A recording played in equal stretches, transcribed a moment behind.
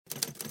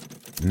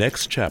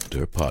Next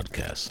Chapter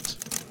Podcasts.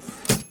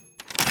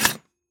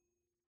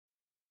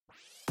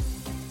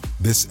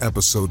 This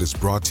episode is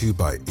brought to you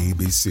by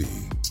ABC.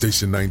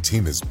 Station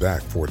 19 is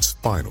back for its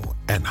final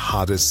and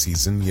hottest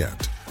season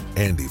yet.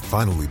 Andy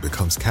finally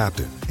becomes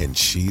captain, and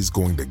she's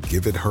going to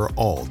give it her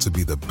all to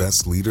be the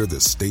best leader the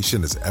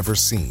station has ever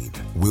seen.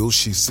 Will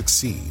she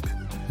succeed?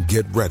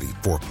 Get ready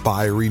for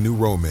fiery new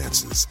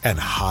romances and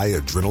high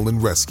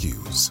adrenaline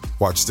rescues.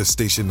 Watch the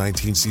Station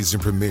 19 season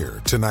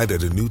premiere tonight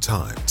at a new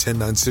time,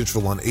 10/9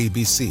 Central on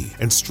ABC,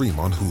 and stream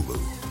on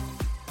Hulu.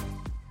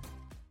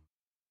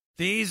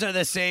 These are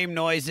the same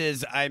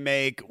noises I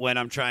make when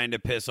I'm trying to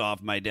piss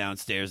off my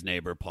downstairs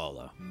neighbor,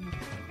 Paula.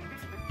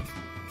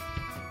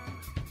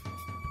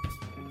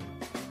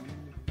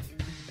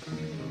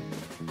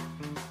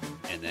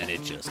 And then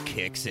it just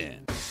kicks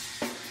in.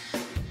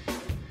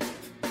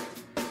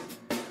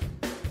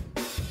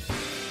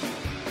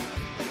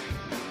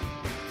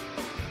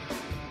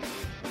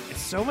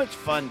 It's so much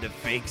fun to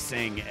fake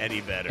sing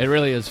Eddie Vedder. It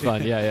really is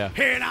fun, yeah.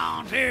 Hit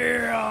on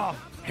here.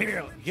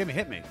 Here,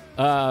 hit me.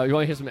 You want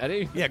to hear some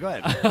Eddie? Yeah, go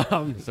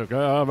ahead. So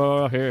come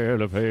on here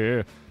to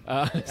pay.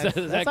 That's that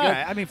all good?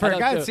 right. I mean, for a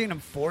guy too. that's seen him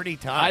 40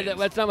 times.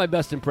 That's not my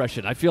best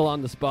impression. I feel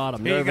on the spot.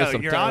 I'm Here you nervous. go.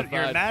 I'm You're terrified.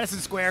 at Madison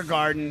Square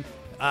Garden.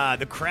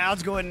 The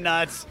crowd's going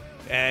nuts.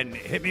 And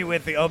hit me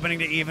with the opening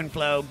to Even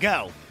Flow.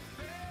 Go.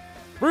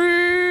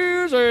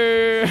 Breezy.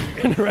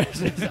 And the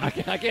rest is, I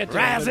can't do it.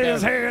 Rise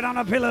his head on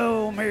a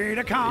pillow made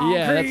of concrete.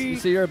 Yeah,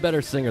 see, you're a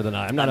better singer than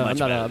I. I'm not a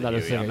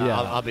singer.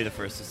 Yeah, I'll be the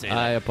first to say that.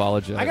 I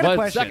apologize. I got a Well,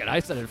 question. Second, I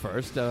said it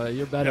first.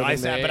 You're better No,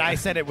 than me. but I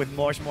said it with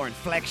much more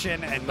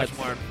inflection and much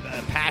more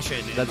passion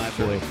in my That's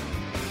true. voice.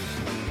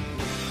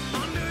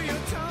 Under your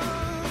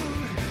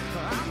tongue,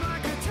 I'm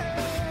like a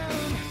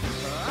 10.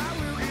 I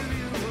will give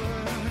you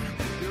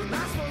one you're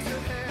not supposed to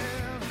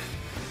have.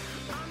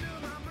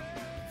 Under my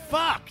breath.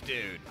 Fuck,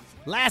 dude.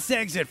 Last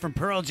exit from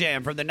Pearl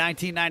Jam from the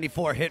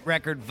 1994 hit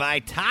record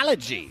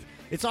Vitalogy.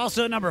 It's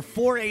also number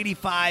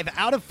 485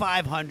 out of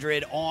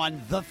 500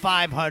 on The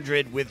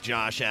 500 with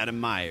Josh Adam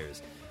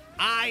Myers.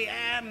 I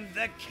am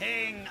the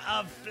king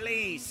of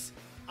Fleece.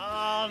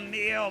 All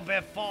kneel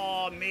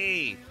before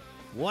me.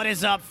 What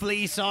is up,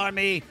 Fleece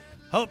Army?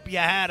 Hope you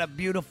had a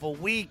beautiful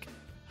week.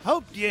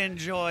 Hope you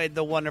enjoyed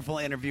the wonderful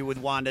interview with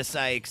Wanda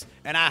Sykes.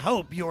 And I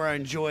hope you are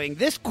enjoying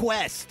this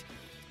quest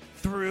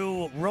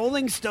through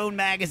Rolling Stone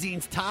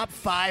magazine's top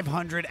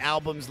 500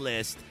 albums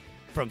list,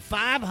 from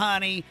Five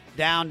Honey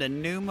down to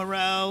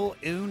Numero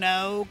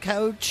Uno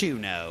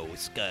Cochuno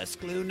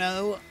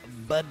Scuscluno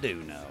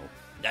Baduno.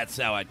 That's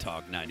how I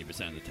talk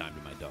 90% of the time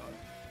to my dog.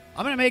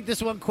 I'm going to make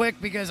this one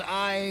quick because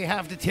I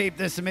have to tape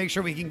this to make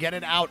sure we can get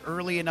it out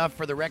early enough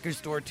for the Record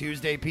Store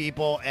Tuesday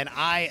people, and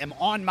I am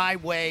on my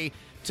way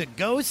to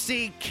go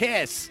see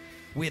Kiss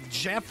with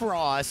Jeff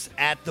Ross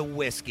at the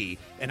Whiskey,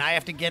 and I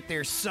have to get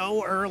there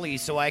so early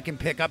so I can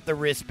pick up the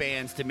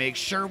wristbands to make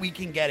sure we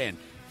can get in.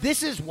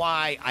 This is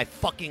why I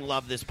fucking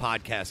love this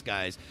podcast,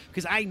 guys,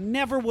 because I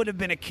never would have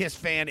been a Kiss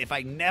fan if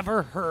I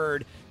never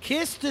heard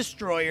Kiss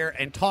Destroyer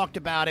and talked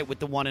about it with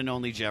the one and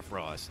only Jeff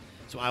Ross.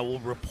 So I will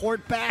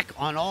report back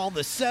on all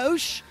the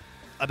soch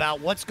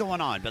about what's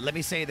going on. But let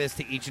me say this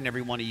to each and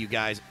every one of you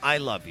guys. I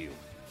love you.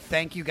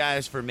 Thank you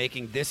guys for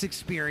making this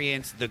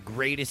experience the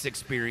greatest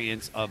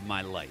experience of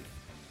my life.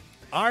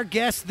 Our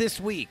guest this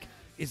week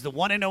is the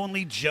one and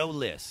only Joe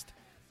List.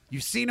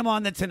 You've seen him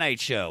on The Tonight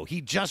Show.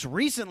 He just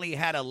recently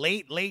had a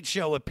late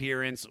show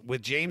appearance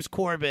with James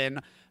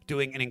Corbin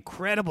doing an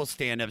incredible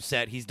stand-up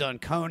set. He's done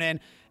Conan,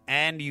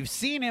 and you've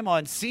seen him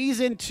on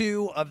Season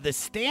 2 of the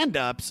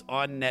stand-ups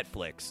on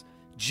Netflix.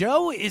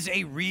 Joe is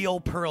a real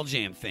Pearl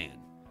Jam fan.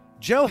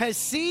 Joe has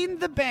seen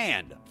the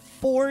band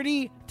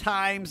 40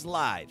 times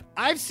live.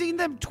 I've seen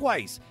them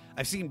twice.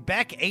 I've seen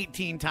Beck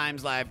 18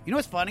 times live. You know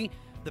what's funny?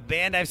 The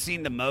band I've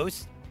seen the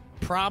most,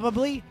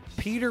 probably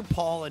Peter,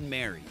 Paul, and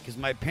Mary, because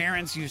my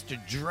parents used to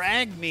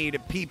drag me to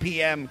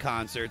PPM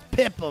concerts,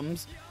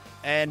 Pip'ems,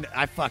 and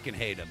I fucking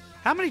hate them.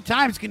 How many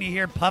times can you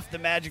hear Puff the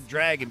Magic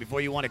Dragon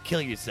before you want to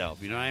kill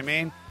yourself? You know what I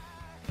mean?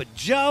 But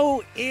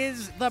Joe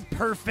is the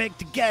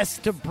perfect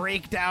guest to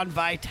break down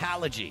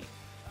Vitalogy.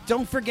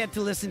 Don't forget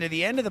to listen to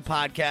the end of the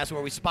podcast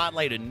where we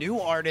spotlight a new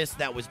artist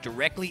that was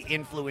directly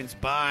influenced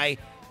by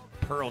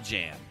Pearl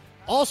Jam.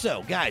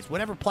 Also, guys,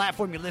 whatever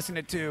platform you're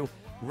listening to,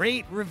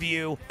 rate,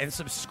 review, and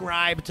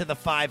subscribe to the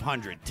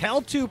 500.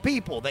 Tell 2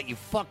 people that you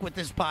fuck with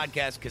this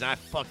podcast because I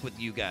fuck with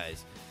you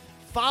guys.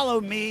 Follow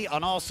me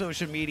on all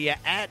social media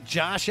at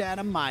Josh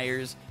Adam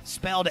Myers,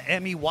 spelled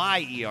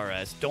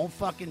M-E-Y-E-R-S. Don't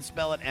fucking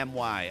spell it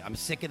M-Y. I'm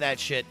sick of that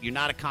shit. You're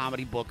not a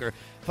comedy booker.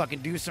 Fucking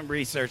do some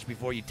research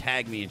before you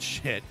tag me and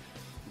shit.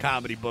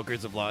 Comedy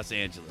Bookers of Los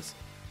Angeles.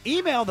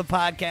 Email the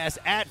podcast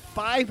at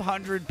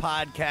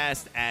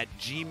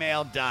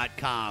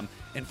 500podcast@gmail.com.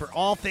 And for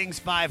all things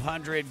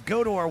 500,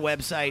 go to our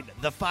website,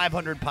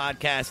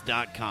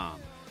 the500podcast.com.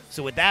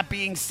 So with that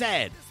being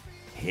said,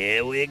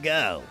 here we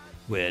go.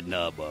 We're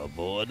number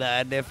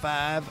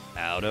 495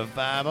 out of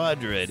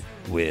 500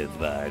 with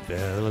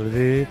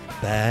Vitalogy.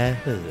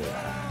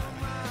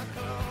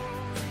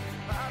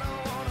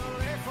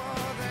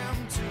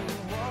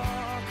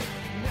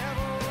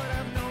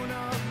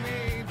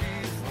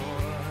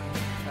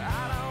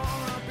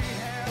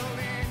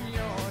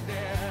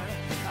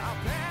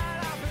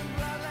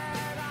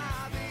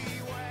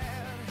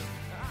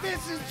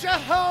 is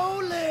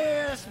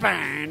Jeholis.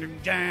 Bang,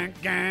 dun,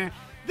 dun.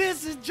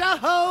 This is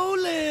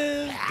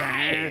Jeholis.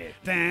 Dun,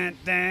 dun,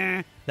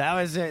 dun. That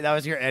was it. That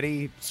was your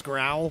Eddie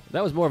Scrowl.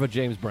 That was more of a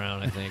James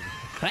Brown, I think.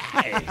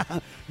 Hey.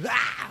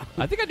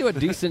 I think I do a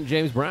decent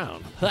James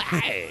Brown.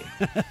 Hey.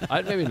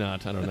 Maybe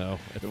not. I don't know.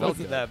 It felt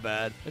wasn't good. that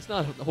bad. It's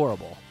not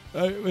horrible.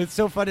 It's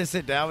so fun to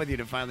sit down with you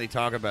to finally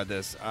talk about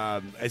this.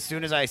 As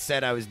soon as I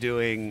said I was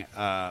doing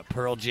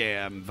Pearl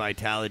Jam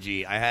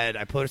Vitalogy,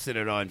 I posted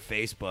it on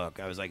Facebook.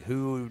 I was like,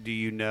 "Who do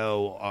you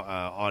know,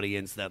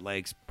 audience that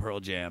likes Pearl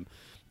Jam?"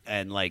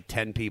 And like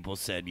 10 people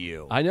said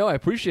you. I know. I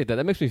appreciate that.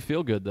 That makes me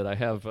feel good that I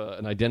have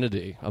an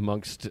identity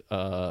amongst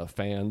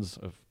fans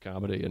of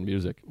comedy and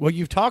music. Well,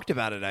 you've talked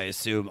about it, I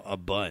assume, a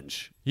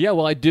bunch. Yeah,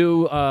 well, I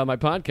do my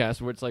podcast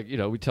where it's like,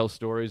 we tell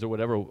stories or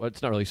whatever.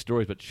 It's not really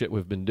stories, but shit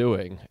we've been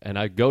doing. And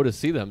I go to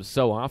see them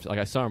so often. Like,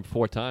 I saw them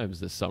 4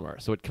 times this summer,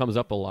 so it comes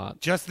up a lot.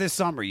 Just this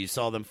summer, you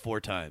saw them 4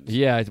 times.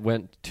 Yeah, I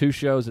went 2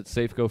 shows at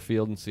Safeco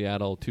Field in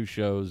Seattle, 2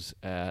 shows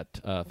at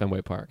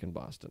Fenway Park in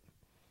Boston.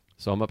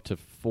 So I'm up to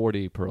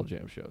 40 Pearl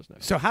Jam shows now.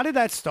 So how did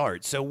that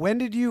start? So when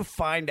did you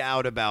find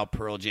out about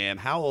Pearl Jam?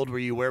 How old were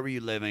you? Where were you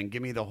living?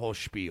 Give me the whole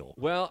spiel.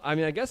 Well, I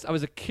mean, I guess I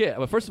was a kid.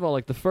 Well, first of all,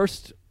 like the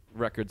first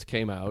records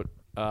came out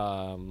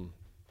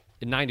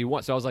in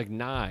 91. So I was like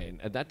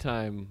 9. At that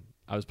time,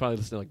 I was probably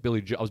listening to like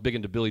Billy Joel. I was big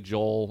into Billy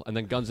Joel and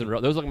then Guns N'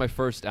 Roses. Those were like my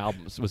first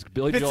albums. It was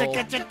Billy Joel.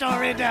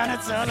 Cacciatore down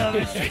at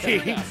Sullivan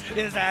Street.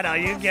 Is that all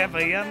you get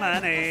for your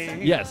money?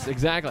 Yes,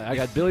 exactly. I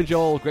got Billy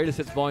Joel, Greatest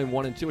Hits Volume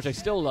 1 and 2, which I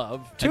still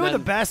love. Two of the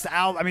best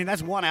albums. I mean,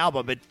 that's one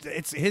album, but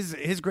it's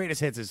his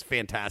Greatest Hits is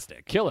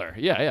fantastic. Killer.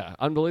 Yeah.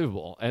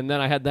 Unbelievable. And then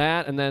I had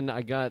that, and then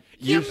I got...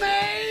 You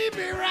may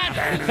be right.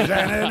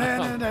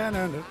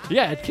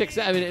 Yeah, it kicks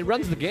out. I mean, it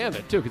runs the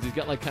gamut, too, because he's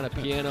got, like, kind of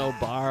piano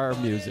bar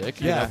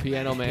music. Yeah.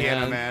 Piano Man.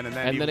 Piano Man,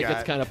 and then it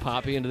gets kind of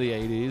poppy into the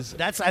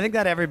 80s. I think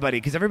that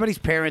because everybody's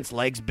parents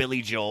likes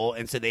Billy Joel,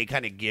 and so they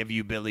kind of give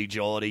you Billy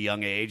Joel at a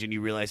young age, and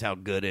you realize how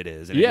good it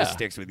is, and it just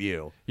sticks with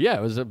you.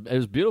 Yeah, it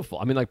was beautiful.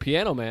 I mean, like,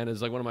 Piano Man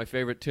is, like, one of my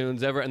favorite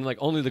tunes ever, and, like,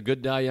 Only the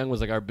Good Die Young was,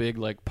 like, our big,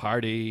 like,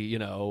 party,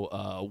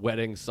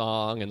 wedding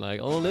song, and, like,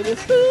 Only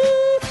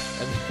the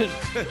and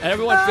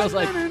everyone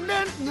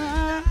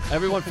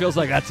feels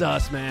like that's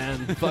us, man.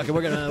 Fuck it,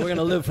 we're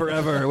gonna live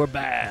forever. We're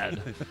bad.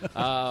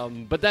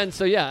 But then,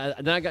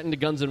 then I got into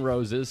Guns N'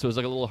 Roses, so it was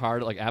like a little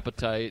hard, like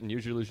Appetite and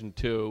Use Your Illusion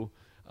 2.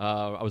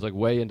 I was like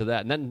way into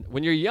that. And then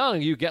when you're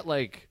young, you get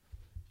like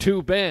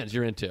 2 bands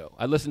you're into.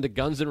 I listened to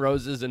Guns N'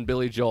 Roses and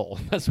Billy Joel.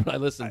 That's what I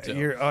listened to.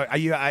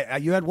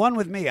 You had one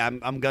with me.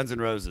 I'm Guns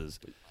N' Roses.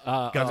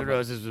 Guns N'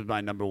 Roses was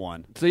my number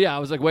 1. So yeah, I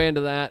was like way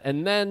into that.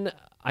 And then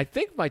I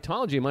think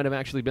Vitalogy might have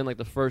actually been like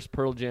the first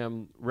Pearl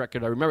Jam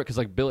record I remember because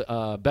like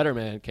Better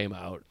Man came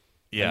out.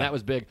 Yeah, and that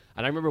was big.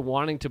 And I remember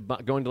wanting to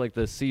going to like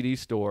the CD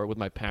store with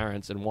my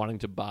parents and wanting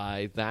to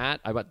buy that.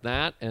 I bought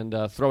that and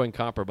Throwing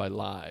Copper by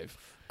Live.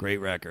 Great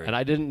record. And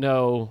I didn't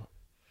know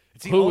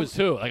who was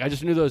who. Like I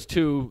just knew those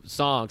 2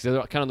 songs. They were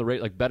kind of on the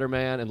radio. Like Better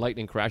Man and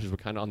Lightning Crashes were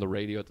kind of on the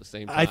radio at the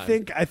same time.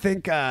 I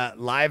think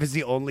Live is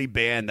the only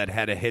band that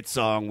had a hit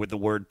song with the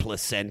word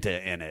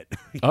placenta in it.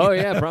 Oh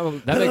yeah, probably.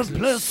 That the makes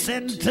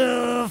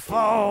placenta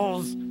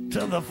falls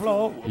to the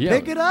floor. Yeah.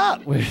 Pick it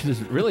up. Which is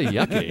really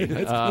yucky.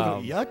 It's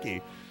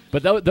yucky.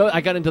 But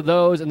I got into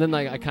those, and then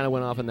I kind of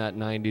went off in that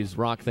 90s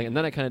rock thing, and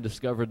then I kind of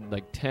discovered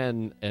like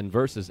 10 and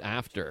Versus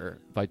after.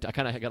 I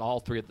kind of got all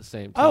 3 at the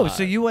same time. Oh,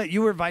 so you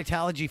were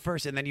Vitalogy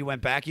first, and then you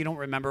went back. You don't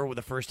remember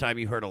the first time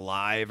you heard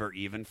Alive or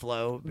Even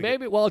Flow?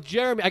 Maybe. Well,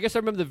 Jeremy. I guess I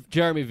remember the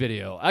Jeremy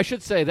video. I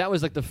should say that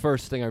was like the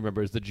first thing I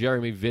remember is the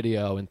Jeremy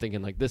video, and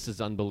thinking like this is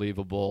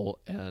unbelievable.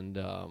 And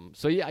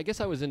so yeah, I guess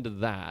I was into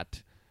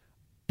that.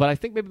 But I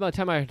think maybe by the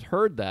time I had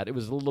heard that, it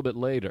was a little bit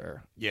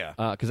later. Yeah.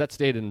 Because that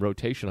stayed in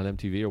rotation on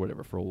MTV or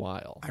whatever for a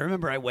while. I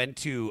remember I went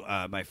to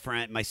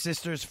my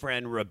sister's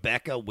friend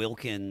Rebecca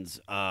Wilkins'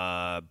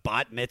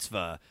 bat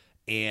mitzvah,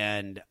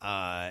 and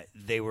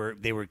they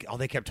were all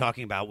they kept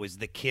talking about was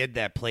the kid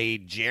that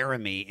played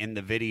Jeremy in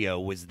the video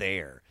was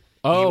there.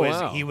 Oh,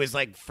 wow. He was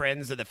like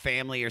friends of the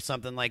family or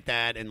something like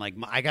that, and like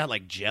I got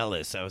like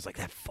jealous. I was like,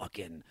 that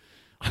fucking.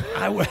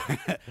 I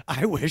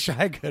wish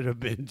I could have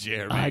been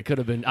Jeremy. I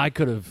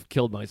could have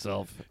killed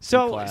myself.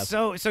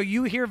 So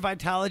you hear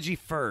Vitalogy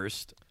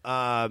first,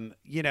 and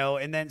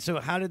then so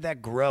how did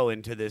that grow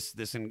into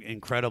this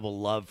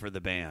incredible love for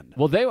the band?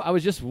 Well, I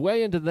was just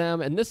way into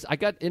them, and I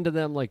got into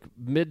them like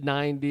mid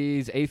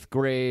 90s, 8th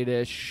grade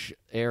ish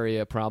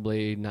area,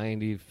 probably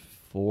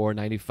 94,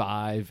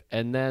 95,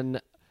 and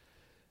then.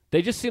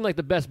 They just seemed like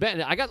the best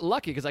band. I got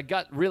lucky because I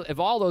got of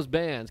all those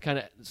bands, kind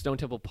of Stone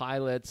Temple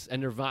Pilots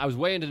and Nirvana. I was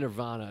way into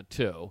Nirvana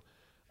too,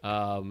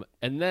 and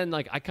then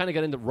like I kind of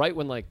got into right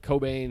when like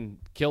Cobain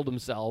killed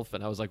himself,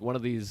 and I was like one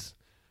of these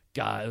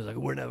guys like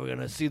we're never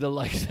gonna see the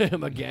likes of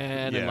him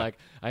again, and like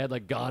I had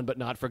like Gone but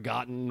Not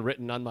Forgotten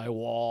written on my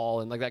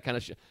wall and like that kind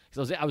of shit.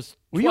 So I was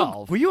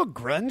 12. Were you a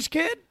grunge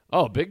kid?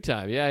 Oh, big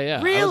time,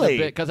 yeah. Really?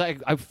 Because I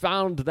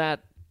found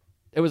that.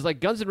 It was like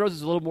Guns N' Roses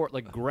was a little more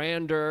like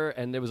grander,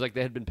 and it was like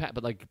they had been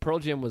but like Pearl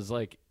Jam was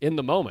like in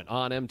the moment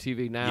on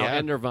MTV now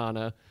and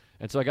Nirvana,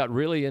 And so I got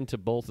really into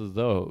both of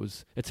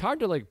those. It's hard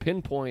to like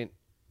pinpoint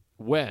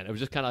when. It was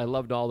just kind of, I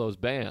loved all those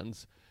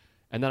bands.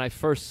 And then I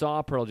first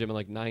saw Pearl Jam in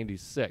like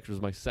 96. It was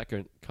my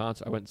second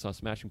concert. I went and saw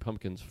Smashing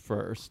Pumpkins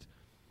first.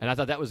 And I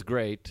thought that was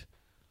great.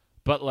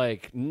 But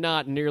like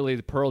not nearly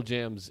the Pearl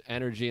Jam's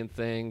energy and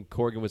thing.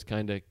 Corgan was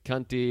kind of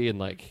cunty and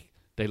like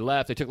they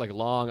left. They took like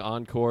long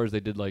encores.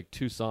 They did like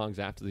 2 songs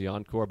after the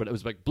encore. But it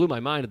was like blew my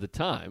mind at the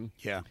time.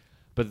 Yeah.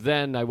 But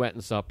then I went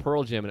and saw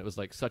Pearl Jam, and it was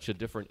like such a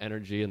different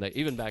energy. And they,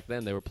 even back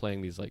then, they were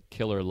playing these like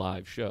killer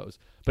live shows.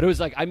 But it was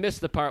like I missed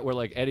the part where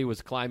like Eddie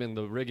was climbing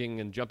the rigging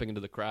and jumping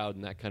into the crowd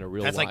and that kind of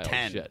real That's wild like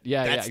 10. shit.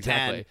 Yeah, That's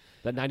exactly. 10.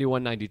 That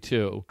 91,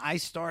 92. I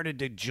started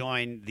to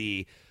join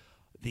the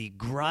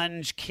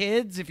grunge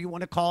kids, if you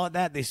want to call it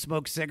that. They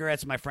smoked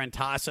cigarettes. My friend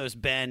Tassos,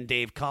 Ben,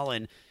 Dave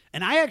Cullen.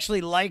 And I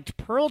actually liked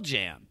Pearl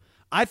Jam.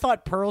 I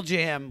thought Pearl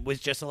Jam was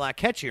just a lot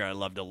catchier. I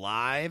loved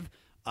Alive.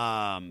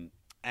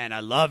 And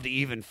I loved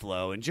Even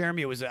Flow. And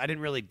Jeremy I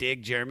didn't really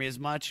dig Jeremy as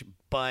much,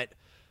 but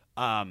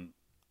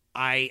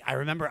I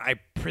remember I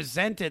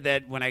presented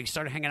that when I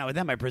started hanging out with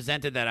them. I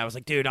presented that I was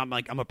like, dude, I'm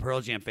a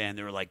Pearl Jam fan.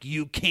 They were like,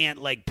 you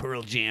can't like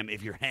Pearl Jam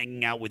if you're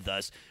hanging out with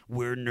us.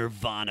 We're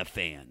Nirvana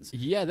fans.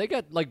 Yeah, they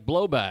got like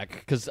blowback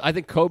because I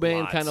think Cobain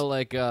Lots. kind of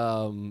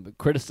like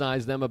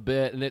criticized them a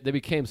bit, and they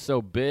became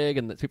so big,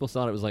 and that people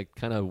thought it was like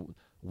kind of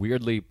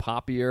weirdly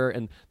poppier.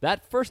 And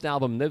that first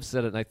album, Niv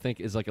said it, and I think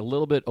is like a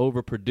little bit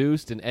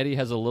overproduced, and Eddie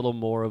has a little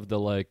more of the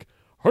like,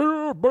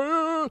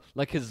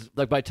 like his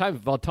like by time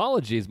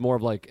Vitalogy is more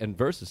of like, and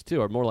Versus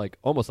too are more like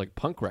almost like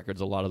punk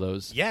records. A lot of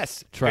those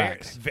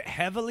tracks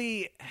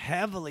heavily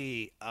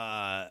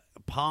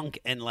punk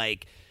and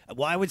like.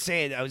 Well, I would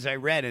say as I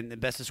read, and the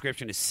best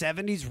description is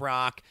 70s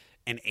rock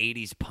and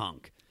 80s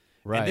punk.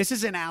 Right. And this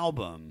is an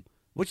album.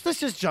 Which let's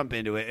just jump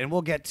into it, and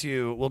we'll get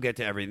to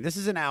everything. This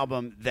is an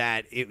album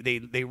that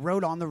they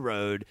wrote on the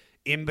road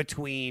in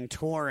between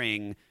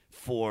touring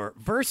for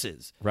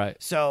Versus. Right.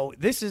 So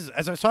this is,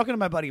 as I was talking to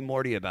my buddy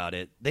Morty about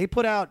it. They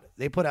put out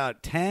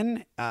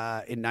 10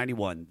 in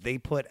 91. They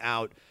put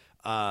out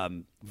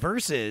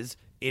Versus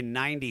in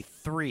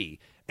 93,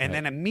 and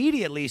then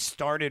immediately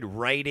started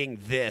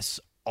writing this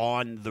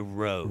on the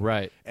road.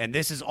 Right. And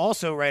this is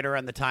also right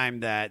around the time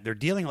that they're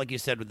dealing, like you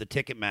said, with the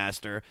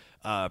Ticketmaster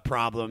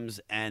problems,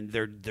 and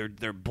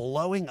they're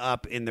blowing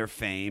up in their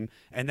fame.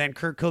 And then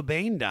Kurt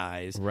Cobain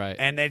dies. Right.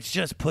 And it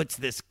just puts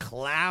this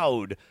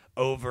cloud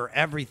over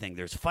everything.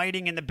 There's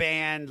fighting in the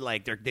band,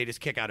 like they just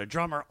kick out a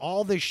drummer.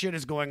 All this shit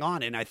is going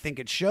on, and I think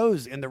it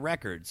shows in the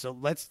record. So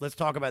let's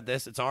talk about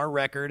this. It's our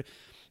record.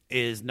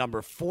 Is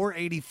number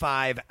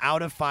 485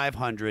 out of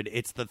 500.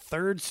 It's the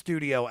third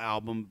studio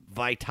album,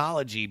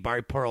 Vitalogy, by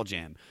Pearl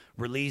Jam,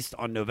 released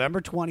on November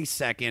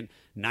 22nd,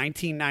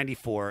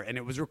 1994. And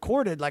it was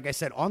recorded, like I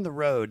said, on the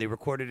road. They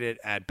recorded it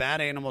at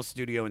Bad Animal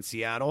Studio in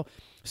Seattle,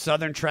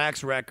 Southern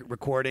Tracks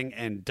Recording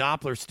and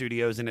Doppler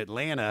Studios in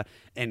Atlanta,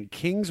 and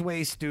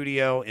Kingsway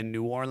Studio in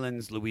New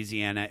Orleans,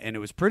 Louisiana. And it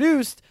was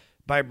produced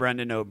by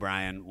Brendan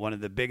O'Brien, one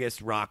of the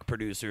biggest rock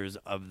producers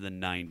of the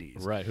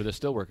 90s. Right, who they're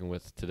still working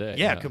with today.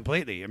 Yeah,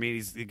 completely. I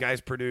mean, the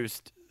guy's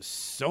produced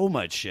so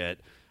much shit.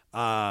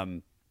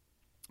 So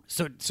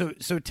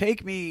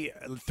take me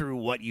through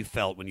what you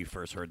felt when you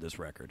first heard this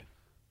record.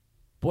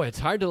 Boy, it's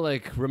hard to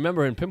like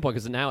remember and pinpoint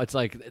because now it's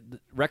like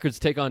records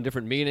take on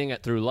different meaning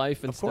through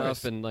life and Of course.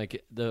 stuff. And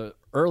like the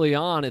early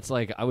on, it's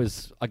like I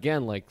was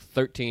again like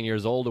 13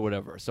 years old or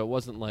whatever. So it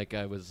wasn't like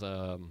I was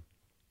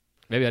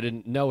maybe I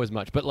didn't know as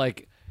much, but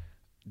like.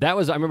 That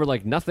was, I remember,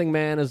 like, Nothing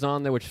Man is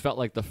on there, which felt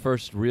like the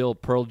first real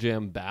Pearl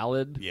Jam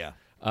ballad. Yeah.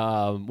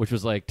 Which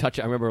was, like,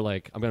 I remember,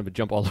 like, I'm going to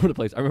jump all over the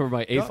place. I remember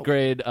my 8th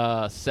grade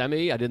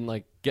semi. I didn't,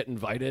 like, get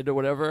invited or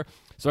whatever.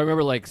 So I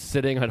remember, like,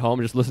 sitting at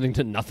home just listening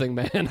to Nothing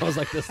Man. I was,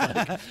 like, this,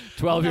 like,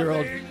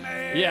 12-year-old.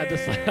 Yeah,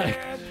 this, like,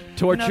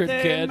 tortured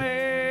kid.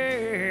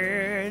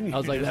 I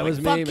was like, that was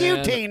me, man. Fuck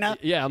you, Tina.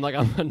 Yeah, I'm like,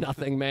 I'm a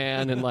nothing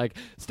man. And, like,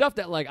 stuff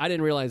that, like, I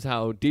didn't realize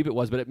how deep it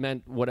was, but it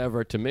meant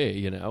whatever to me,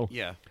 you know?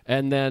 Yeah.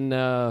 And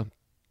then...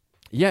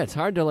 yeah, it's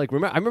hard to like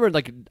remember. I remember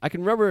like I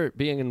can remember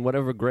being in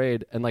whatever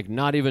grade and like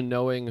not even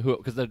knowing who,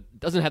 because it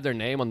doesn't have their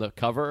name on the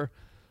cover,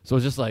 so it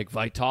was just like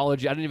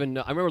Vitalogy. I didn't even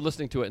know. I remember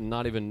listening to it and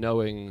not even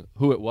knowing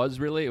who it was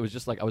really. It was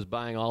just like I was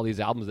buying all these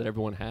albums that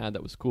everyone had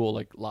that was cool,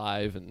 like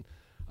Live and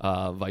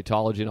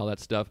Vitalogy and all that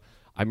stuff.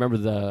 I remember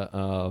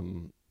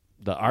the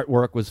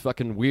artwork was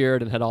fucking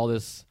weird and had all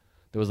this.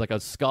 There was like a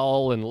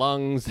skull and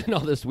lungs and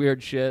all this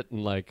weird shit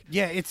and like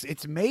Yeah,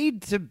 it's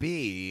made to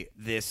be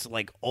this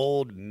like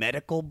old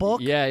medical book.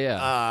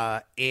 Yeah.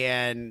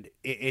 And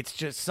it's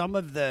just some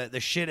of the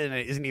shit in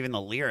it isn't even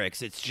the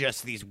lyrics. It's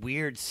just these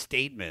weird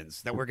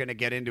statements that we're going to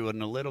get into in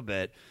a little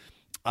bit.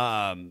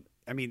 I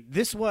mean,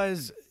 this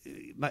was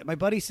my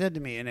buddy said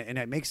to me, and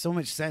it makes so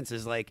much sense.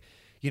 Is like,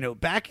 you know,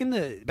 back in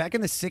the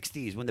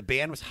 60s when the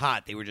band was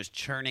hot, they were just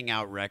churning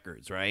out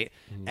records, right?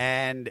 Mm-hmm.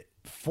 And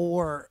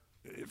for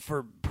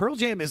for Pearl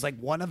Jam is like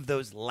one of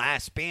those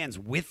last bands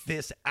with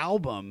this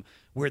album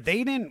where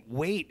they didn't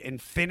wait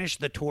and finish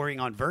the touring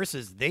on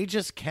Versus. They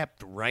just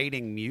kept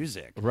writing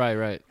music.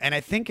 Right. And I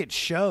think it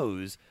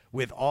shows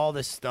with all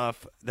the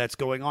stuff that's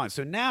going on.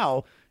 So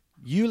now,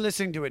 you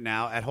listening to it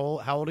now at whole,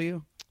 how old are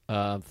you?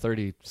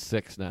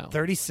 36 now.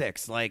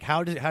 36. Like,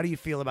 how do you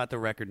feel about the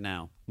record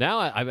now? Now,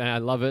 I mean, I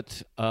love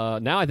it.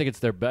 Now I think it's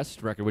their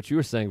best record, which you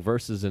were saying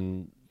Versus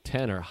and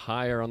 10 are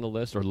higher on the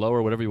list or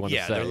lower, whatever you want to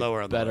say. Yeah, they're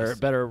lower on the list.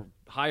 Better,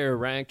 higher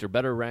ranked or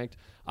better ranked.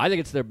 I think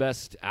it's their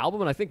best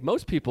album, and I think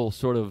most people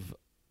sort of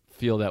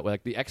feel that way.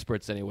 Like the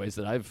experts, anyways,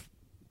 that I've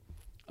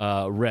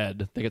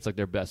read, think it's like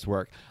their best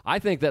work. I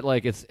think that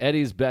like it's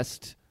Eddie's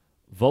best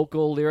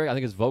vocal lyric. I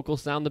think his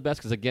vocals sound the best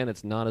because, again,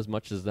 it's not as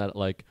much as that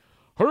like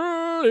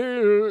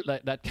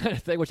that kind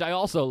of thing, which I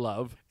also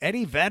love.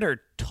 Eddie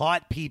Vedder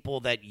taught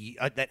people that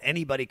that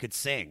anybody could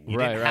sing. You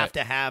didn't have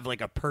to have like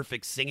a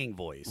perfect singing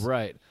voice.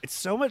 Right. It's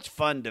so much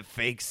fun to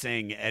fake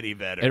sing Eddie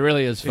Vedder. It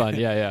really is fun.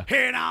 Yeah.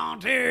 Hit on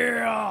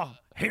here.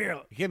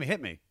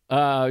 Hit me. You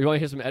want to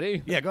hear some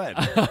Eddie? Yeah, go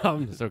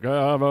ahead. So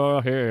come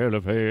on here to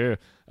here. Is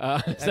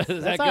that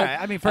That's all good?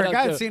 right. I mean, for a thought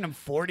guy so. that's seen him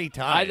 40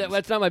 times.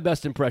 That's not my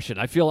best impression.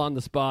 I feel on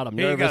the spot. I'm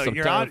Here you nervous. go. I'm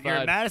You're terrified.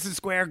 at Madison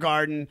Square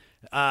Garden.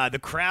 The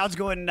crowd's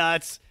going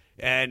nuts.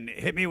 And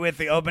hit me with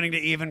the opening to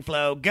Even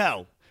Flow.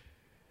 Go.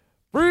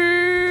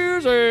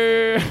 Freezing.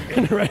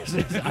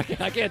 I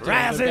can't do it.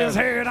 Rise his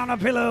head on a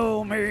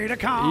pillow made of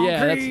concrete.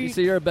 Yeah,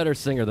 so you're a better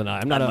singer than I.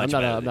 I'm not a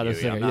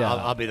singer. Yeah,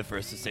 I'll be the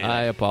first to say that.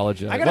 I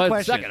apologize. I got a Well,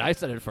 question. Second, I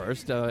said it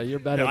first. You're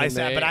better No,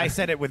 than me. but I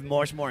said it with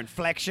much more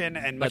inflection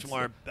and much That's-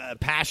 more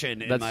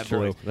passion in that's my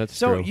true. voice. That's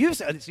so true.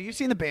 You've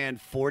seen the band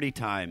 40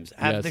 times.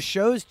 Have Yes. the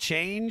shows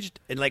changed,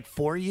 and like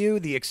for you,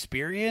 the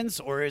experience,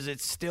 or is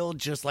it still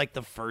just like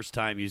the first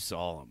time you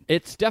saw them?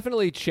 It's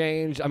definitely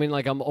changed. I mean,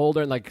 like I'm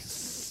older and like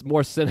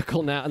more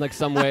cynical now in like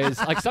some ways.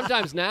 Like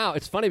sometimes now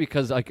it's funny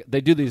because like they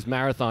do these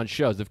marathon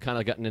shows. They've kind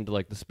of gotten into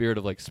like the spirit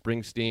of like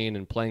Springsteen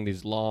and playing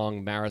these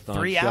long marathon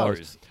 3 shows,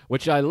 hours.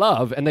 which I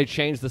love. And they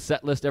change the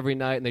set list every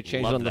night and they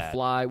change Love it on that. the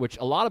fly. Which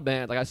a lot of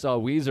bands, like I saw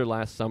Weezer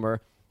last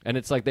summer, and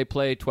it's like they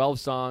play 12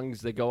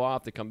 songs, they go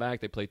off, they come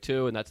back, they play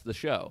 2, and that's the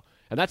show.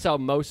 And that's how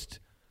most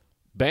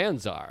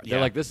bands are. They're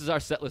Yeah. like, this is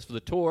our set list for the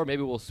tour.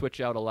 Maybe we'll switch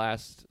out a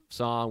last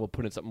song. We'll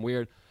put in something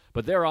weird.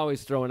 But they're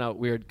always throwing out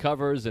weird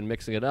covers and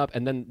mixing it up.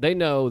 And then they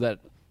know that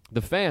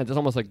the fans, it's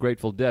almost like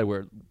Grateful Dead,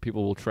 where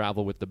people will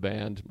travel with the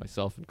band,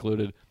 myself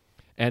included,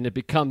 and it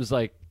becomes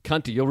like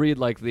cunty. You'll read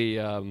like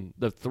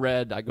the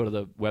thread. I go to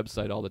the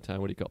website all the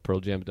time. What do you call it?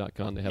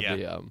 PearlJam.com. They have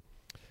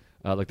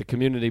the like the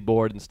community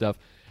board and stuff.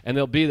 And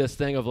there'll be this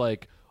thing of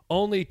like,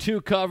 only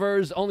 2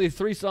 covers, only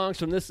 3 songs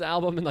from this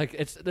album, and like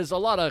there's a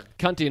lot of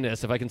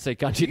cuntiness, if I can say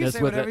cuntiness, You can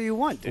say with whatever it, you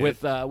want, dude.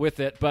 with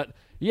it. But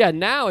yeah,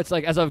 now it's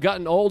like as I've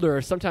gotten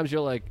older, sometimes you're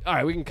like, all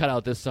right, we can cut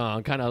out this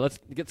song. Kind of let's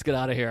get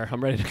out of here.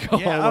 I'm ready to go.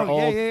 Yeah, We're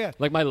old. yeah.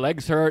 Like my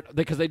legs hurt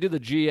because they do the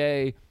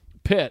GA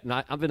pit, and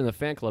I've been in the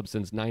fan club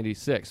since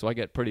 '96, so I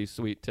get pretty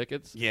sweet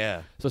tickets.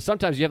 Yeah. So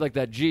sometimes you have like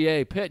that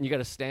GA pit, and you got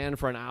to stand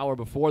for an hour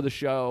before the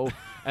show,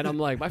 and I'm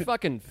like, my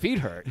fucking feet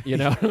hurt, you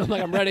know. I'm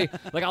like, I'm ready.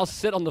 Like I'll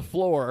sit on the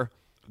floor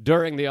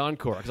during the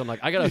encore because I'm like,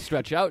 I gotta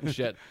stretch out and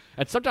shit.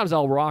 And sometimes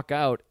I'll rock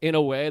out in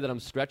a way that I'm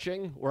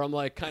stretching, where I'm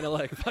like kind of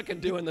like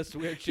fucking doing this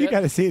weird shit. You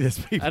got to see this,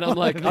 people. And I'm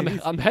like, I'm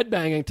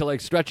headbanging to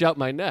like stretch out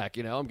my neck.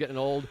 You know, I'm getting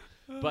old.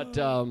 But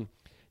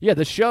yeah,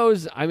 the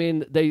shows. I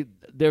mean,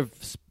 they're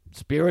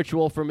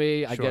spiritual for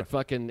me. I Sure. get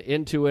fucking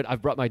into it.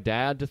 I've brought my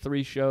dad to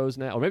 3 shows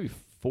now, or maybe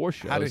 4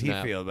 shows. How did he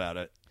now. feel about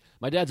it?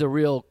 My dad's a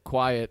real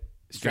quiet.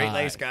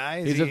 Straight-laced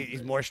guy?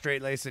 He's more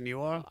straight-laced than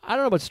you are? I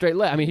don't know about straight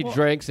leg. I mean, he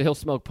drinks and he'll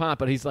smoke pot,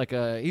 but he's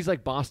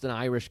like Boston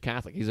Irish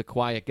Catholic. He's a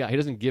quiet guy. He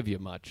doesn't give you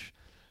much.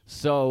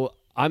 So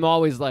I'm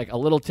always like a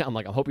little. I'm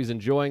like, I hope he's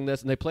enjoying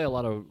this. And they play a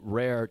lot of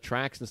rare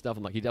tracks and stuff.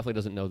 I'm like, he definitely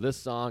doesn't know this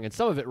song, and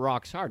some of it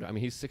rocks hard. I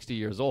mean, he's 60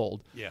 years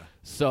old. Yeah.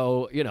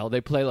 So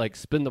they play like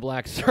 "Spin the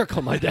Black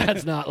Circle." My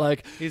dad's not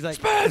like He's like,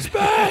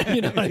 spin.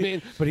 You know what I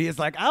mean? but he is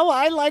like, oh,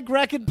 I like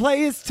record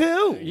players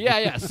too.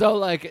 Yeah. So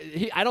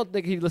like, I don't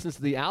think he listens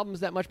to the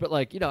albums that much, but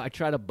like, I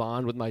try to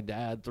bond with my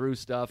dad through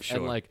stuff. Sure.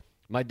 And like,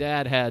 my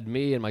dad had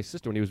me and my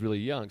sister when he was really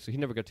young, so he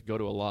never got to go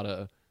to a lot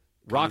of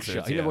rock Concerts,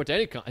 shows. He yeah. never went to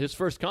any. His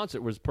first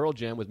concert was Pearl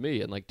Jam with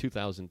me in like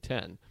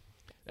 2010,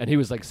 and he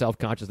was like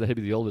self-conscious that he'd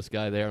be the oldest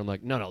guy there. I'm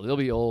like, no, they'll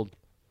be old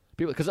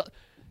people because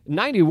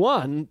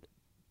 91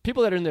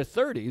 people that are in their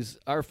 30s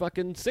are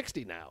fucking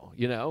 60 now.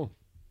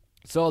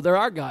 So there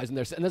are guys in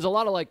there, and there's a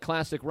lot of like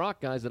classic rock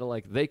guys that are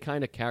like they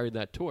kind of carried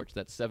that torch,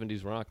 that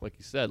 70s rock, like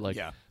you said. Like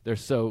they're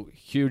so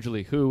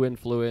hugely Who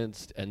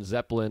influenced and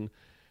Zeppelin.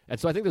 And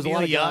so I think there's Neil a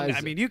lot of Young, guys.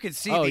 I mean, you can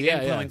see Oh, the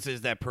yeah,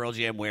 influences that Pearl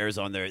Jam wears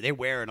on they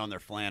wear it on their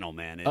flannel,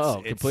 man.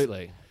 It's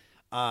completely.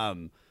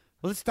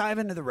 Let's dive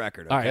into the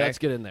record. All right, okay? let's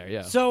get in there.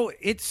 Yeah. So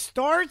it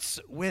starts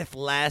with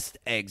Last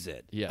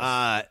Exit.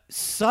 Yes.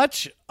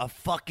 Such a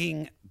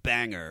fucking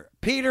banger.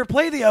 Peter,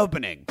 play the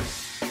opening.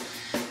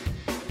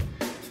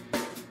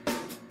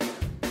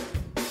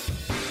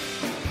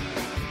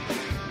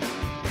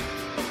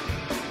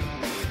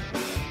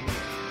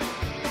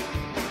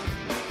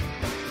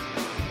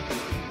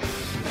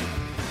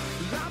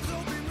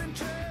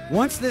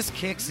 Once this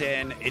kicks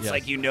in, it's Yes.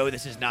 like you know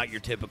this is not your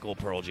typical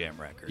Pearl Jam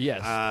record.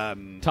 Yes.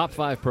 Top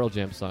 5 Pearl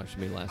Jam songs for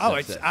me last. Oh,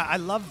 that's it. I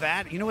love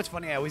that. You know what's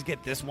funny? I always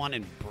get this one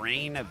and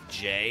Brain of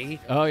Jay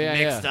Oh, yeah,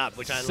 mixed yeah. up,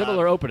 which I love.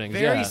 Similar openings,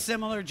 Very yeah.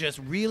 similar, just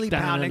really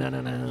pounding.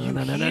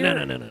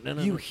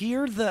 You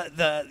hear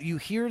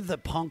the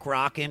punk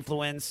rock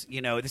influence.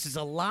 You know, this is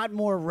a lot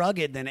more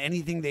rugged than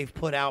anything they've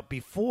put out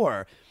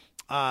before.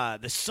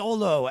 The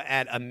solo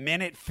at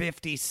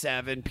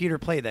 1:57. Peter,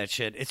 play that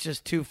shit. It's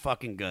just too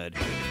fucking good.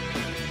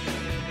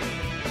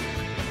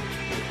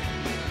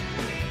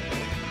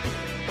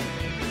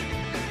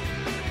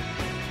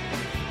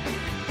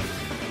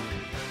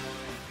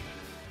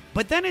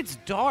 But then it's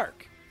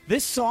dark.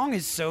 This song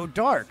is so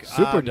dark.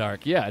 Super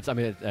dark. Yeah, it's. I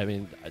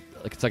mean,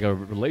 it's like a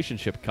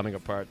relationship coming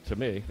apart to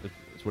me.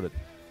 It's what it.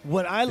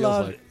 What I feels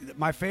love, like.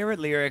 my favorite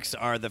lyrics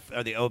are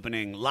the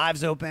opening.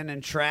 Lives open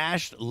and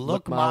trashed.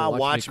 Look, Ma, ma,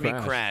 watch me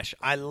crash. crash.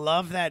 I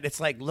love that. It's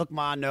like, look,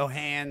 ma, no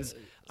hands.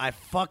 I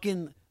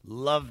fucking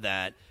love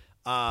that.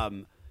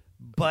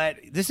 But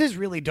this is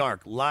really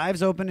dark.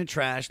 Lives open and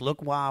trash.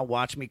 Look, ma,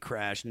 watch me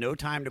crash. No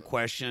time to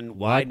question.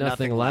 Why'd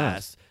nothing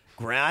last?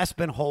 Grasp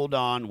and hold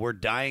on. We're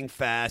dying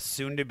fast.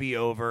 Soon to be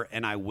over,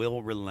 and I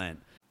will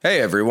relent. Hey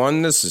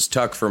everyone, this is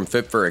Tuck from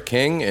Fit for a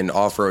King, an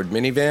off-road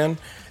minivan.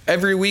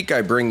 Every week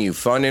I bring you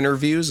fun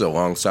interviews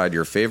alongside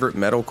your favorite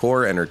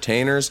metalcore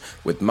entertainers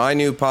with my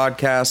new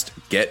podcast,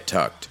 Get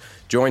Tucked.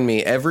 Join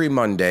me every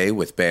Monday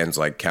with bands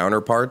like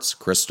Counterparts,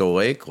 Crystal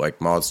Lake,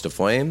 like Moths to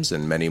Flames,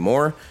 and many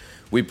more.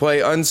 We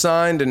play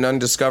unsigned and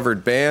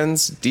undiscovered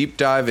bands, deep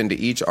dive into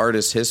each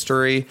artist's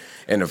history,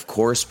 and of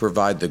course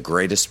provide the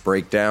greatest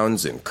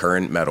breakdowns in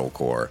current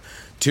metalcore.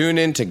 Tune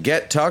in to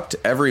Get Tucked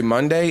every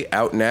Monday,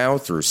 out now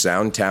through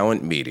Sound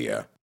Talent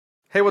Media.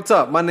 Hey, what's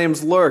up? My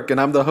name's Lurk, and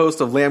I'm the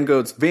host of Lamb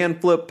Goat's Van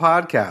Flip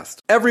podcast.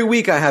 Every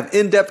week, I have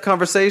in-depth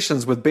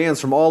conversations with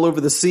bands from all over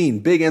the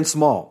scene, big and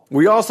small.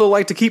 We also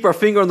like to keep our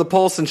finger on the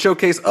pulse and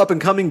showcase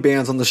up-and-coming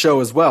bands on the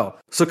show as well.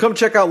 So come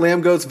check out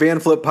Lamb Goat's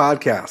Van Flip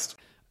podcast.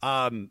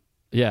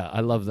 Yeah, I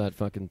love that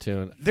fucking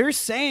tune. They're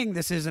saying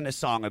this isn't a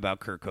song about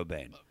Kurt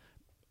Cobain,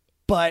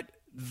 but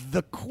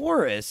the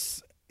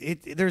chorus,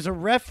 there's a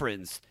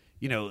reference.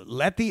 You know,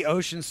 let the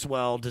ocean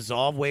swell,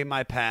 dissolve away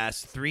my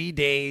past, 3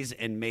 days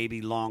and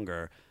maybe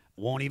longer.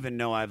 Won't even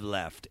know I've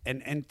left.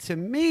 And to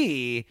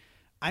me,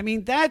 I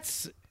mean,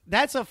 that's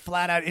a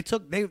flat out. It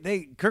took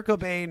Kurt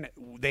Cobain.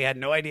 They had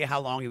no idea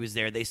how long he was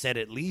there. They said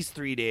at least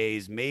 3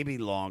 days, maybe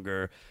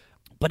longer.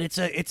 But it's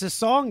a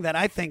song that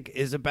I think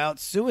is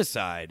about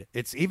suicide.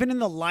 It's even in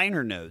the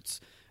liner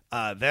notes.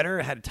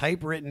 Vedder had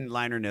typewritten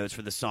liner notes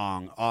for the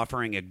song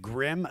offering a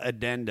grim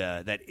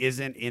addenda that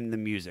isn't in the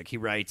music. He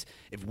writes,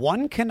 if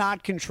one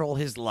cannot control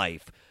his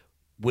life,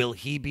 will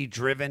he be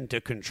driven to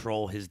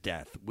control his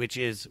death? Which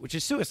is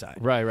suicide.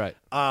 Right.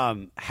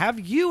 Have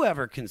you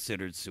ever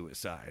considered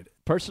suicide?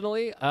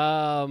 Personally,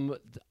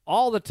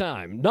 all the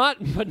time.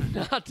 Not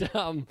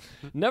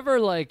never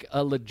like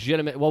a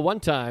legitimate. Well,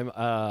 one time, if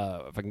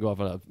I can go off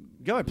on a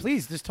Go ahead,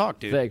 please. Just talk,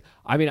 dude. thing.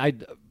 I mean, I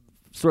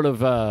sort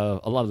of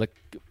a lot of the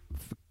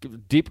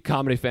deep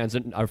comedy fans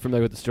are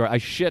familiar with the story. I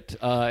shit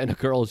in a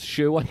girl's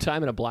shoe one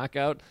time in a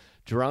blackout,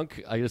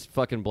 drunk. I just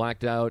fucking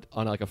blacked out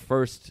on like a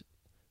first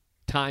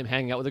time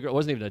hanging out with a girl. It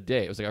wasn't even a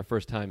date. It was like our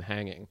first time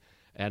hanging,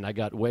 and I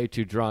got way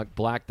too drunk,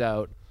 blacked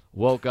out.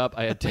 Woke up,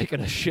 I had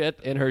taken a shit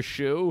in her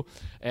shoe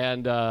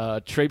and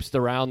traipsed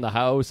around the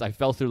house. I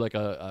fell through like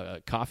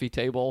a coffee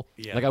table.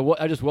 Yeah. Like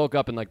I just woke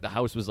up and like the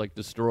house was like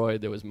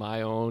destroyed. There was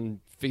my own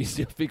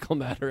fecal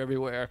matter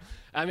everywhere.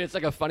 I mean, it's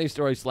like a funny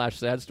story /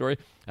 sad story.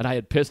 And I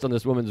had pissed on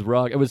this woman's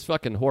rug. It was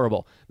fucking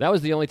horrible. That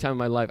was the only time in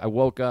my life I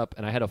woke up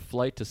and I had a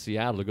flight to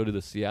Seattle to go to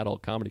the Seattle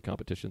comedy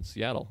competition.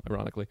 Seattle,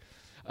 ironically.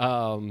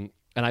 And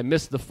I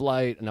missed the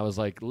flight and I was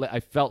like, I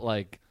felt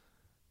like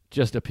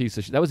just a piece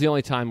of shit. That was the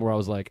only time where I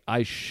was like,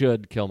 I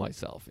should kill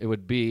myself.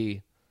 I'd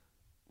be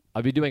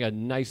doing a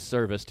nice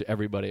service to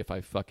everybody if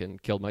I fucking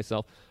killed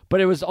myself.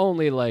 But it was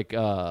only like,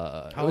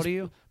 How old are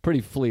you?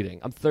 Pretty fleeting.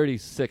 I'm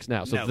 36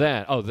 now. So No.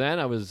 then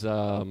I was,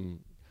 that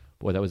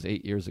was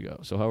 8 years ago.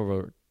 So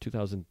however,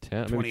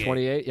 2010, maybe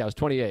 28. Yeah, I was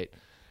 28.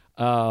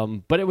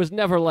 But it was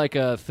never like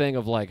a thing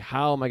of like,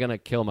 how am I going to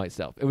kill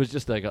myself? It was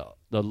just like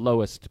the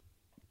lowest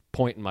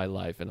point in my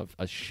life and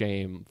a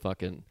shame,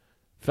 fucking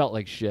felt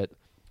like shit.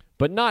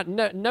 But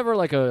never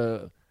like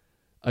a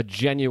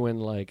genuine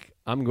like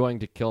I'm going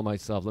to kill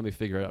myself. Let me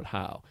figure out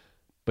how.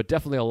 But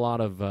definitely a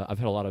lot of I've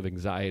had a lot of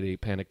anxiety,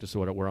 panic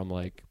disorder, where I'm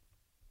like,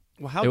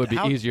 Well, it would be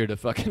easier to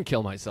fucking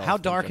kill myself. How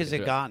than dark fucking has it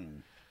do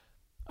gotten?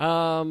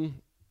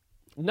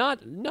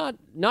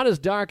 Not as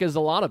dark as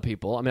a lot of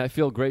people. I mean, I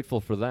feel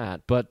grateful for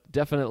that, but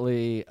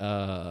definitely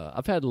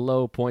I've had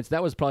low points.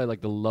 That was probably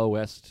like the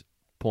lowest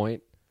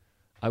point,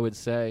 I would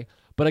say.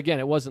 But again,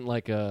 it wasn't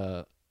like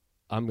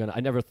I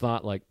never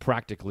thought like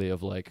practically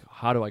of like,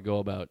 how do I go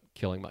about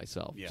killing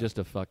myself? Yeah. Just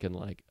a fucking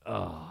like,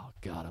 oh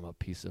God, I'm a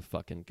piece of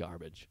fucking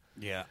garbage.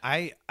 Yeah,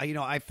 I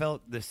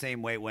felt the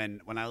same way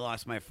when I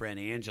lost my friend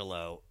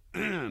Angelo.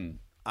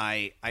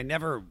 I've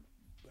never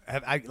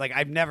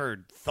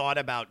thought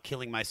about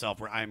killing myself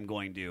where I'm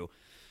going to,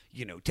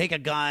 take a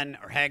gun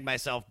or hang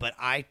myself, but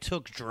I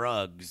took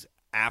drugs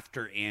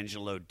after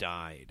Angelo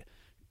died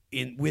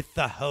with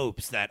the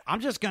hopes that I'm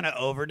just going to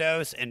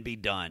overdose and be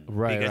done.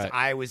 Right, because right.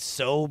 I was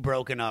so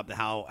broken up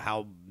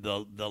how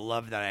the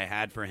love that I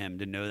had for him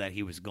to know that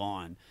he was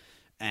gone.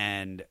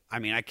 And I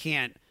mean, I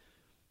can't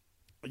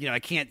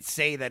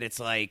say that it's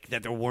like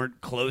that there weren't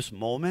close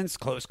moments,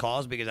 close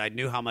calls, because I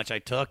knew how much I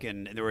took,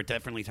 and there were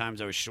definitely times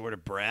I was short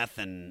of breath,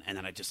 and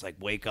then I just like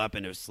wake up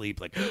into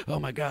sleep like, oh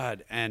my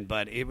God.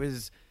 But it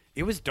was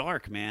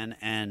dark, man,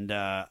 and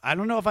I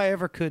don't know if I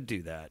ever could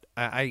do that.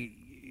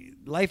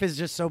 Life is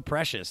just so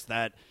precious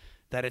that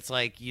it's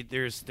like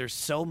there's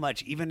so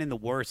much, even in the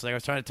worst. Like I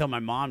was trying to tell my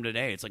mom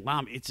today, it's like,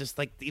 Mom, it's just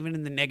like even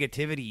in the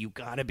negativity, you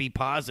got to be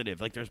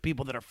positive. Like there's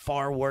people that are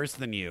far worse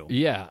than you.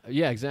 Yeah,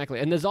 exactly.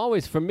 And there's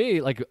always, for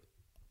me, like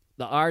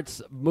the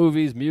arts,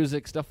 movies,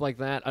 music, stuff like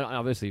that.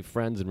 Obviously,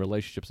 friends and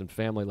relationships and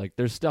family. Like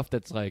there's stuff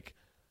that's like,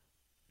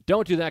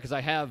 don't do that because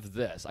I have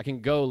this. I can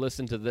go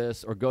listen to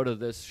this or go to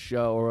this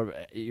show, or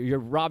you're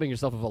robbing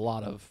yourself of a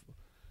lot of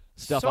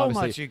stuff. So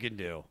obviously. much you can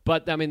do.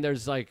 But I mean,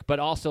 there's like, but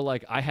also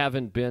like, I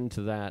haven't been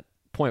to that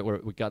point where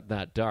it got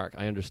that dark.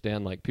 I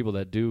understand like people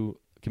that do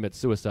commit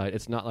suicide.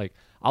 It's not like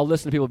I'll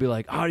listen to people be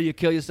like, "How do you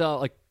kill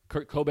yourself?" Like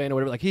Kurt Cobain or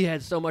whatever. Like he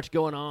had so much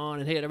going on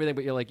and he had everything,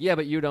 but you're like, yeah,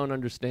 but you don't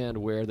understand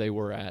where they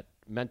were at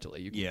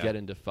mentally. You can get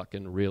into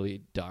fucking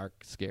really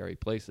dark, scary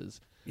places.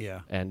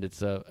 Yeah. And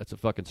it's a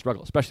fucking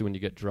struggle, especially when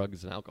you get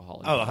drugs and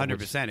alcohol. Oh,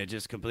 100%. It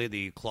just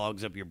completely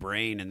clogs up your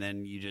brain, and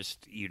then you're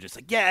just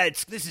like, yeah,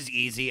 this is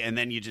easy, and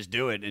then you just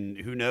do it, and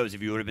who knows,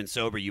 if you would have been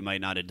sober, you might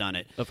not have done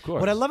it. Of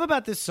course. What I love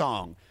about this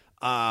song,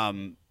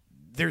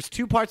 there's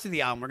two parts of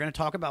the album. We're going to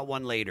talk about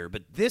one later,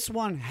 but this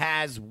one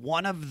has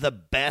one of the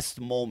best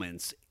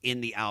moments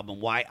in the album.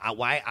 Why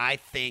I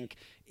think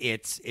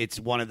it's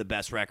one of the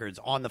best records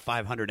on the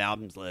 500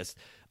 albums list.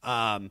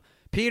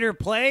 Peter,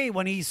 play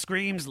when he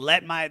screams,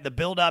 the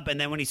build up, and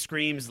then when he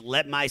screams,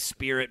 let my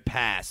spirit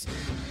pass.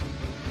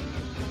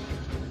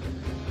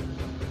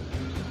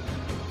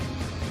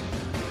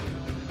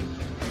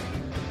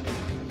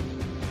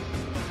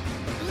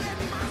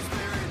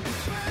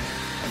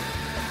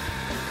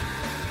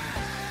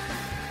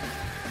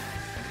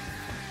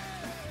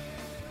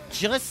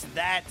 Just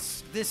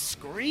this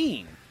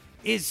scream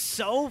is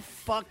so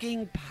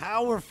fucking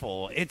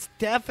powerful. It's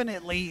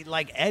definitely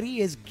like Eddie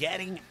is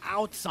getting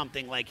out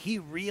something. Like he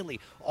really,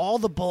 all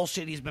the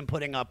bullshit he's been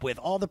putting up with,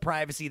 all the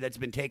privacy that's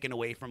been taken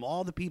away from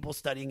all the people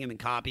studying him and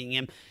copying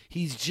him,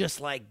 he's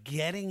just like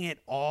getting it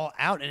all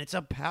out, and it's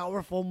a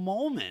powerful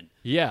moment.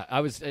 Yeah,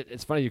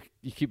 it's funny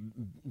you keep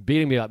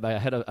beating me up by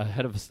ahead of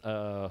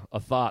a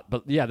thought,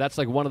 but yeah, that's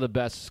like one of the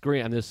best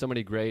screams. I mean, there's so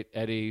many great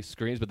Eddie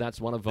screams, but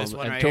that's one of them. This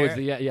one and right towards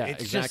here, the yeah,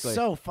 it's exactly. just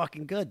so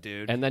fucking good,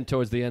 dude. And then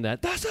towards the end,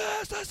 that's it.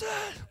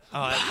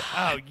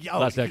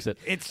 Last exit.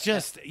 It's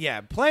just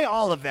play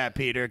all of that,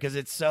 Peter, because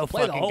it's so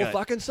Play the fucking whole good.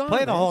 fucking song,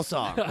 Play the man. whole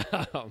song.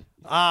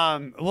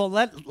 Well,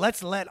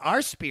 let's let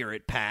our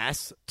spirit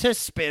pass to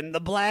Spin the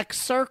Black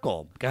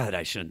Circle. God,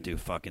 I shouldn't do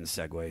fucking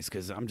segues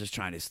because I'm just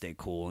trying to stay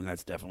cool, and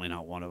that's definitely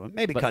not one of them.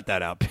 Maybe cut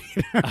that out,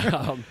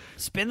 Peter.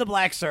 Spin the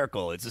Black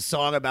Circle. It's a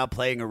song about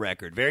playing a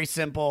record. Very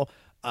simple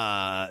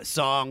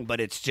song, but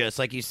it's just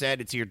like you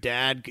said. It's your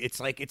dad.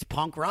 It's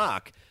punk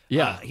rock.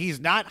 Yeah. He's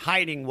not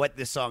hiding what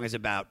this song is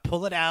about.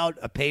 Pull it out,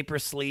 a paper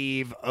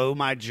sleeve. Oh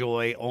my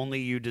joy, only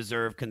you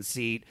deserve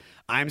conceit.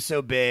 I'm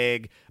so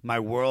big, my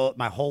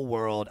whole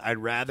world. I'd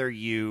rather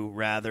you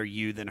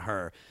than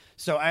her.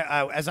 So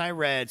as I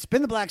read,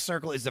 Spin the Black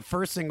Circle is the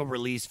first single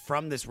released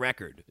from this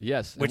record.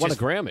 Yes, which it won a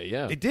Grammy,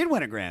 yeah. It did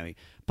win a Grammy.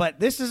 But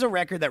this is a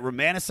record that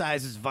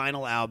romanticizes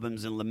vinyl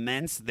albums and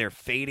laments their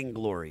fading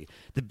glory.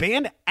 The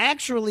band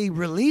actually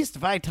released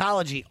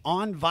Vitalogy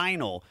on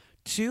vinyl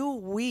 2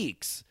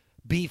 weeks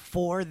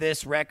before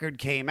this record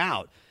came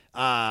out.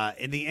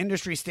 In the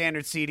industry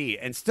standard CD,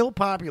 and still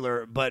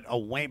popular, but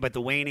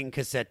the waning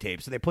cassette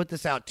tape. So they put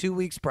this out 2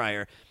 weeks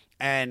prior,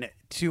 and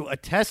to a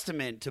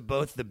testament to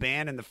both the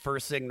band and the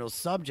first single's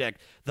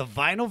subject, the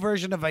vinyl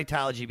version of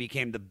Vitalogy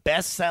became the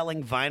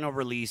best-selling vinyl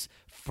release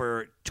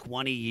for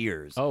 20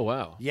 years. Oh,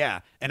 wow. Yeah,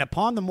 and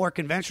upon the more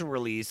conventional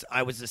release,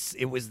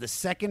 it was the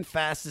second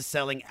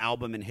fastest-selling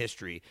album in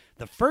history.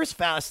 The first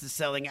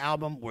fastest-selling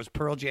album was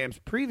Pearl Jam's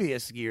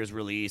previous year's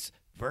release,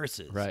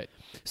 Versus. Right.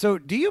 So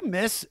do you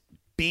miss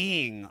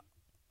being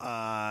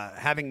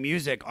having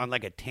music on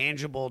like a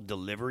tangible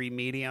delivery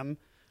medium,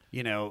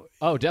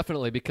 Oh,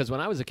 definitely, because when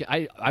I was a kid,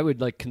 I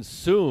would like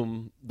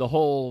consume the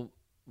whole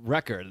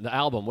record, the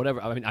album,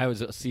 whatever. I mean, I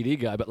was a CD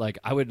guy, but like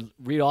I would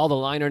read all the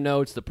liner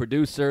notes, the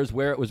producers,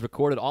 where it was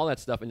recorded, all that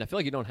stuff, and I feel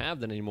like you don't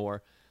have that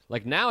anymore.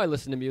 Like now I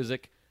listen to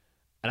music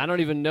and I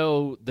don't even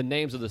know the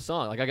names of the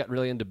song. Like I got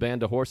really into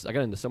Band of Horses. I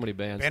got into so many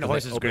bands. Band of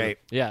Horses is great.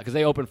 Yeah, because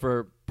they opened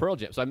for Pearl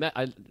Jam. So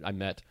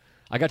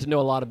I got to know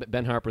a lot of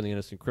Ben Harper and the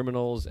Innocent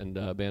Criminals and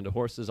Band of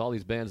Horses, all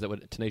these bands that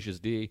would, Tenacious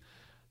D,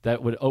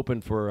 that would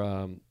open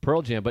for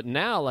Pearl Jam. But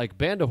now, like,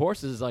 Band of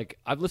Horses, like,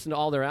 I've listened to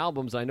all their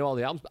albums. I know all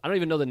the albums. But I don't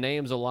even know the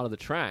names of a lot of the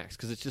tracks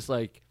because it's just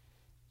like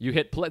you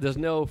hit play. There's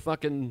no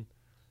fucking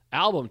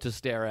album to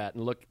stare at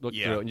and look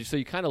Yeah. through, and so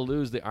you kind of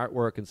lose the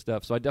artwork and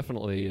stuff. So I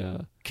definitely.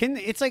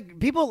 It's like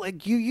people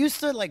like you used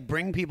to like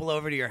bring people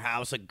over to your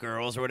house, like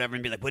girls or whatever,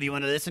 and be like, "What do you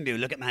want to listen to?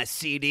 Look at my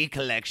CD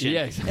collection."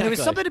 Yeah, And it was exactly.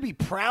 something to be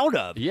proud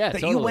of. Yeah,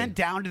 that you totally. went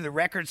down to the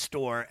record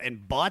store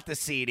and bought the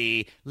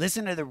CD,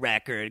 listened to the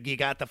record. You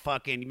got the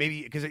fucking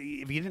maybe because if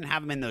you didn't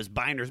have them in those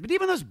binders, but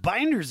even those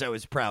binders, I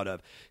was proud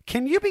of.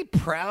 Can you be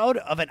proud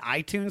of an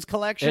iTunes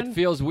collection? It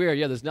feels weird.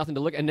 Yeah, there's nothing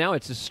to look, and now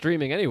it's just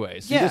streaming anyway.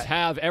 So Yeah. you just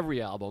have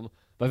every album.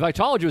 But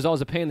Vitalogy was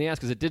always a pain in the ass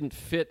because it didn't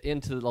fit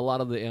into a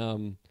lot of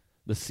the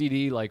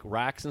CD like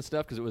racks and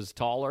stuff because it was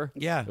taller.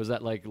 Yeah. It was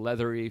that like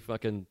leathery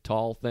fucking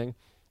tall thing,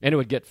 and it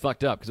would get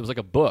fucked up because it was like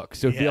a book,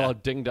 so it'd be Yeah. all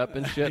dinged up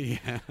and shit.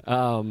 Yeah.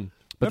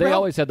 But Remember they how-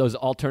 always had those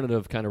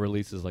alternative kind of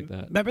releases like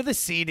that. Remember the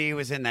CD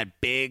was in that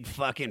big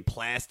fucking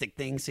plastic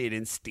thing so you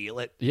didn't steal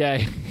it?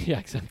 Yeah, yeah,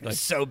 exactly. It's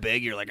so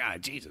big, you're like,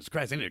 Jesus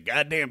Christ, I need a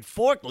goddamn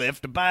forklift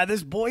to buy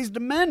this Boys to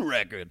Men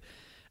record.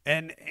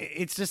 And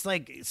it's just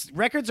like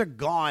records are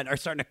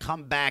starting to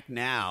come back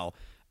now.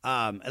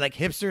 Like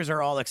hipsters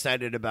are all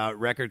excited about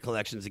record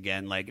collections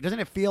again. Like, doesn't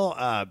it feel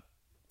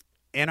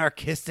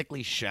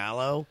anarchistically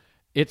shallow?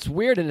 It's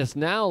weird, and it's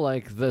now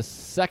like the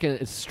second.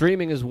 It's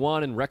streaming is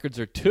one, and records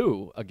are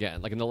two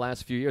again. Like in the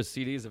last few years,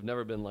 CDs have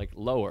never been like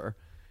lower,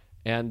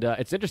 and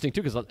it's interesting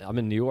too because I'm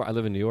in New York. I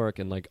live in New York,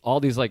 and like all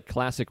these like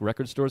classic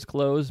record stores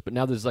closed, but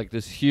now there's like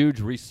this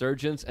huge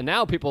resurgence, and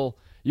now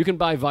you can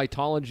buy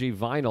Vitalogy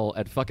vinyl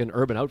at fucking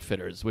Urban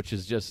Outfitters, which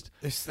is just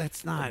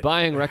That's not.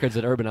 buying records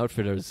at Urban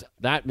Outfitters.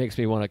 That makes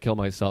me want to kill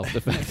myself.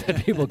 The fact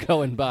that people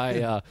go and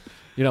buy,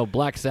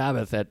 Black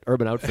Sabbath at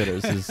Urban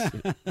Outfitters is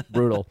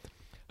brutal.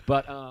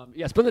 But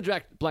Spin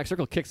the Black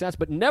Circle kicks ass,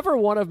 but never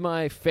one of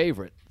my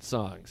favorite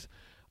songs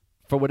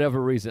for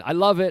whatever reason. I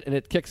love it and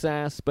it kicks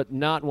ass, but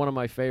not one of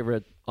my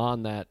favorite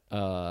on that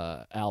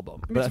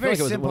album. I mean, But it's I a feel very like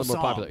it was simple one of the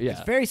more song. popular. Yeah,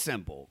 It's very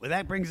simple. But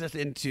that brings us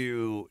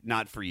into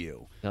Not For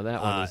You. now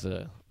that one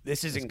is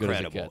This is as good as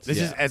it incredible. gets, This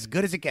is yeah. as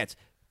good as it gets.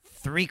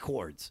 3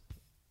 chords.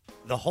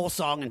 The whole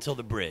song until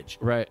the bridge.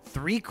 Right.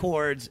 3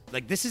 chords.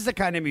 Like, this is the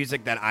kind of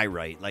music that I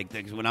write. Like,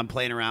 when I'm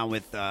playing around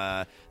with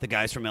the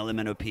guys from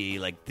LMNOP,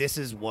 like, this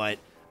is what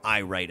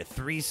I write.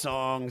 3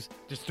 songs,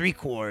 just 3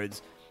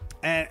 chords.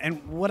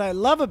 And what I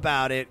love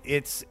about it,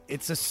 it's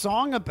a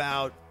song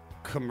about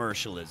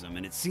commercialism.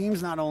 And it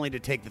seems not only to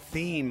take the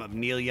theme of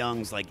Neil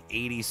Young's, like,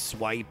 80s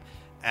swipe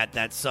at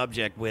that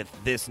subject with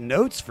this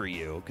Notes for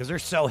You, because they're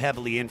so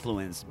heavily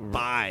influenced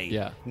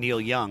by Neil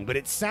Young, but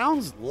it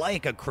sounds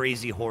like a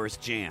Crazy Horse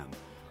jam.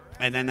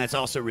 And then that's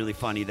also really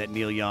funny that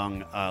Neil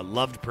Young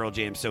loved Pearl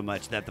Jam so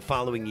much that the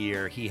following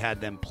year he had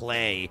them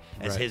play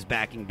as his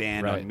backing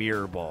band on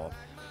Mirrorball.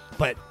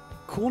 But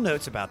cool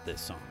notes about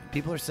this song.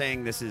 People are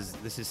saying this is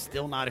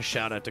still not a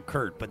shout out to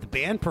Kurt, but the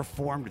band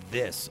performed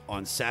this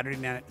on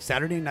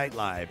Saturday Night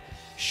Live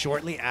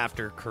shortly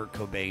after Kurt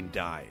Cobain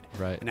died.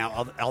 Right.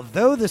 Now,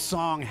 although the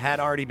song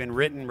had already been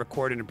written,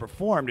 recorded, and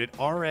performed, it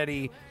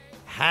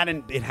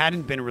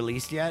hadn't been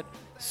released yet.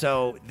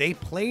 So they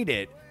played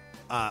it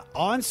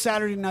on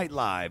Saturday Night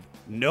Live.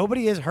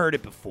 Nobody has heard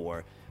it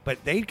before.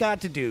 But they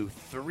got to do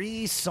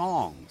 3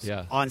 songs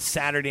on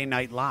Saturday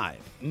Night Live.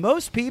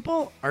 Most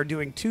people are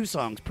doing 2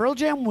 songs. Pearl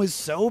Jam was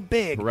so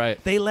big,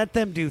 they let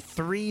them do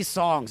 3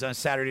 songs on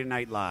Saturday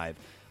Night Live.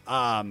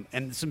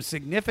 And some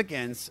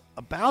significance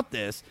about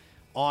this,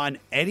 on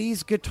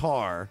Eddie's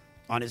guitar,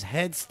 on his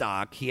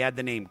headstock, he had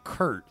the name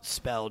Kurt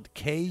spelled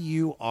Kurdt.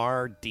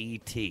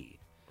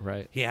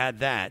 Right. He had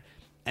that.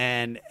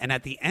 And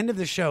at the end of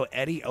the show,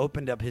 Eddie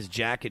opened up his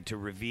jacket to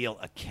reveal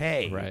a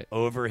K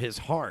over his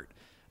heart.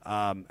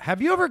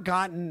 Have you ever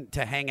gotten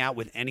to hang out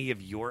with any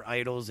of your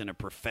idols in a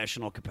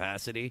professional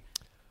capacity?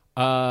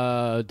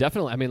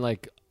 Definitely. I mean,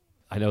 like,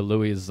 I know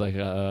Louis is like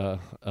a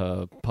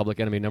public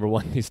enemy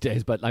 #1 these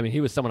days, but I mean, he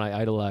was someone I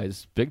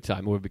idolized big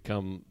time. We've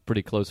become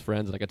pretty close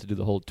friends, and I got to do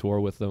the whole tour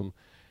with them.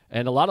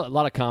 And a lot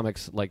of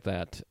comics like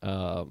that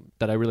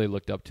that I really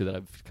looked up to that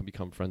I've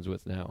become friends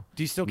with now.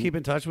 Do you still keep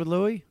in touch with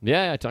Louis?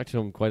 Yeah, I talked to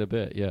him quite a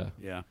bit. Yeah.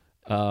 Yeah.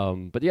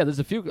 But yeah, there's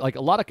a few, like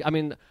a lot of, I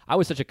mean, I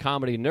was such a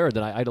comedy nerd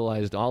that I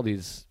idolized all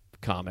these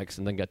comics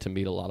and then got to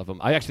meet a lot of them.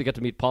 I actually got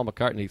to meet Paul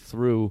McCartney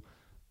through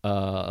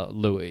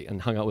Louis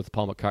and hung out with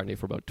Paul McCartney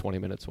for about 20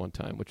 minutes one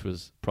time, which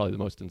was probably the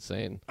most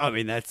insane. I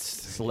mean, that's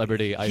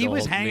celebrity idol. He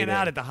was hanging meeting.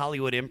 out at the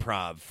Hollywood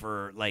Improv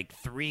for like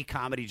 3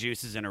 comedy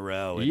juices in a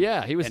row. And,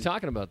 yeah, he was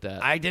talking about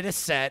that. I did a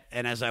set,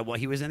 and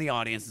he was in the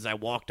audience. As I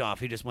walked off,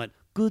 he just went,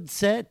 "Good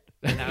set,"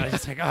 and I was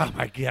just like, "Oh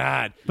my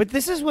god!" But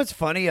this is what's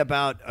funny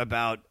about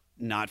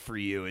Not For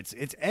You. It's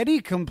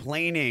Eddie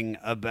complaining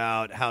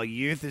about how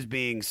youth is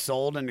being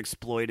sold and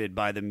exploited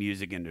by the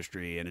music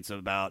industry, and it's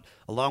about,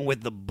 along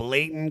with the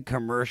blatant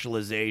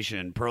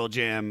commercialization, Pearl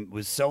Jam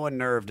was so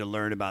unnerved to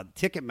learn about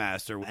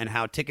Ticketmaster and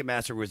how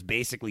Ticketmaster was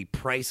basically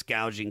price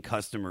gouging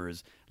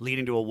customers,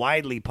 leading to a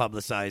widely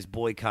publicized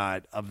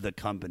boycott of the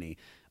company.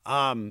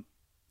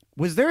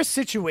 Was there a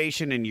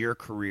situation in your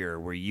career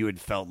where you had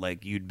felt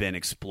like you'd been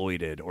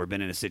exploited or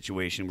been in a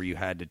situation where you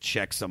had to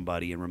check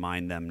somebody and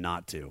remind them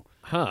not to?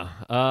 No,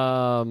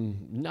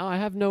 I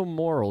have no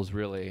morals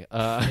really.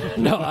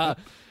 No,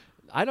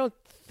 don't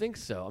think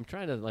so. I'm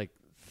trying to like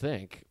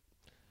think.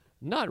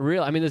 Not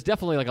real. I mean, there's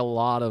definitely like a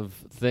lot of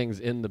things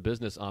in the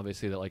business,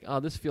 obviously, that like, oh,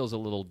 this feels a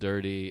little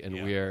dirty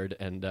and weird,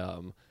 and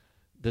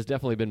there's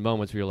definitely been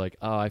moments where you're like,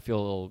 oh, I feel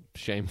a little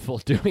shameful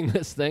doing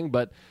this thing,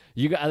 but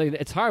I mean,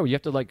 it's hard. You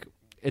have to like,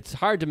 it's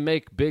hard to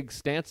make big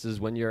stances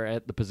when you're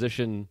at the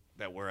position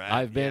that we're at.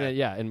 I've been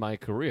at, in my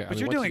career. But I mean,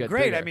 you're once you doing get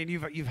great. bigger- I mean,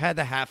 you've had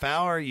the half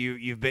hour.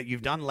 You've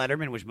done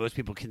Letterman, which most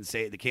people can't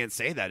say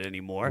that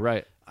anymore.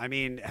 Right. I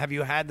mean, have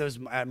you had those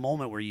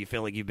moment where you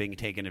feel like you've been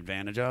taken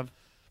advantage of?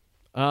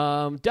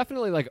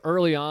 Definitely like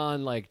early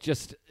on, like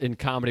just in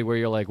comedy where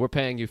you're like, we're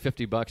paying you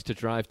 $50 to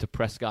drive to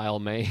Presque Isle,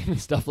 Maine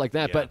and stuff like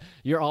that. Yeah. But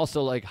you're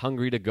also like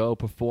hungry to go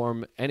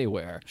perform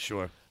anywhere.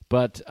 Sure.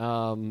 But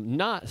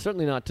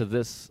certainly not to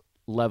this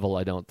level,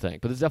 I don't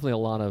think. But there's definitely a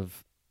lot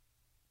of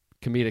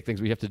comedic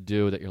things we have to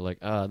do that you're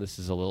like, this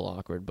is a little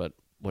awkward, but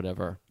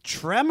whatever.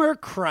 Tremor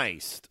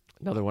Christ.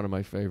 Another one of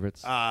my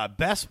favorites.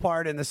 Best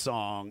part in the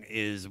song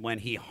is when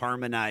he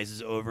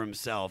harmonizes over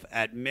himself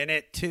at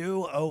minute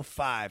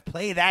 2:05.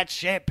 Play that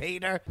shit,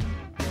 Peter.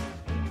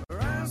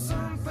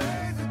 Ransom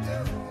paid the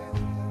devil.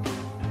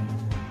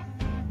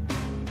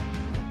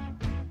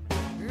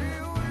 He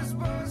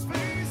whispers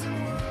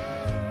pleasing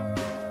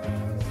words.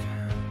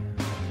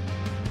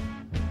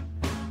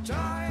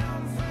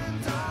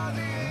 Triumphant are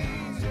the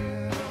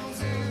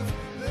angels if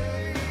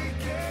they can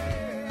get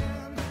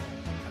there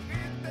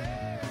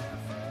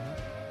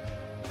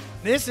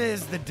first. This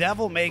is the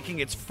devil making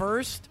its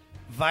first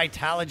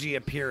Vitalogy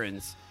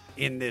appearance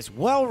in this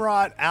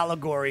well-wrought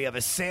allegory of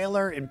a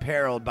sailor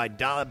imperiled by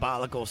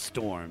diabolical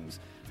storms,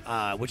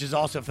 which is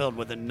also filled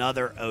with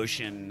another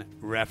ocean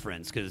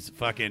reference because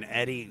fucking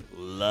Eddie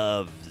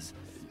loves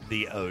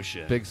the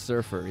ocean. Big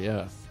surfer,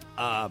 yeah.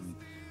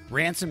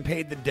 Ransom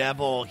paid the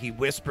devil. He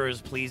whispers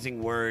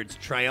pleasing words.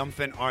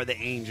 Triumphant are the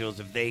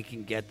angels if they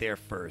can get there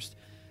first.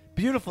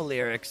 Beautiful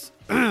lyrics.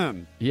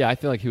 Yeah, I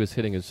feel like he was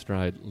hitting his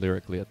stride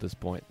lyrically at this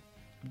point.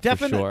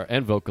 Definitely. For sure.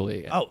 And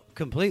vocally. Oh,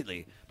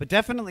 completely. But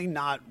definitely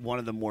not one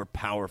of the more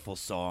powerful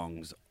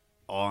songs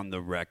on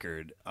the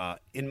record,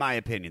 in my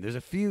opinion. There's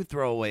a few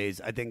throwaways.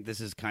 I think this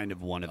is kind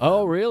of one of them.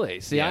 Oh, really?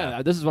 See,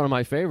 Yeah. this is one of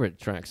my favorite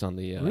tracks on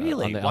the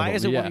Really? on the Why album.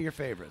 is it Yeah. one of your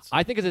favorites?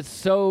 I think it's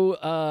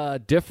so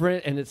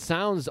different, and it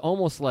sounds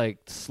almost like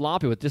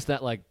sloppy with just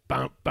that like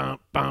bump bump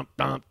bump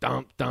bump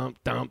dump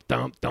dump dump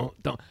dump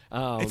dump dump.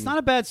 It's not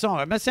a bad song.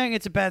 I'm not saying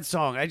it's a bad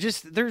song.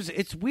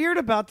 It's weird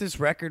about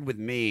this record with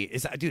me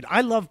is, dude,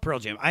 I love Pearl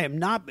Jam. I am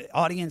not,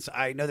 audience,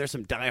 I know there's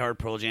some diehard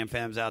Pearl Jam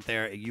fans out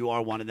there. You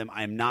are one of them.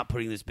 I am not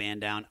putting this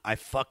band down. I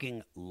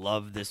fucking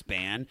love this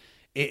band.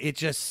 It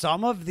just,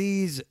 some of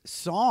these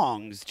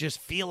songs just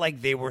feel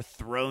like they were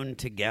thrown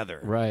together.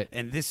 Right.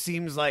 And this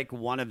seems like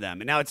one of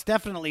them. And now it's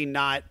definitely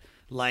not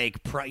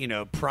like, Pry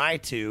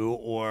 2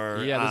 or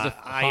there's a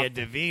Aya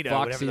DeVito,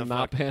 Foxy whatever the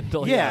Mop fuck.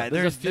 Handle. Yeah,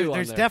 there's a few on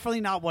there's there.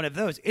 definitely not one of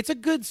those. It's a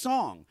good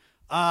song,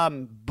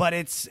 but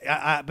it's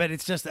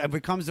just, if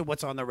it comes to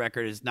what's on the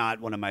record, is not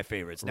one of my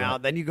favorites. Now,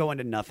 Right. then you go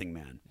into Nothing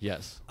Man.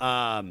 Yes.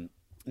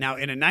 Now,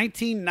 in a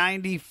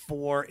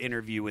 1994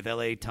 interview with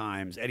LA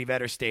Times, Eddie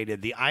Vedder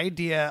stated, the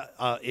idea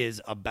is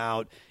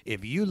about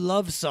if you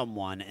love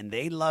someone and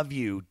they love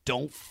you,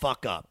 don't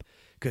fuck up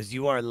because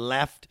you are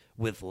left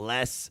with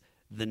less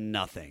than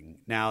nothing.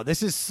 Now,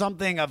 this is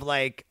something of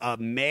like a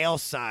male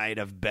side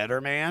of Better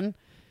Man,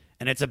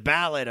 and it's a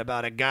ballad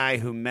about a guy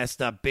who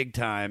messed up big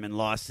time and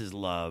lost his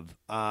love.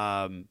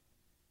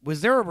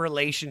 Was there a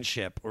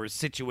relationship or a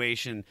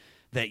situation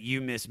that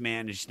you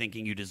mismanaged,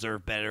 thinking you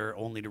deserve better,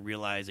 only to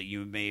realize that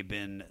you may have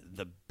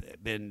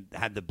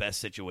had the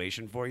best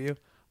situation for you?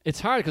 It's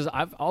hard because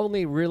I've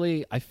only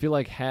really, I feel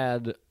like,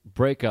 had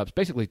breakups,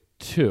 basically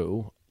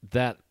two,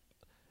 that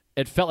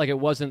it felt like it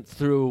wasn't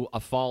through a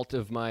fault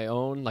of my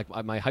own. Like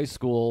my high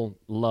school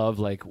love,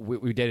 like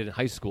we dated in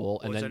high school.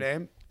 What was her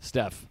name?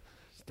 Steph.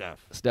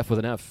 Steph. Steph with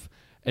an F.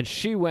 And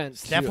she went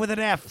Steph with an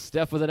F.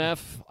 Steph with an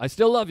F. I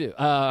still love you.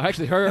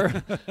 Actually,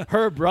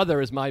 her brother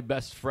is my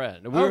best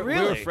friend. We were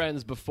really?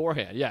 friends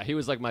beforehand. Yeah, he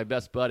was like my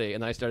best buddy,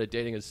 and I started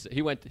dating his.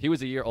 He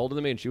was a year older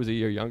than me, and she was a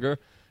year younger.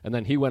 And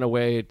then he went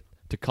away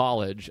to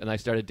college, and I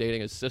started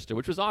dating his sister,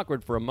 which was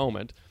awkward for a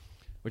moment,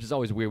 which is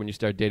always weird when you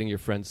start dating your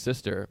friend's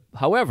sister.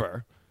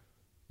 However,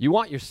 you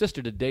want your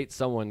sister to date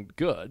someone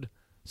good.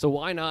 So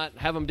why not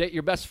have him date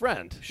your best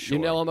friend? Sure.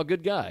 You know I'm a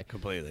good guy.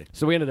 Completely.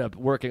 So we ended up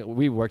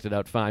we worked it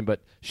out fine,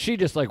 but she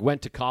just like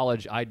went to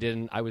college. I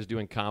didn't. I was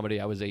doing comedy.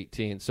 I was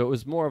 18. So it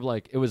was more of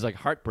like, it was like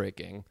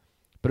heartbreaking,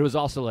 but it was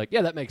also like,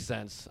 yeah, that makes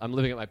sense. I'm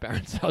living at my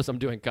parents' house. I'm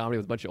doing comedy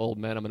with a bunch of old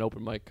men. I'm an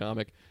open mic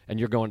comic, and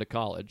you're going to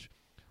college.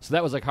 So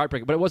that was like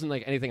heartbreaking, but it wasn't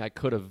like anything I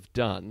could have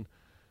done.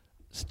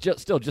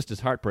 Still just as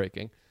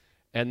heartbreaking.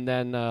 And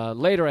then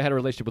later I had a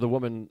relationship with a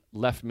woman,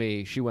 left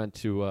me. She went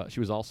to,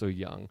 she was also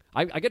young.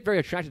 I get very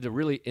attracted to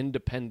really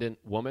independent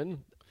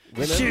women.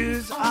 women.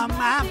 Shoes on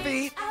my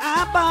feet,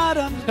 I bought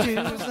 'em.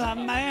 Shoes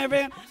I'm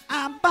wearing,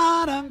 I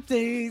bought 'em.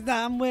 Things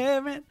I'm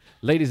wearing.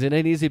 Ladies, it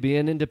ain't easy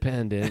being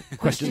independent.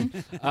 Question.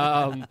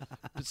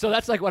 So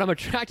that's like what I'm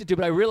attracted to,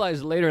 but I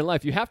realized later in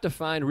life you have to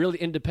find really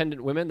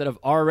independent women that have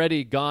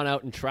already gone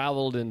out and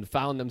traveled and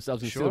found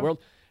themselves and see the world.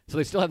 So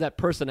they still have that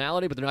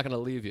personality, but they're not going to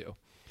leave you.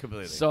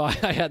 Completely. So I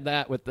had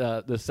that with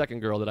the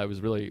second girl that I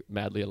was really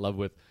madly in love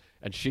with,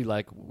 and she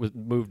like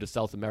moved to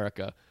South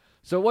America.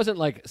 So it wasn't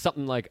like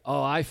something like,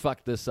 oh, I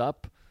fucked this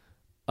up.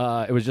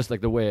 It was just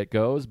like the way it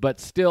goes, but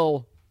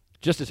still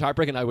just as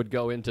heartbreaking. I would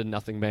go into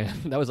Nothing Man.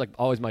 That was like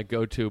always my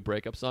go-to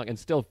breakup song, and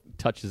still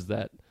touches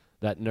that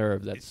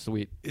nerve. That's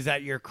sweet. Is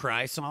that your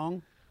cry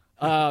song?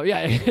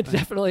 Yeah, it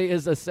definitely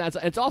is a sad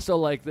song. It's also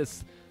like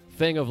this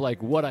thing of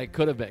like what I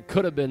could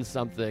have been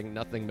something.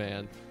 Nothing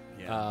Man.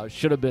 Yeah.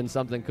 Should have been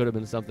something. Could have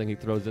been something. He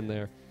throws in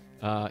there.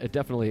 It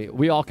definitely.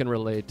 We all can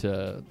relate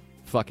to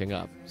fucking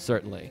up.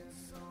 Certainly.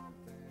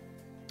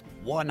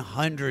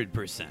 100%.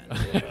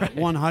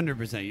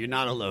 100%. You're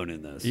not alone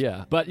in this.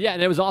 Yeah, but yeah,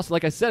 and it was also,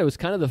 like I said, it was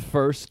kind of the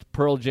first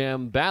Pearl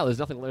Jam ballad. There's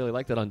nothing really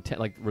like that on 10.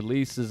 Like,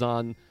 Release is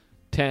on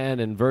 10,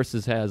 and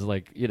Versus has,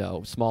 like, you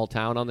know, Small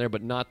Town on there,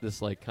 but not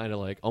this, like, kind of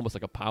like, almost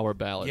like a power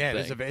ballad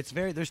thing.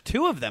 There's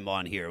two of them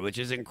on here, which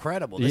is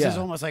incredible. This is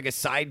almost like a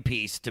side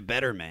piece to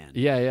Better Man.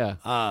 Yeah.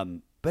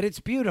 But it's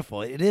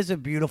beautiful. It is a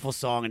beautiful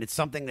song, and it's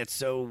something that's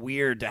so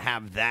weird to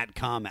have that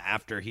come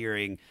after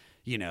hearing,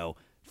 you know,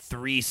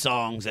 3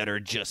 songs that are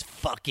just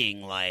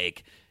fucking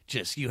like,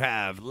 just you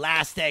have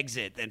Last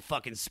Exit, then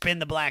fucking Spin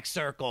the Black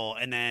Circle,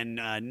 and then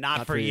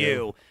Not For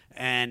You.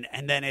 And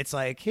then it's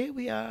like, here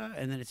we are,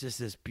 and then it's just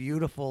this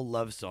beautiful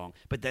love song.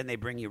 But then they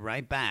bring you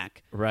right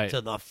back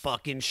to the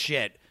fucking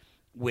shit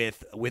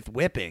with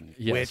Whipping,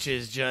 which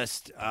is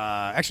just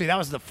actually that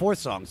was the 4th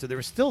song. So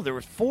there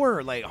were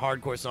 4 like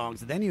hardcore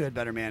songs, and then you had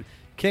Better Man,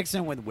 kicks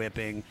in with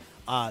Whipping.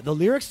 The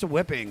lyrics to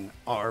Whipping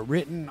are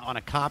written on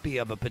a copy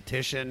of a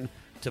petition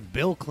to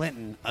Bill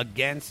Clinton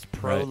against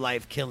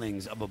pro-life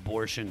killings of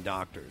abortion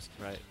doctors.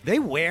 Right. They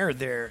wear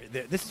their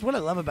this is what I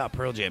love about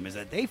Pearl Jam, is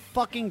that they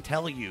fucking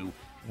tell you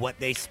what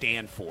they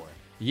stand for.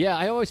 Yeah,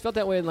 I always felt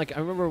that way. And like, I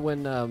remember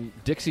when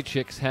Dixie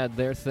Chicks had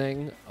their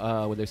thing,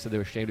 when they said they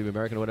were ashamed to be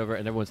American or whatever,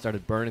 and everyone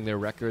started burning their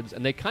records.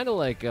 And they kind of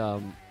like,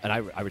 and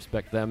I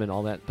respect them and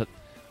all that, but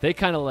they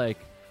kind of like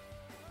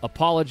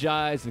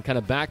apologized and kind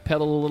of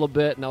backpedaled a little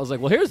bit. And I was like,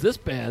 well, here's this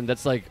band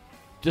that's like,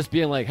 just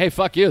being like, hey,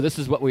 fuck you, this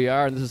is what we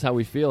are and this is how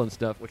we feel and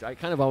stuff, which I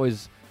kind of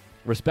always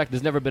respect.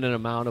 There's never been an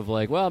amount of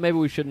like, well, maybe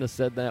we shouldn't have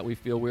said that, we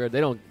feel weird.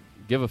 They don't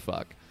give a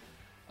fuck,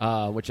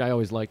 which I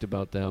always liked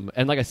about them.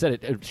 And like I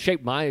said, it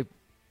shaped my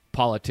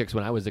politics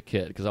when I was a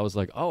kid, because I was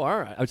like, oh, all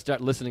right. I would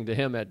start listening to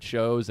him at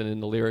shows and in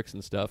the lyrics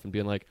and stuff and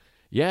being like,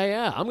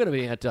 yeah, I'm going to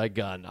be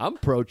anti-gun. I'm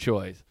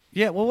pro-choice.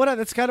 Yeah, well,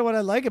 that's kind of what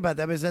I like about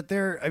them, is that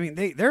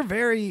they're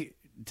very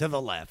to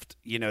the left.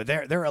 You know,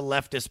 they're a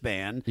leftist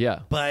band. Yeah.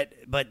 But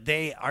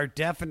they are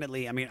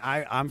definitely, I mean,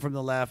 I'm from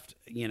the left,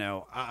 you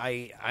know,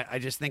 I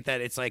just think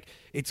that it's like,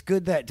 it's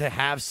good that to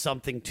have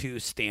something to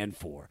stand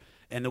for.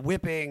 And the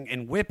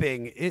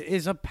Whipping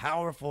is a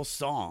powerful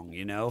song,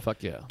 you know?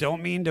 Fuck yeah.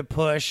 Don't mean to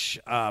push,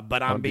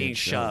 but I'm being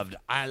shoved.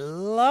 I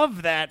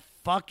love that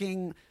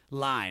fucking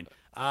line.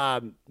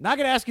 Not going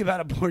to ask you about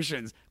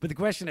abortions, but the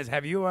question is,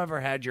 have you ever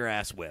had your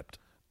ass whipped?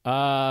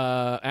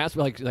 Ask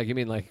like you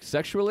mean like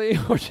sexually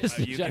or just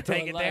you can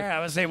take it there. I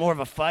would say more of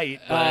a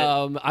fight.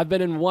 I've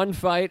been in one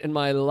fight in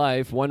my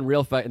life, one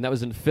real fight, and that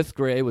was in 5th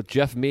grade with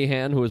Jeff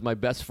Meehan, who was my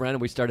best friend,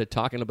 and we started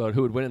talking about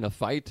who would win in a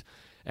fight.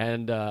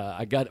 And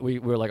we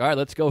were like, all right,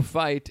 let's go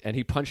fight. And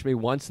he punched me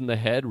once in the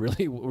head,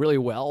 really, really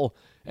well,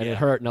 and it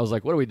hurt. And I was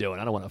like, what are we doing?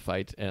 I don't want to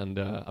fight, and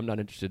I'm not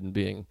interested in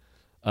being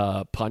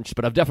punched.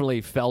 But I've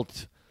definitely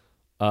felt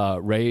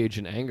rage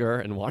and anger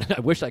and I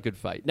wish I could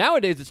fight.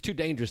 Nowadays, it's too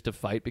dangerous to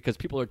fight because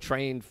people are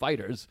trained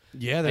fighters.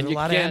 Yeah, there's a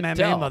lot of MMA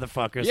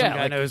motherfuckers. Yeah, some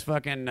guy knows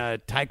fucking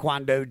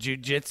taekwondo,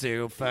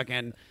 jiu-jitsu,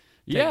 fucking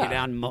take you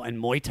down and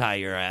Muay Thai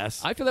your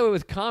ass. I feel that way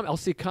with I'll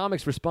see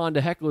comics respond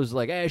to hecklers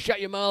like, hey, shut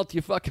your mouth,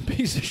 you fucking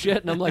piece of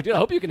shit. And I'm like, dude, I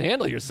hope you can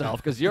handle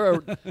yourself, because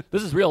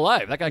this is real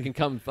life. That guy can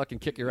come fucking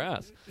kick your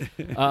ass.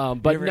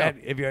 But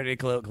have you had any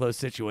close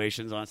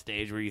situations on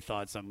stage where you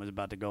thought something was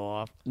about to go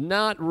off?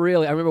 Not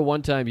really. I remember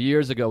one time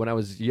years ago when I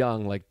was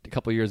young, like a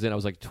couple years in, I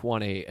was like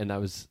 20,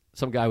 and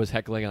some guy was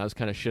heckling, and I was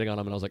kind of shitting on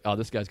him, and I was like, oh,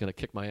 this guy's going to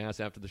kick my ass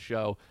after the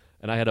show.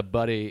 And I had a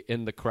buddy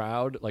in the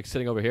crowd, like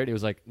sitting over here, and he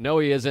was like, no,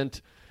 he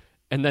isn't.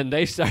 And then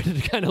they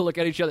started to kind of look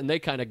at each other, and they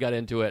kind of got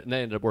into it, and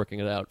they ended up working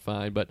it out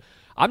fine. But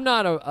I'm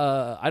not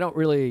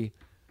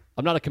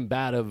I'm not a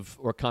combative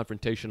or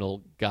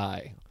confrontational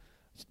guy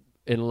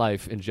in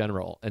life in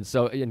general. And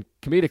so,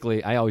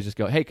 comedically, I always just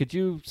go, hey, could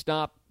you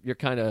stop? You're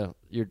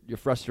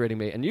frustrating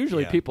me. And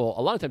usually people,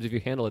 a lot of times if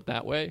you handle it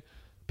that way,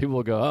 people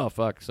will go, oh,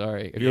 fuck,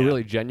 sorry. If you're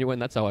really genuine,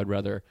 that's how I'd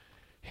rather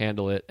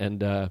handle it.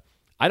 And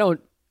I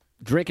don't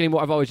drink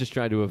anymore. I've always just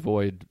tried to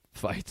avoid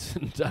fights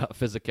and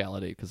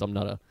physicality, because I'm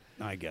not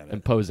I get it.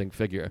 imposing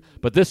figure.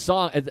 But this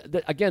song,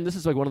 again, this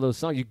is like one of those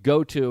songs you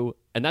go to,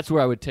 and that's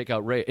where I would take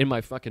out Ray in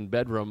my fucking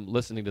bedroom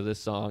listening to this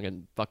song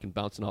and fucking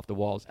bouncing off the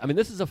walls. I mean,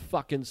 this is a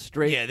fucking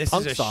straight Yeah, this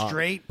punk is a song.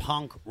 straight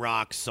punk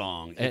rock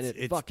song. And It's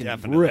it fucking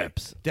definitely,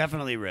 rips.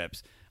 Definitely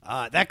rips.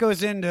 That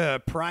goes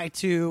into Pry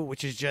 2,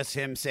 which is just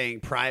him saying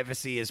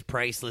privacy is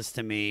priceless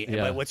to me.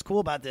 Yeah. But what's cool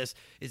about this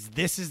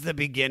is the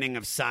beginning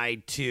of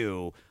side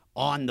 2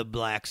 on the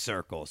Black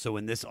Circle. So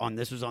when this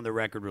was on the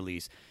record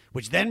release,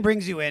 which then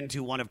brings you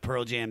into one of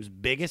Pearl Jam's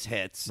biggest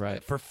hits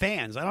Right. for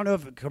fans. I don't know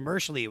if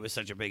commercially it was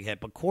such a big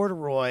hit, but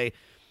Corduroy,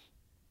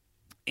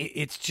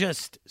 it's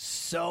just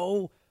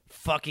so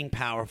fucking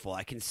powerful.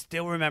 I can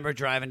still remember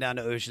driving down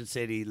to Ocean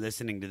City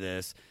listening to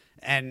this,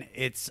 and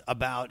it's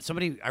about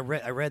somebody. I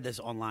read this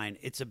online.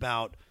 It's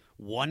about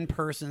one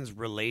person's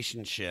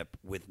relationship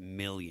with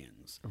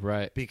millions,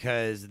 Right.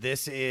 because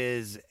this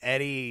is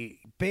Eddie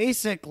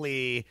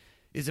basically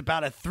is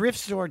about a thrift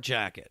store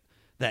jacket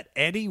that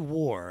Eddie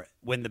wore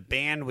when the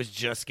band was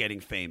just getting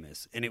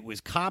famous, and it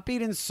was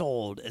copied and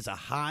sold as a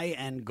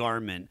high-end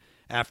garment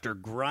after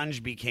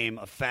grunge became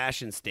a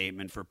fashion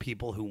statement for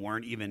people who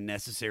weren't even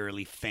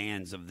necessarily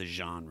fans of the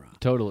genre.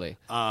 Totally.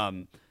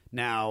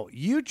 Now,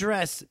 you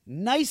dress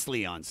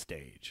nicely on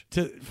stage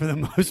for the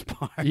most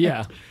part.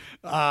 Yeah.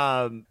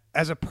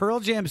 As a Pearl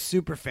Jam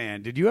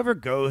superfan, did you ever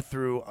go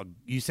through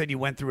you said you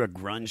went through a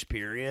grunge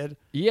period?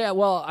 Yeah,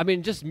 well, I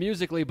mean, just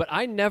musically, but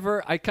I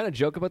kind of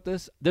joke about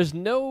this. There's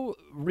no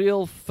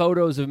real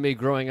photos of me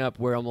growing up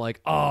where I'm like,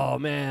 oh,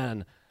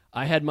 man,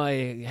 I had my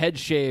head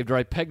shaved, or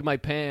I pegged my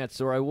pants,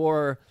 or I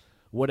wore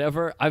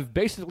whatever. I've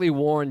basically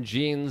worn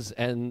jeans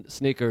and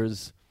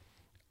sneakers.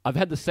 I've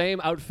had the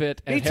same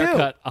outfit and Me too.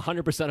 haircut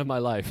 100% of my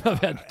life. I've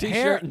had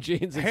T-shirt and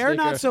jeans and hair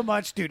sneaker. not so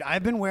much, dude.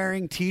 I've been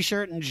wearing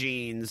T-shirt and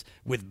jeans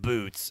with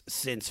boots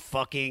since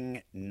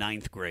fucking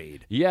 9th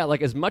grade. Yeah,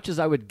 like as much as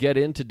I would get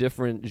into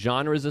different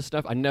genres of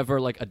stuff, I never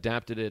like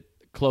adapted it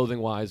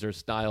clothing-wise or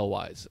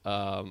style-wise.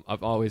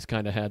 I've always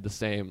kind of had the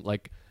same,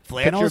 like,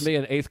 Flannels? picture me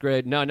in 8th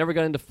grade. No, I never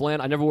got into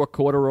flannel. I never wore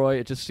corduroy.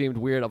 It just seemed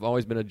weird. I've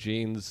always been a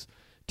jeans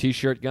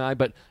T-shirt guy,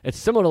 but it's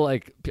similar to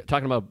like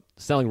talking about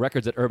selling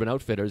records at Urban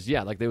Outfitters.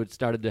 Yeah, like they would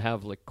started to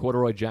have like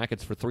corduroy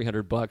jackets for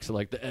 $300,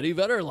 like the Eddie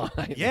Vedder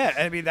line. Yeah,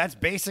 I mean that's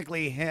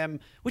basically him,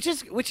 which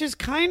is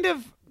kind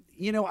of,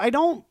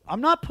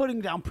 I'm not putting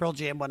down Pearl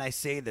Jam when I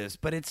say this,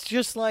 but it's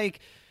just like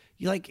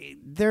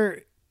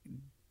they're.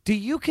 Do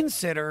you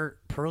consider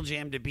Pearl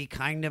Jam to be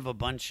kind of a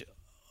bunch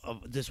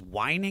of just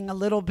whining a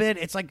little bit?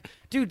 It's like,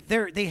 dude,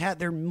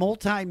 they're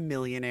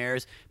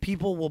multi-millionaires.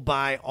 People will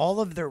buy all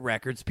of their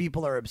records.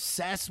 People are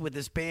obsessed with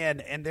this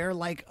band, and they're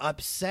like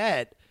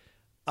upset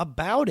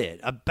about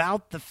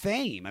the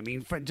fame. I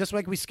mean, just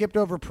like we skipped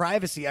over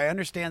privacy, I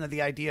understand that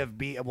the idea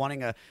of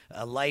wanting a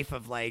life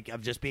of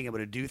just being able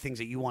to do things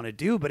that you want to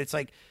do, but it's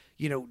like,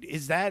 do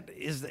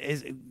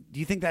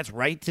you think that's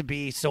right to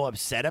be so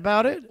upset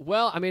about it?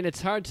 Well, I mean,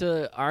 it's hard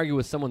to argue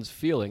with someone's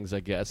feelings,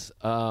 I guess.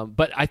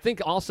 But I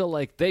think also,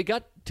 like, they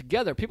got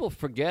together. People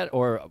forget,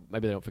 or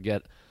maybe they don't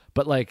forget,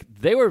 but, like,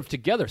 they were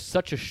together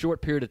such a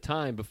short period of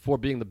time before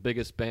being the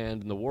biggest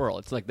band in the world.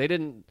 It's like they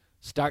didn't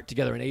start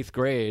together in 8th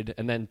grade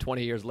and then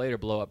 20 years later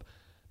blow up.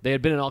 They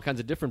had been in all kinds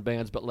of different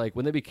bands, but, like,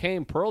 when they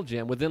became Pearl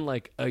Jam, within,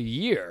 like, a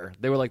year,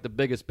 they were, like, the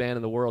biggest band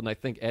in the world, and I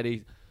think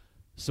Eddie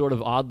sort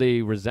of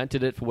oddly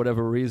resented it for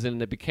whatever reason,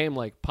 and it became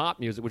like pop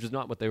music, which is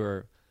not what they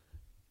were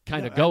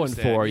kind of going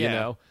for, yeah. you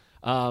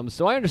know.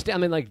 So I understand.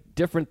 I mean, like,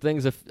 different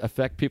things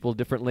affect people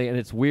differently, and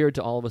it's weird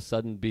to all of a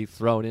sudden be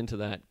thrown into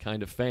that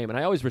kind of fame. And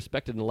I always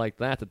respected and liked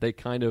that they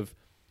kind of,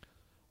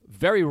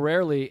 very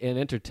rarely in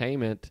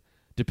entertainment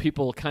do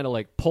people kind of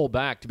like pull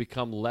back to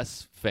become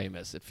less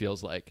famous, it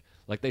feels like.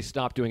 Like, they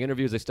stopped doing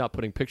interviews, they stopped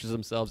putting pictures of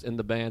themselves in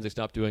the bands, they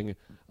stopped doing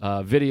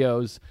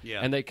videos,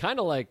 and they kind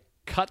of like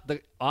cut the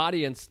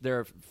audience,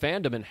 their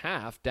fandom, in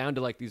half down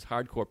to like these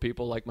hardcore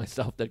people like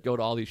myself that go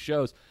to all these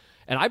shows.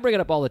 And I bring it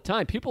up all the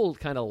time. People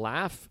kind of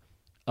laugh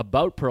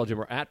about Pearl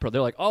Jam or at Pearl.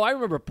 They're like, oh, I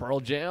remember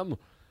Pearl Jam.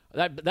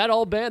 That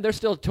old band, they're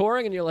still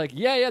touring. And you're like,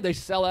 yeah, they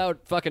sell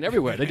out fucking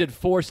everywhere. They did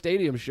 4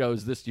 stadium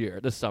shows this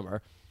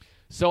summer.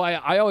 So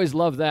I always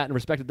loved that and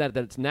respected that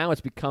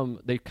it's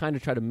become, they kind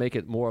of try to make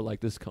it more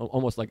like this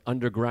almost like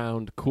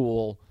underground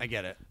cool I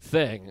get it.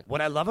 thing.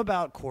 What I love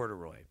about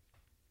Corduroy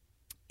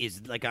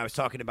is, like I was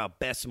talking about,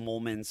 best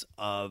moments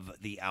of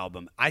the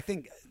album. I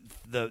think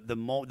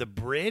the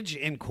bridge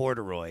in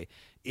Corduroy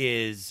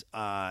is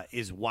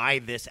why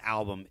this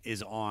album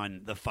is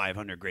on the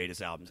 500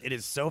 greatest albums. It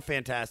is so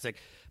fantastic.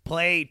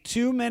 Play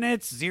 2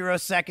 minutes 0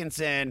 seconds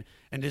in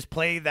and just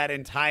play that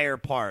entire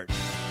part.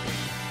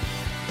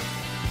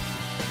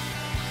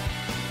 Everything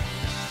has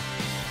changed.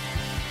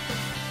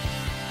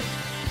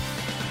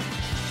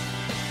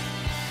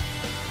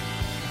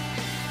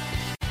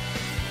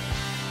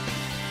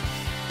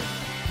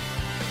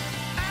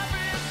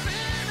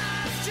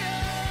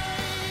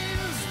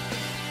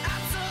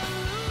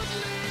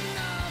 Absolutely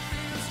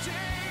nothing's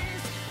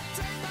changed.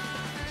 Take my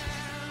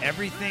hand.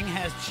 Everything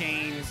has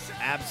changed.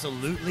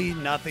 Absolutely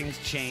nothing's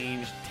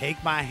changed.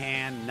 Take my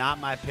hand, not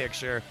my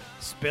picture.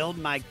 Spilled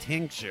my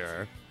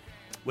tincture.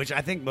 which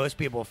I think most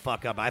people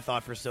fuck up. I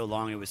thought for so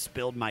long it was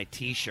spilled my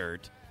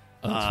T-shirt.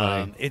 That's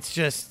funny.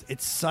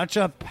 It's such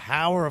a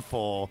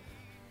powerful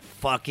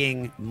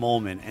fucking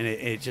moment, and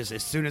it just,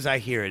 as soon as I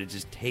hear it, it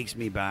just takes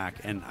me back,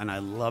 and I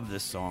love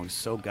this song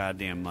so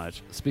goddamn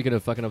much. Speaking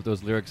of fucking up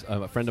those lyrics,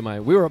 a friend of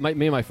mine,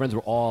 me and my friends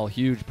were all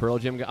huge Pearl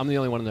Jam guys. I'm the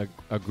only one in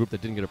a group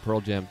that didn't get a Pearl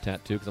Jam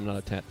tattoo because I'm not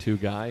a tattoo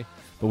guy,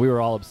 but we were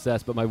all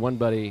obsessed. But my one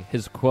buddy,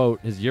 his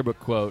yearbook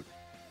quote,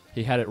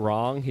 he had it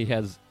wrong. He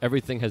has,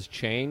 everything has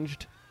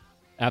changed.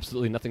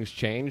 Absolutely nothing's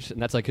changed. And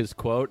that's like his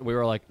quote. We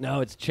were like, no,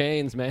 it's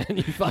chains, man.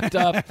 You fucked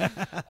up.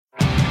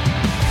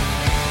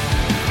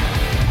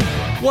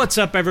 What's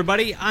up,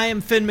 everybody? I am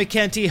Finn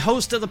McKenty,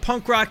 host of the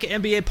Punk Rock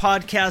NBA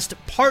podcast,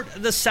 part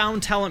of the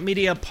Sound Talent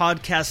Media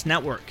Podcast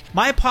Network.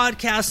 My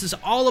podcast is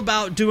all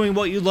about doing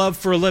what you love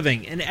for a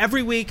living, and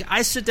every week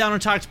I sit down and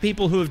talk to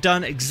people who have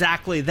done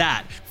exactly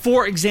that.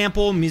 For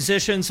example,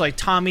 musicians like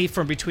Tommy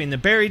from Between the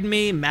Buried and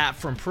Me, Matt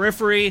from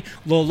Periphery,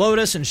 Lil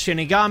Lotus and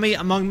Shinigami,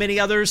 among many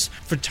others,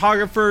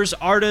 photographers,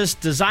 artists,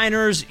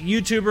 designers,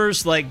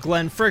 YouTubers like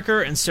Glenn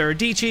Fricker and Sarah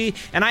Dici,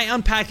 and I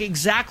unpack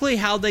exactly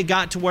how they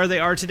got to where they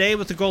are today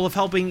with the goal of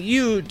helping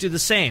you do the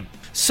same.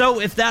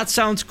 So if that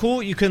sounds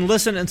cool, you can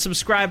listen and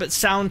subscribe at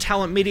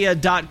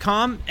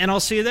soundtalentmedia.com, and I'll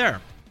see you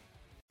there.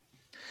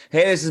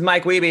 Hey, this is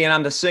Mike Wiebe, and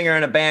I'm the singer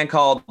in a band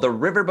called the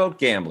Riverboat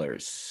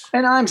Gamblers.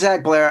 And I'm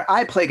Zach Blair.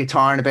 I play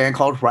guitar in a band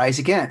called Rise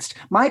Against.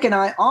 Mike and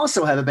I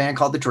also have a band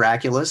called the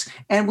Draculas,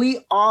 and we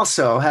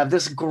also have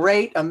this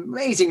great,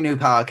 amazing new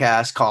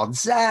podcast called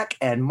Zach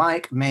and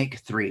Mike Make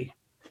 3.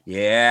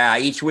 Yeah,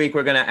 each week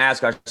we're going to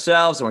ask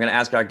ourselves and we're going to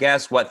ask our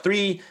guests what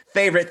 3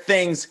 favorite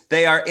things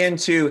they are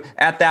into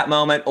at that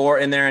moment or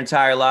in their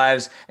entire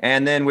lives.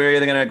 And then we're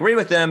either going to agree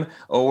with them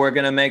or we're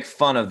going to make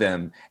fun of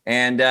them.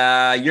 And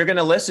you're going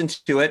to listen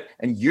to it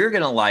and you're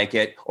going to like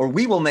it, or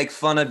we will make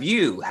fun of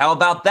you. How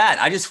about that?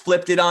 I just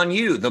flipped it on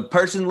you, the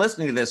person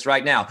listening to this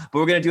right now. But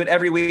we're going to do it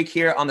every week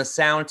here on the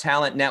Sound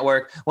Talent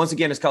Network. Once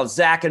again, it's called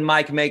Zach and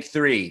Mike Make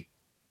 3.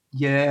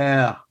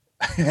 Yeah.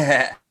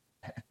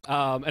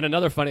 And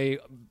another funny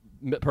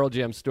Pearl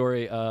Jam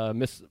story,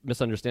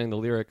 misunderstanding the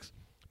lyrics.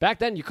 Back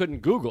then, you couldn't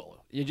Google.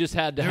 You just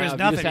had to There was have.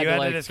 nothing. You just had You to, had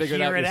like, to just figure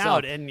hear it it yourself.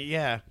 out, and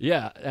yeah.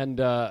 Yeah, and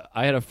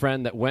I had a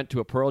friend that went to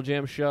a Pearl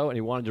Jam show, and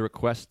he wanted to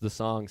request the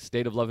song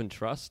 "State of Love and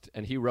Trust,"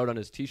 and he wrote on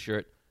his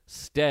T-shirt,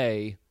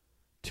 "Stay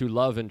to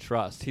Love and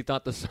Trust." He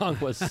thought the song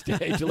was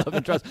 "Stay to Love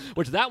and Trust,"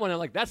 which that one, I'm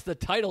like, that's the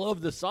title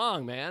of the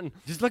song, man.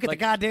 Just look at Like,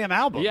 the goddamn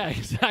album. Yeah,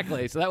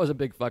 exactly. So that was a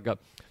big fuck up.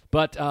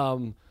 But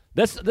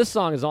this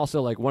song is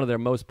also like one of their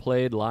most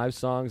played live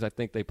songs. I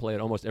think they play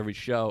it almost every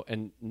show.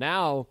 And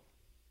now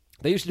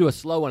they used to do a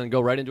slow one and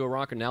go right into a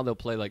rocker. Now they'll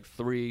play like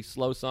 3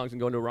 slow songs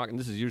and go into a rock. And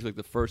this is usually like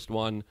the first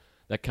one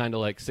that kind of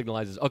like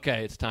signalizes,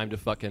 okay, it's time to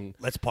fucking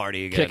Let's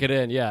party again. kick it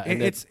in. Yeah,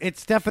 and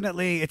It's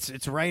definitely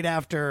it's right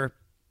after,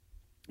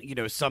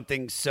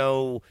 something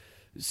so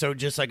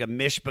just like a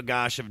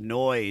mishmash of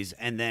noise,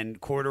 and then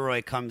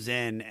Corduroy comes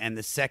in, and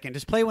the second,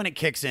 just play when it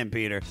kicks in,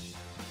 Peter.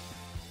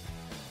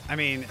 I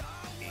mean,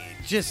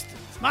 just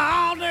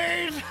all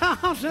day,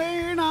 all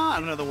day, no. I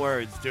don't know the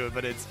words to it,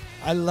 but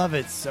I love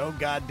it so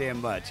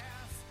goddamn much.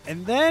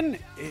 And then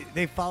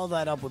they follow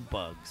that up with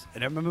Bugs,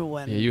 and I remember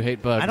when you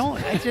hate Bugs. I don't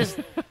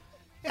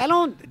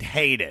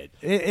hate it.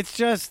 It's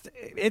just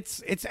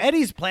it's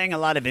Eddie's playing a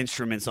lot of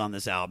instruments on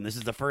this album. This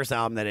is the first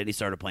album that Eddie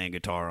started playing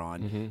guitar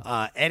on.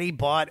 Mm-hmm. Eddie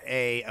bought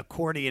a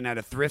accordion at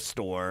a thrift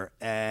store,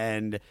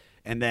 and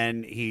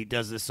then he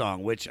does this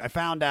song, which I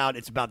found out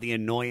it's about the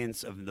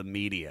annoyance of the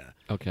media.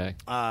 okay.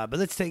 But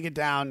let's take it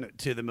down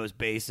to the most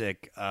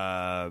basic,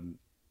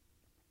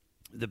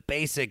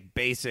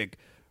 basic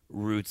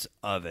roots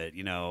of it.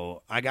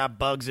 I got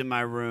bugs in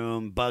my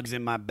room, bugs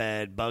in my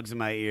bed, bugs in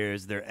my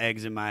ears. There are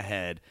eggs in my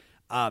head.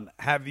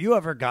 Have you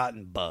ever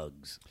gotten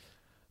bugs?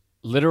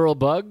 Literal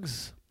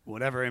bugs?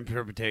 Whatever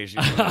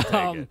interpretation you want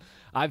to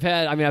take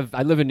it.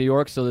 I live in New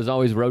York, so there's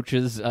always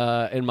roaches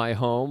in my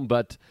home,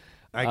 but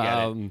I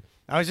get it.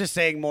 I was just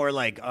saying more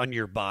like on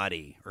your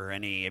body or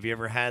any. Have you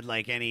ever had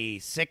like any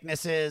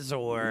sicknesses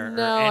or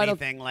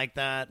anything like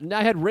that?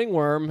 I had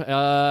ringworm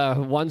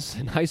once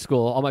in high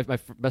school. All my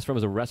best friend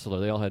was a wrestler.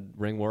 They all had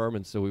ringworm,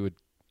 and so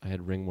I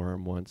had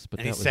ringworm once.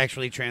 But Any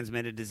sexually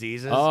transmitted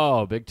diseases?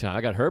 Oh, big time!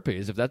 I got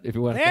herpes. If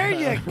you want, there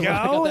you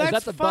go. Is that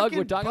That's the bug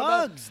we're fucking talking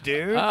bugs, about?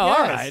 dude. Oh, Yes.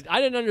 all right.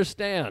 I didn't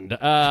understand.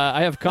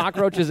 I have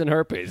cockroaches and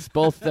herpes,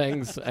 both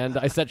things, and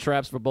I set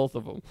traps for both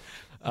of them.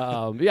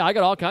 Yeah, I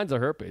got all kinds of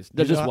herpes.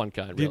 There's just one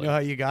kind. Do Really. you know how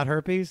you got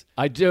herpes?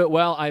 I do.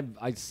 Well,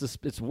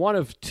 it's one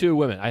of 2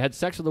 women. I had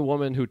sex with a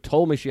woman who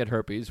told me she had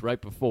herpes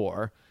right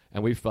before,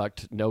 and we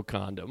fucked no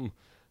condom.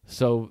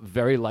 So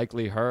very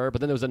likely her. But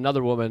then there was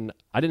another woman.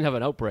 I didn't have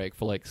an outbreak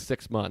for like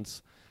 6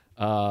 months.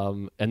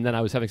 And then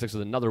I was having sex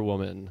with another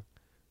woman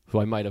who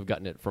I might have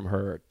gotten it from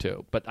her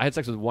too. But I had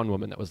sex with one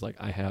woman that was like,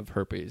 I have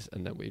herpes.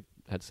 And then we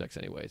had sex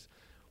anyways.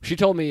 She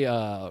told me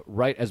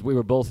right as we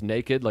were both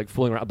naked, like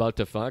fooling around, about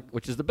to fuck,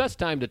 which is the best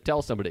time to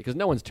tell somebody because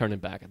no one's turning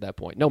back at that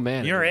point. No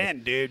man. You're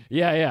in, dude.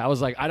 Yeah. I was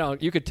like,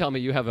 you could tell me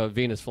you have a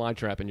Venus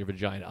flytrap in your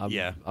vagina.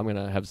 I'm going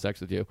to have sex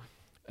with you.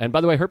 And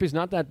by the way, herpes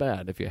not that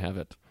bad if you have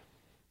it.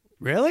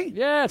 Really?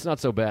 Yeah, it's not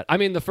so bad. I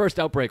mean, the first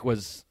outbreak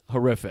was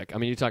horrific. I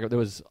mean, there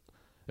was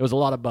a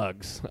lot of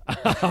bugs.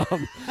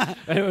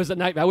 And it was a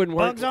nightmare. I wouldn't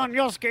work. Bugs on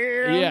your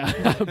skin.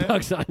 Yeah,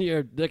 bugs on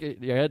your dick,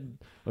 your head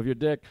of your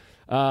dick.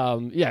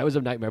 Yeah, it was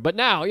a nightmare. But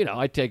now,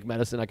 I take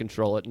medicine, I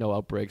control it, no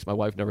outbreaks. My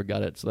wife never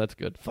got it, so that's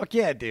good. Fuck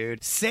yeah,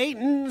 dude.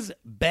 Satan's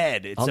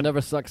bed. I'll never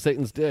suck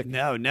Satan's dick.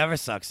 No, never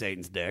suck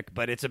Satan's dick,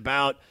 but it's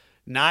about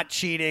not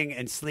cheating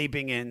and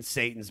sleeping in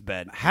Satan's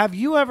bed. Have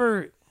you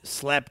ever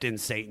slept in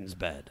Satan's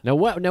bed? Now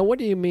what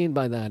do you mean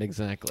by that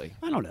exactly?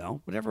 I don't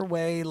know. Whatever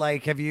way,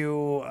 like, have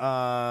you,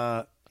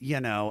 ever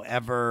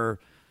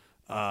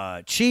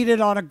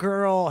cheated on a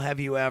girl? Have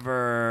you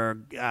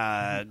ever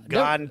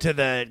gone to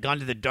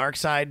the dark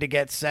side to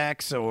get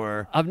sex?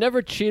 Or I've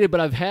never cheated, but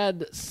I've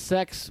had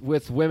sex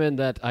with women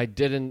that I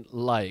didn't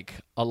like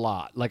a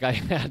lot. Like I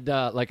had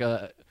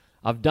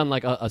I've done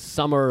like a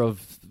summer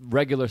of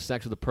regular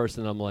sex with a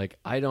person. I'm like,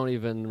 I don't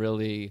even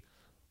really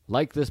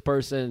like this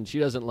person. She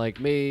doesn't like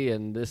me,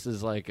 and this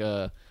is like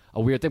a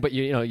weird thing. But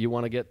you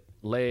want to get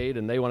laid,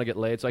 and they want to get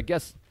laid. So I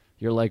guess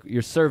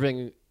you're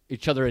serving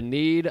each other a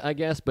need, I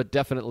guess, but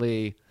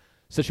definitely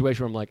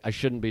situation where I'm like, I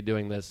shouldn't be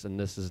doing this, and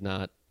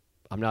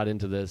I'm not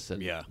into this,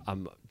 and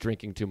I'm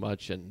drinking too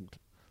much and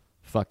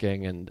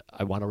fucking, and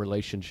I want a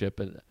relationship.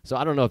 And so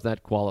I don't know if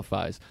that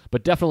qualifies,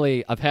 but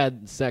definitely I've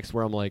had sex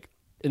where I'm like,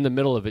 in the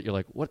middle of it, you're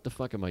like, what the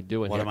fuck am I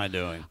doing what here? am I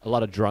doing? A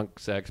lot of drunk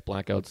sex,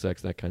 blackout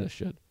sex, that kind of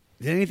shit.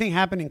 Did anything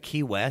happen in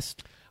Key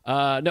West?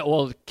 No,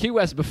 well, Key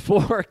West,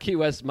 before Key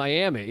West,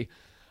 Miami,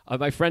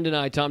 my friend and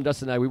I, Tom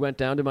Dustin and I, we went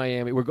down to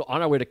Miami. We were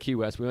on our way to Key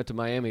West. We went to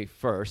Miami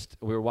first.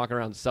 We were walking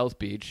around South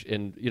Beach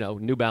in,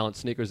 New Balance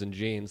sneakers and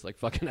jeans like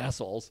fucking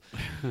assholes.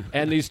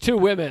 And these two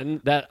women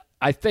that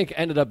I think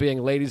ended up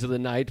being ladies of the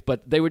night,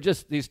 but they were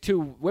just, these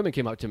two women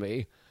came up to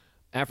me,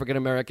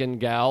 African-American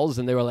gals,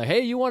 and they were like,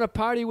 hey, you want to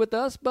party with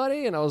us,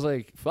 buddy? And I was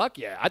like, fuck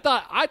yeah. I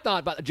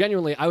thought, but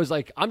genuinely, I was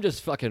like, I'm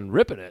just fucking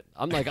ripping it.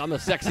 I'm like, I'm a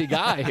sexy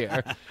guy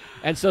here.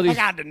 And so these... I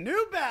got the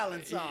New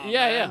Balance on,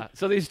 Yeah, man. yeah.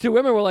 So these two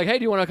women were like, hey,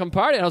 do you want to come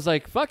party? And I was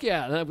like, fuck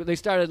yeah. And they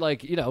started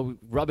like,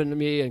 rubbing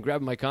me and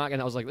grabbing my cock,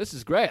 and I was like, this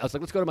is great. I was like,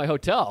 let's go to my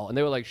hotel. And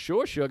they were like,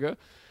 sure, sugar.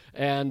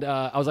 And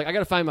I was like, I got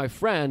to find my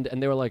friend. And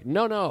they were like,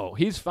 no,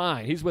 he's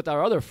fine. He's with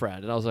our other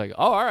friend. And I was like,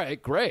 oh, all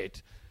right,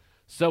 great.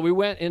 So we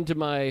went into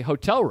my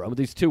hotel room with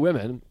these two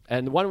women,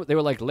 and they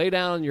were like, lay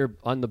down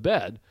on the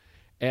bed,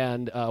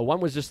 and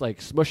one was just like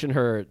smushing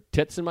her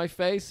tits in my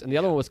face, and the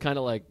other one was kind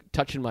of like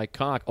touching my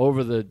cock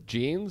over the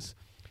jeans.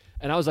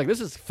 And I was like, this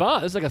is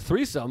fun. This is like a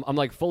threesome. I'm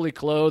like fully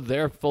clothed.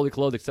 They're fully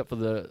clothed except for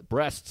the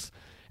breasts.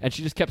 And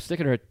she just kept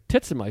sticking her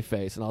tits in my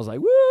face, and I was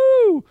like,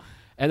 woo!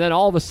 And then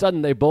all of a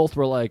sudden, they both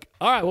were like,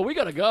 all right, well, we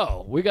got to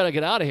go. We got to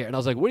get out of here. And I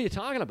was like, what are you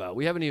talking about?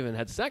 We haven't even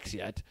had sex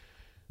yet.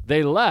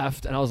 They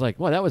left, and I was like,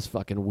 well, that was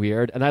fucking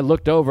weird. And I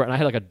looked over, and I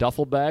had like a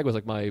duffel bag was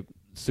like my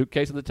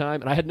suitcase at the time,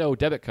 and I had no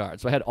debit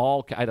card. So I had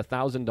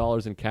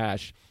 $1,000 in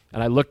cash.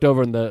 And I looked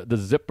over, and the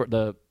zipper,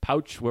 the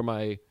pouch where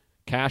my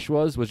cash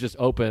was just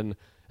open.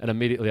 And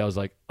immediately I was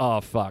like,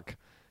 oh, fuck.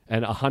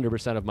 And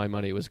 100% of my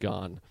money was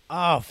gone.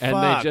 Oh, fuck. And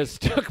they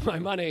just took my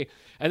money.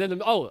 And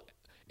then,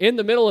 in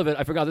the middle of it,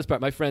 I forgot this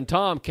part. My friend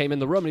Tom came in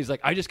the room, and he's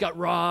like, I just got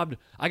robbed.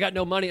 I got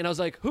no money. And I was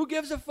like, who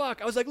gives a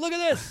fuck? I was like, look at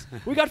this.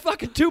 We got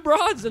fucking two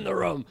broads in the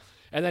room.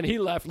 And then he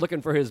left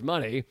looking for his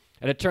money.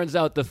 And it turns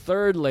out the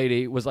third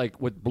lady was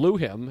like, what blew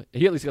him.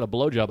 He at least got a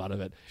blowjob out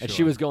of it. And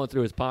she was going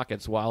through his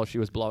pockets while she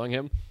was blowing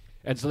him.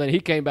 And so then he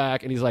came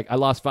back, and he's like, I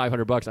lost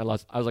 $500. I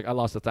was like, I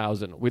lost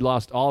 $1,000. We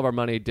lost all of our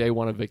money day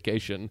one of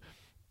vacation.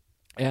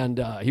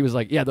 And he was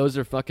like, yeah, those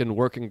are fucking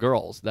working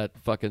girls that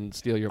fucking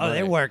steal your money. Oh,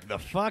 they worked the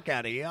fuck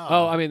out of y'all.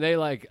 Oh, I mean,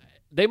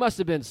 they must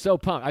have been so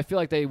pumped. I feel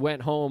like they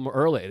went home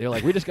early. They're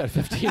like, we just got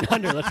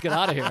 1,500. Let's get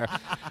out of here.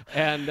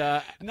 And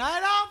night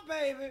off,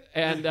 baby.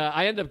 And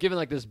I ended up giving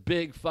like this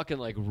big fucking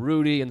like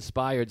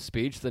Rudy-inspired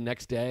speech the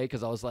next day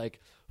because I was like,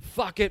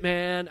 fuck it,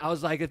 man. I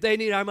was like, if they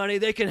need our money,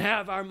 they can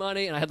have our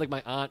money. And I had like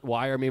my aunt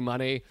wire me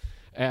money.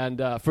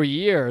 And for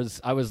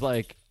years, I was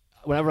like,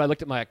 whenever I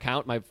looked at my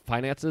account, my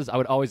finances, I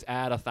would always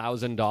add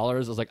 $1,000. I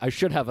was like, I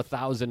should have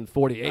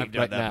 1,048 I've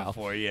done right that now.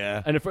 before,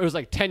 yeah. And it was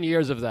like 10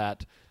 years of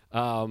that.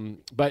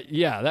 But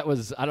yeah, that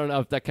was, I don't know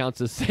if that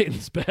counts as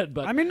Satan's bed,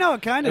 but I mean, no,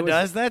 it kind of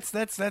does. That's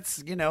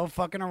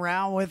fucking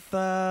around with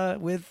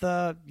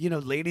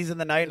ladies in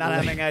the night, not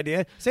having an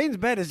idea. Satan's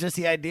bed is just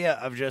the idea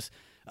of just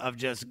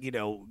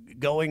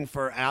going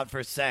out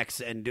for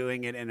sex and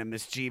doing it in a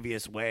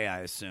mischievous way, I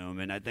assume,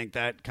 and I think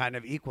that kind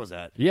of equals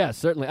that. Yeah,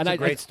 certainly. It's a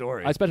great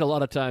story. I spent a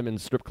lot of time in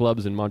strip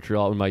clubs in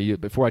Montreal in my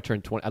youth. Before I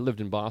turned 20, I lived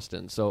in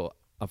Boston, so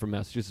I'm from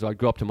Massachusetts, so I'd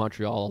go up to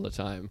Montreal all the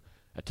time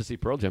to see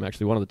Pearl Jam,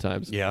 actually, one of the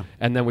times. Yeah.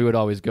 And then we would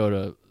always go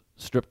to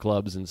strip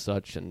clubs and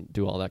such and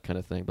do all that kind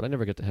of thing, but I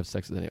never get to have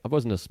sex with anyone. I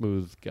wasn't a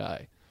smooth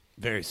guy.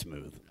 Very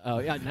smooth. Oh,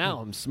 yeah, now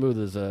I'm smooth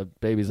as a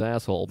baby's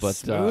asshole. But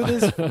smooth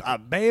as a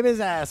baby's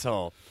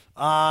asshole.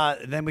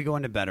 Then we go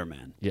into Better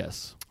Man.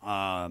 Yes.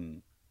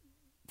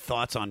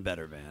 Thoughts on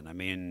Better Man? I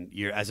mean,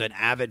 you're as an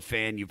avid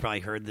fan, you probably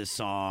heard this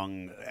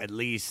song at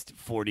least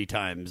 40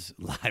 times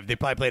live. They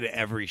probably played it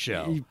every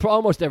show.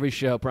 Almost every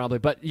show, probably.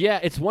 But yeah,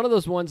 it's one of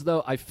those ones,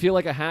 though, I feel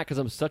like a hack because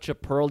I'm such a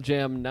Pearl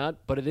Jam nut,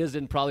 but it is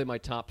in probably my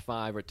top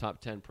 5 or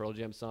top 10 Pearl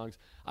Jam songs.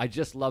 I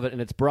just love it,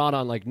 and it's brought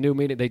on like new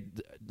meaning.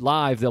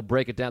 Live, they'll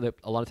break it down.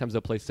 A lot of times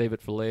they'll play Save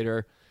It for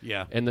Later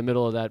in the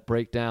middle of that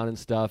breakdown and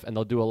stuff, and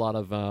they'll do a lot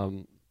of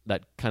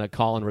that kind of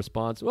call and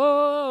response.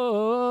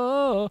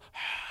 Whoa.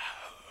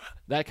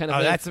 That kind of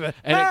thing.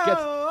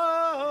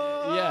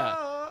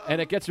 And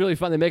it gets really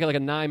fun. They make it like a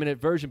 9-minute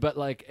version, but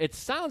like it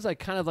sounds like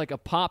kind of like a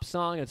pop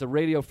song. It's a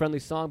radio friendly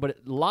song, but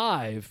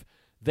live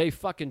they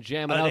fucking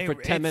jam it out for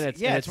 10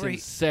 minutes. And it's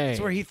insane. It's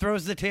where he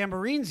throws the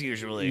tambourines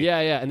usually. Yeah,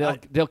 and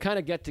they'll kind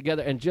of get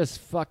together and just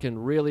fucking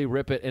really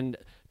rip it. And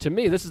to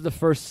me, this is the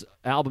first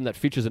album that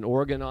features an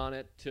organ on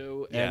it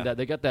too, and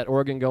they got that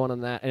organ going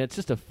on that, and it's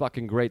just a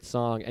fucking great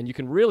song. And you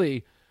can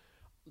really.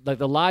 Like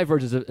the live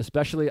versions,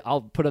 especially, I'll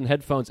put on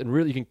headphones and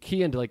really you can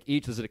key into like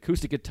each. There's an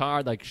acoustic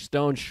guitar, like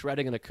Stone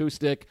shredding an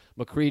acoustic.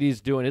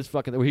 McCready's doing his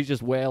fucking, where he's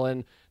just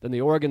wailing. Then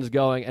the organ's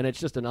going, and it's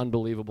just an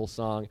unbelievable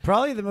song.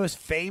 Probably the most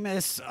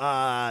famous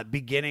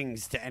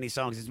beginnings to any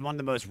songs. It's one of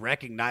the most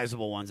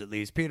recognizable ones, at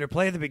least. Peter,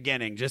 play the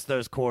beginning, just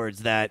those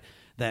chords, that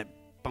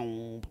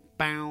boom,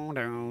 bow,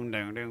 down,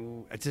 down,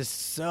 down. It's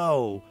just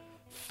so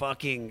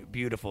fucking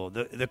beautiful.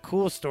 The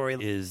cool story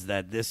is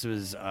that this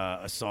was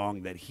a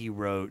song that he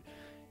wrote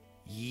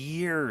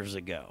years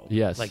ago.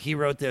 Yes. Like he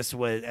wrote this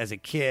as a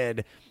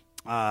kid.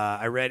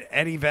 I read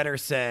Eddie Vedder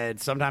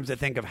said, sometimes I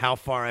think of how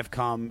far I've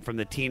come from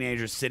the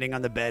teenager sitting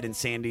on the bed in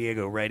San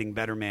Diego writing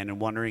Better Man and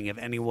wondering if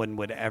anyone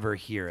would ever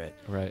hear it.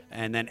 Right.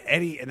 And then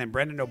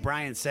Brendan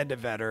O'Brien said to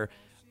Vedder,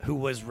 who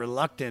was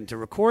reluctant to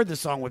record the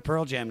song with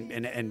Pearl Jam,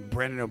 and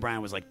Brendan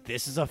O'Brien was like,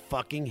 this is a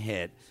fucking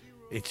hit.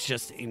 It's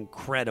just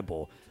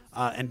incredible.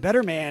 And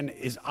Better Man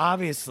is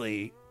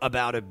obviously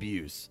about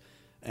abuse.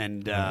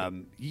 And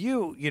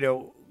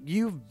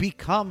you've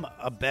become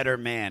a better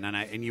man,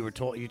 and you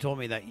told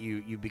me that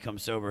you become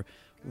sober.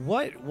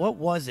 What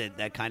was it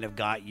that kind of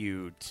got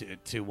you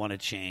to want to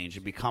change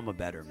and become a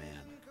better man?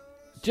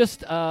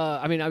 Just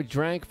I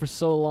drank for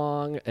so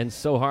long and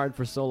so hard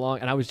for so long,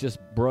 and I was just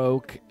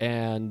broke.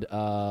 And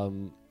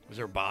was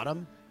there a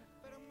bottom?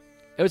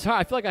 It was hard.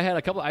 I feel like I had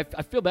a couple. I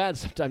feel bad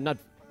sometimes, not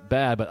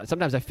bad, but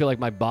sometimes I feel like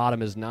my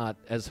bottom is not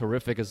as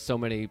horrific as so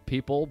many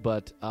people.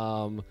 But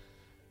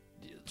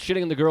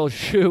shitting in the girl's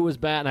shoe was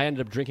bad, and I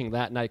ended up drinking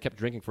that night. I kept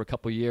drinking for a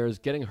couple years,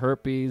 getting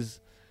herpes.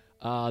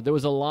 There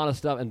was a lot of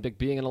stuff, and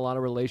being in a lot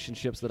of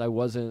relationships that I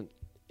wasn't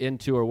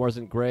into or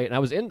wasn't great. And I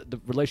was in the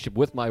relationship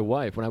with my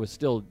wife when I was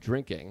still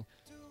drinking,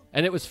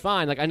 and it was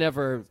fine. Like I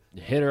never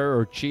hit her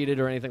or cheated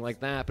or anything like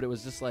that, but it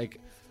was just like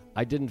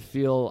I didn't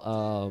feel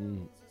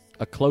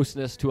a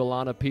closeness to a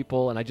lot of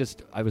people, and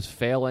I was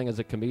failing as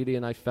a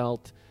comedian, I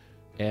felt,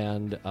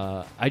 and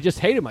I just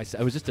hated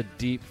myself. It was just a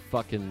deep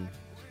fucking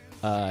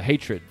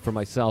hatred for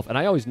myself, and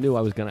I always knew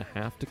I was going to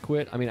have to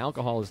quit. I mean,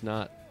 alcohol is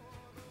not,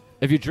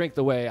 if you drink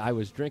the way I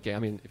was drinking, I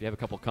mean, if you have a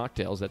couple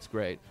cocktails, that's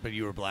great. But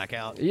you were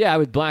blackout? Yeah, I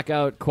would black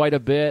out quite a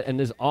bit,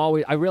 and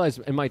I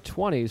realized in my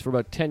 20s, for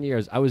about 10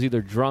 years, I was either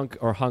drunk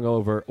or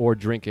hungover or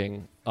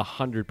drinking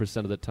 100%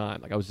 of the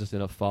time. Like, I was just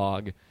in a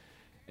fog,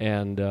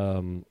 and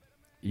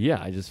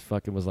I just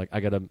fucking was like, I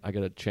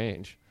gotta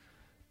change.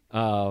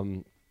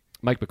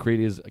 Mike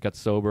McCready got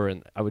sober,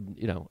 and I would,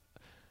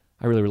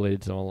 I really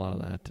related to a lot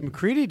of that.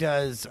 McCready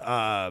does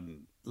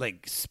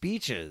like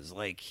speeches.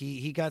 Like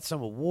he got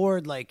some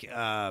award. Like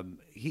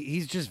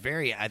he's just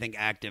very, I think,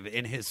 active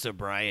in his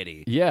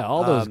sobriety. Yeah,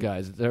 all those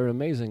guys. They're an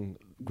amazing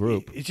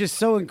group. It's just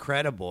so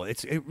incredible.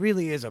 It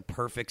really is a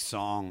perfect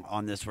song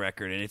on this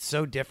record, and it's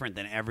so different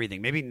than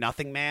everything. Maybe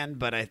Nothing Man,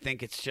 but I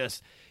think it's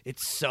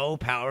so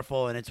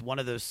powerful, and it's one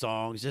of those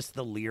songs. Just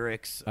the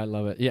lyrics. I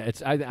love it. Yeah,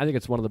 I think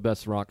it's one of the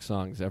best rock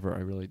songs ever. I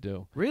really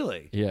do.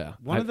 Really? Yeah,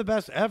 one of the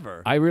best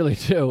ever. I really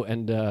do,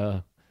 and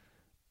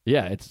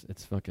yeah,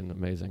 it's fucking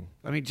amazing.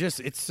 I mean, just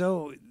it's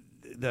so.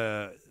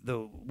 The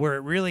where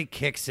it really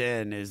kicks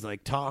in is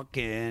like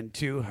talking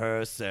to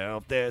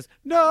herself. There's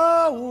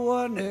no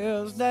one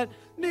else that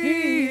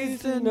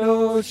needs to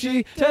know.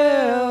 She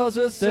tells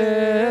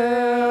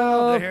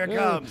herself. Here it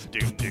comes.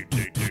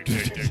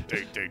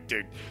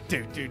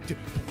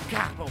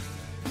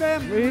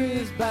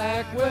 Memories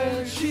back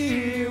when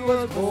she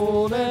was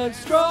bold and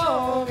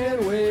strong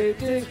and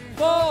waiting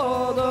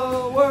for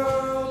the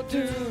world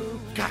to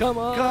come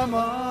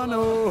on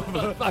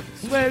over.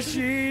 Swear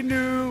she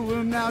knew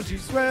him, now she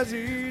swears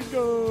he's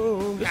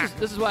gone.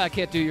 This is why I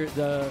can't do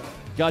the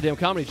goddamn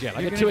comedy jam.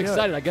 I get too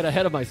excited. I get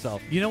ahead of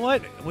myself. You know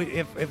what?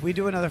 If we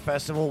do another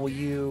festival, will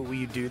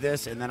you do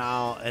this, and then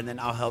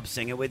I'll help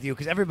sing it with you,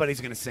 because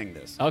everybody's gonna sing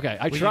this. Okay,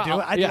 I'd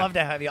love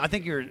to have you. I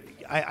think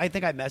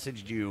I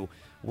messaged you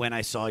when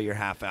I saw your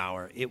half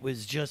hour. It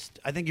was just,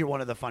 I think you're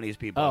one of the funniest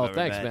people I've ever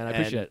thanks, met. Man. I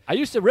appreciate it. I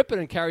used to rip it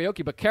in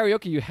karaoke, but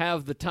karaoke you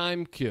have the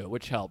time cue,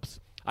 which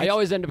helps. I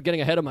always end up getting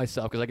ahead of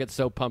myself because I get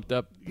so pumped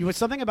up.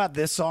 Something about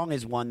this song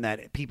is one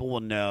that people will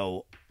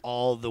know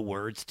all the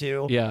words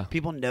to. Yeah.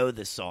 People know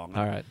this song.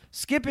 All right.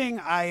 Skipping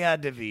Aya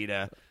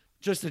Davida,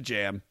 just a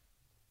jam.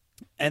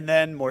 And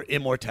then more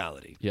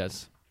Immortality.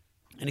 Yes.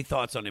 Any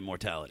thoughts on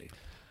Immortality?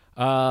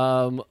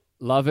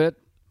 Love it.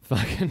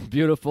 Fucking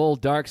beautiful,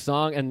 dark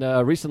song. And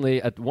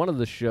recently at one of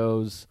the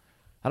shows,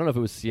 I don't know if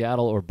it was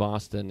Seattle or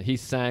Boston, he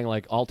sang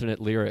like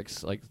alternate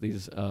lyrics, like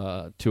these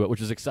to it,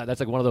 which is exciting. That's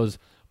like one of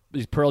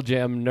these Pearl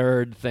Jam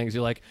nerd things.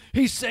 You're like,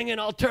 he's singing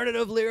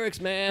alternative lyrics,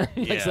 man.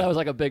 Like, so that was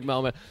like a big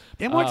moment.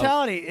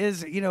 Immortality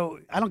is,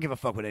 I don't give a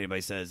fuck what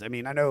anybody says. I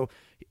mean, I know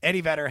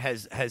Eddie Vedder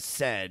has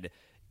said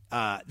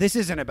this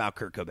isn't about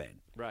Kurt Cobain.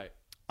 Right.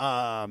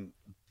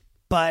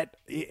 But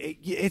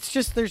it's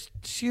just there's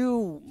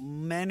too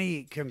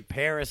many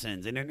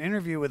comparisons. In an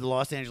interview with the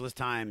Los Angeles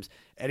Times,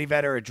 Eddie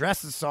Vedder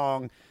addressed the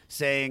song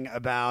saying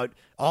about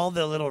all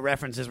the little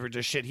references were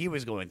just shit he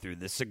was going through.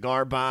 The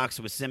cigar box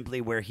was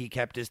simply where he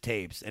kept his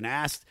tapes, and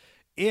asked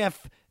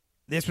if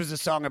this was a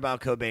song about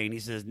Cobain. He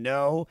says,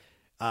 no,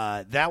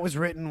 that was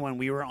written when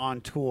we were on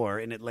tour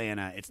in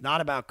Atlanta. It's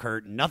not about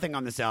Kurt. Nothing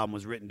on this album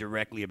was written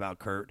directly about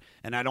Kurt,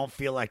 and I don't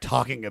feel like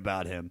talking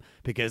about him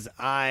because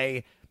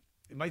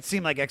it might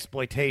seem like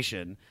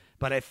exploitation,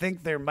 but I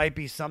think there might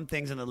be some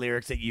things in the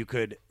lyrics that you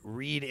could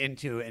read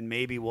into and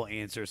maybe will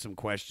answer some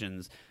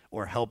questions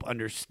or help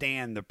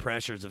understand the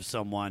pressures of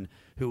someone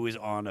who is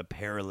on a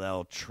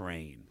parallel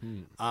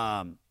train.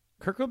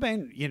 Kurt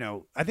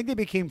Cobain, I think they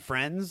became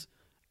friends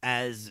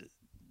as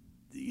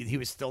he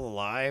was still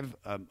alive,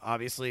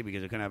 obviously,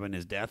 because it couldn't happen in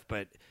his death,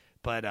 but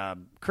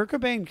Kurt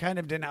Cobain kind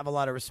of didn't have a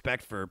lot of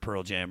respect for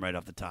Pearl Jam right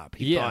off the top.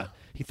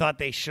 He thought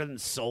they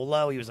shouldn't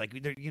solo. He was like,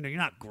 you're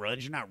not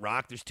grunge, you're not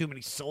rock. There's too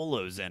many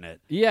solos in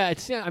it. Yeah,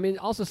 it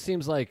also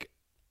seems like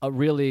a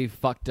really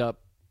fucked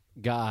up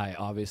guy,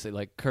 obviously.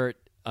 Like Kurt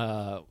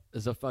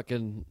is a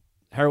fucking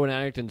heroin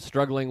addict and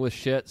struggling with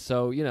shit.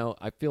 So,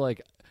 I feel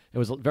like it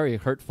was very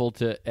hurtful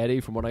to Eddie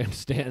from what I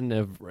understand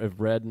and have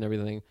read and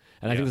everything.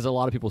 And I think there's a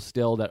lot of people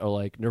still that are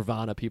like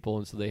Nirvana people,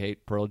 and so they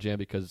hate Pearl Jam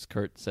because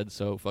Kurt said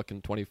so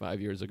fucking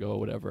 25 years ago or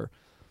whatever.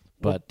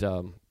 But,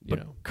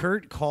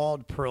 Kurt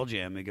called Pearl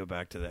Jam, let me go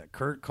back to that.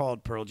 Kurt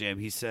called Pearl Jam,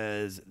 he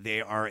says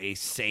they are a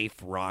safe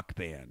rock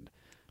band.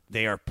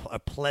 They are a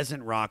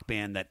pleasant rock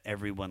band that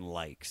everyone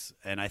likes.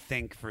 And I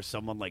think for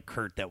someone like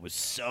Kurt that was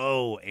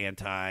so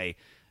anti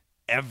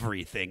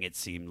everything, it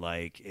seemed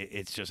like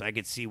it's just I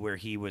could see where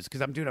he was, because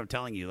I'm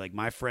telling you, like,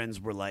 my friends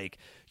were like,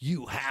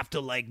 you have to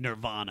like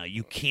Nirvana,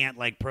 you can't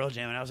like Pearl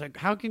Jam. And I was like,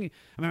 how can you?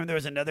 I remember there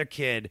was another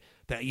kid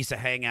that used to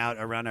hang out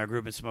around our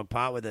group and smoke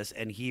pot with us,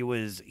 and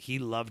he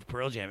loved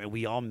Pearl Jam, and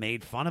we all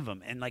made fun of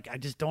him. And like, I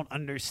just don't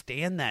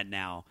understand that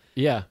now.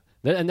 Yeah.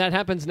 And that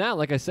happens now.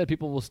 Like I said,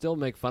 people will still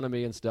make fun of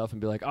me and stuff and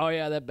be like, oh,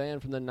 yeah, that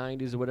band from the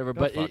 90s or whatever.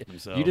 But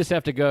you just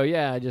have to go,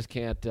 yeah, I just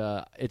can't.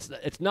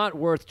 It's not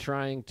worth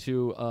trying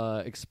to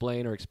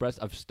explain or express.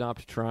 I've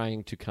stopped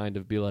trying to kind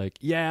of be like,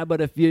 yeah,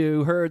 but if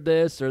you heard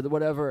this or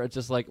whatever, it's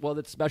just like, well,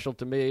 it's special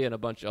to me and a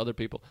bunch of other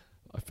people,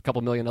 a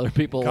couple million other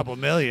people. But,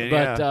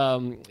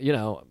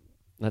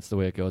 that's the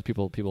way it goes.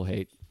 People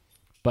hate.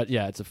 But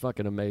yeah, it's a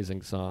fucking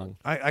amazing song.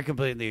 I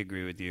completely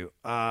agree with you.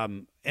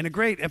 And a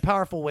great and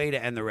powerful way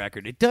to end the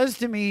record. It does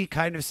to me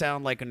kind of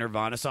sound like a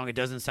Nirvana song. It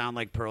doesn't sound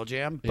like Pearl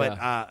Jam, but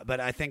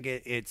I think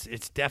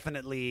it's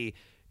definitely,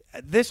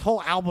 this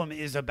whole album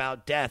is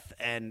about death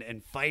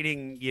and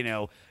fighting,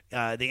 the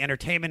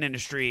entertainment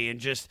industry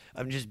and just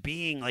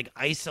being like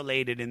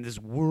isolated in this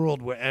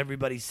world where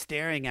everybody's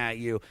staring at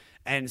you.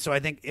 And so I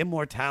think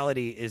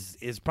Immortality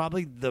is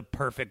probably the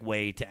perfect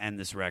way to end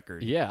this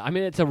record. Yeah, I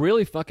mean, it's a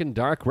really fucking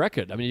dark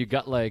record. I mean, you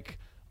got like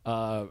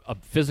a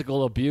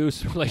physical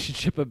abuse,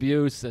 relationship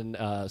abuse, and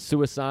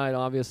suicide,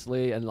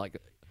 obviously, and like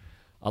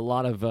a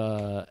lot of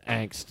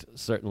angst,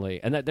 certainly.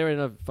 And that they're in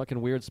a fucking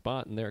weird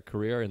spot in their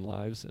career and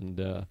lives,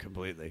 and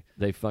completely,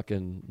 they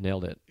fucking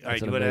nailed it.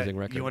 It's an amazing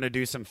record. You want to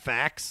do some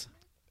facts?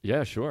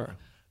 Yeah, sure.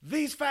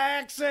 These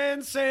facts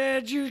and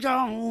said you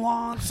don't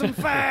want some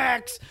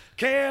facts.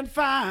 Can't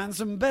find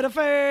some better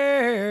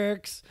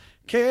facts.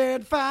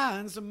 Can't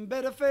find some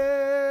better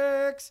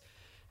facts.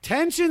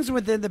 Tensions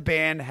within the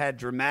band had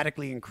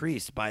dramatically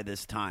increased by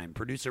this time.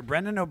 Producer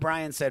Brendan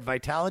O'Brien said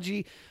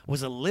Vitalogy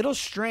was a little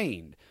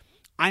strained.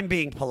 I'm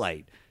being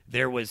polite.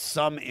 There was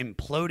some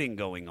imploding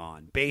going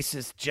on.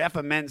 Bassist Jeff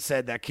Ament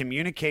said that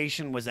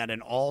communication was at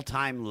an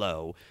all-time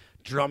low.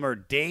 Drummer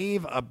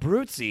Dave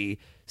Abruzzi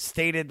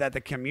stated that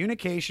the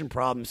communication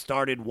problem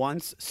started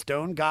once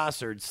Stone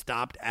Gossard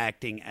stopped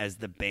acting as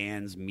the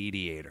band's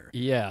mediator.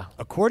 Yeah.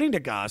 According to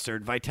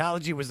Gossard,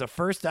 Vitalogy was the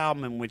first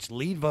album in which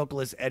lead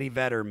vocalist Eddie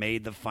Vedder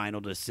made the final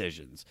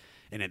decisions.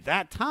 And at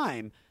that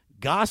time,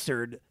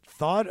 Gossard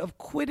thought of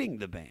quitting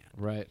the band.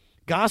 Right.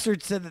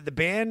 Gossard said that the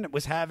band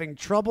was having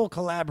trouble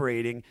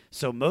collaborating,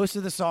 so most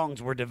of the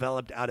songs were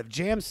developed out of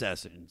jam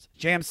sessions.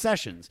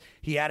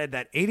 He added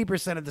that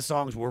 80% of the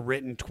songs were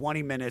written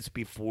 20 minutes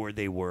before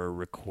they were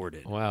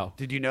recorded. Wow.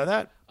 Did you know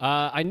that?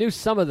 I knew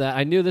some of that.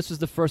 I knew this was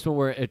the first one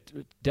where it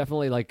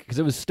definitely, like, because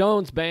it was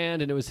Stone's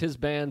band and it was his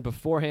band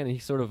beforehand, and he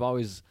sort of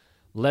always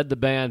led the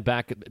band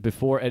back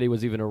before Eddie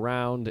was even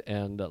around,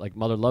 and like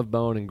Mother Love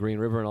Bone and Green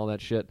River and all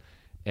that shit.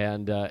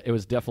 And it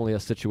was definitely a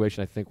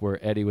situation, I think, where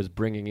Eddie was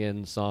bringing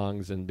in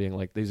songs and being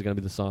like, these are going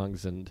to be the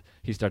songs. And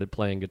he started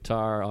playing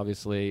guitar,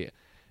 obviously.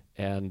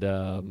 And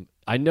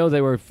I know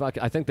they were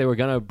I think they were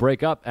going to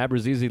break up.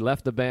 Abrazizi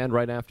left the band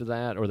right after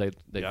that, or they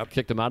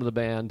kicked him out of the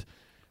band.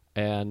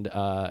 And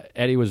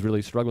Eddie was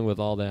really struggling with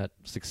all that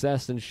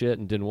success and shit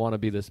and didn't want to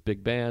be this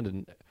big band.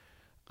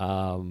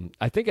 And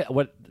I think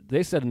what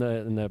they said in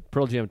the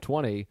Pearl Jam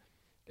 20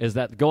 is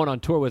that going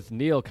on tour with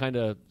Neil kind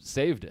of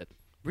saved it.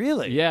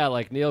 Really? Yeah,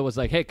 like Neil was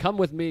like, "Hey, come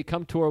with me,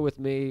 come tour with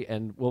me,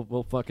 and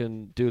we'll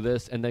fucking do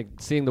this." And then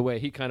seeing the way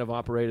he kind of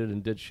operated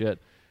and did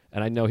shit,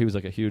 and I know he was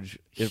like a huge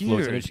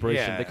influence and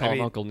inspiration. Yeah. They call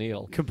him Uncle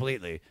Neil.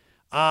 Completely.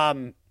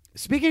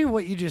 Speaking of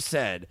what you just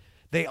said,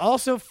 they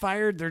also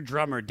fired their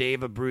drummer,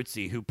 Dave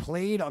Abruzzi, who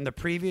played on the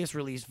previous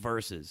released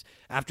Verses.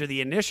 After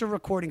the initial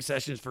recording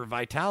sessions for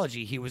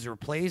Vitalogy, he was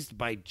replaced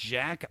by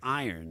Jack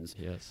Irons,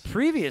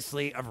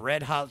 previously of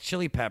Red Hot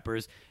Chili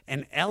Peppers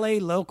and LA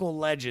local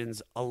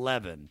legends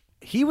 11.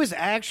 He was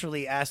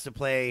actually asked to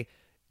play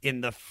in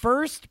the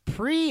first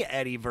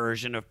pre-Eddie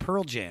version of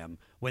Pearl Jam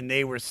when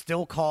they were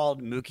still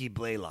called Mookie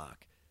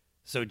Blaylock.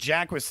 So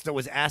Jack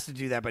was asked to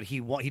do that, but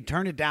he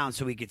turned it down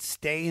so he could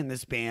stay in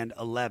this band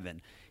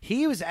 11.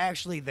 He was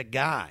actually the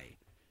guy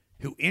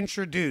who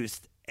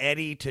introduced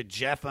Eddie to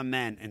Jeff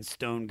Ament and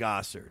Stone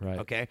Gossard. Right.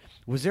 Okay,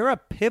 was there a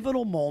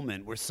pivotal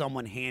moment where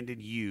someone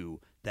handed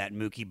you that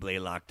Mookie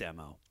Blaylock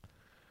demo?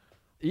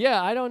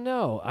 Yeah, I don't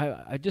know.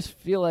 I just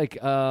feel like,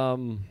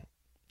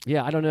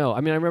 yeah, I don't know.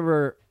 I mean, I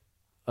remember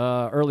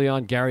early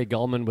on, Gary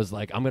Gulman was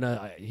like,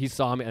 he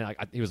saw me, and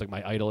he was like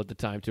my idol at the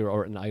time, too,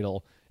 or an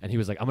idol, and he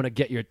was like, I'm going to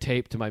get your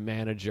tape to my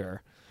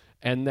manager.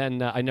 And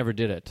then I never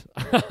did it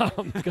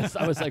because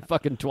I was like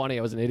fucking 20.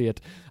 I was an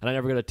idiot, and I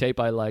never got a tape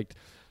I liked.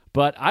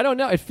 But I don't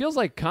know. It feels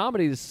like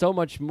comedy is so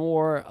much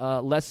more,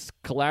 less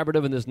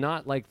collaborative, and there's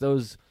not like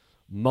those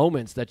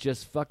moments that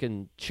just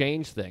fucking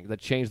change things, that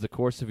change the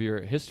course of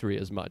your history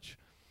as much.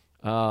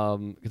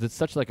 Because it's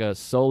such like a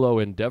solo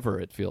endeavor,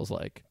 it feels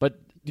like.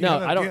 But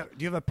I don't.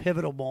 Do you have a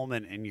pivotal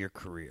moment in your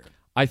career?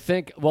 I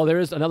think, well, there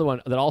is another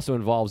one that also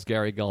involves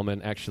Gary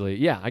Gulman, actually.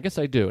 Yeah, I guess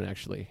I do,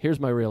 actually. Here's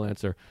my real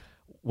answer.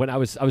 When I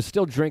was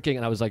still drinking,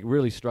 and I was like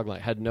really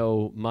struggling. I had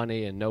no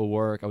money and no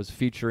work. I was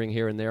featuring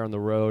here and there on the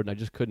road, and I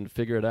just couldn't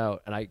figure it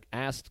out. And I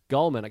asked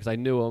Gulman, because I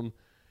knew him,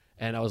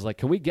 and I was like,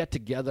 can we get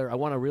together? I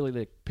want to really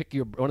like pick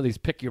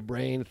your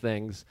brain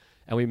things.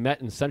 And we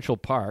met in Central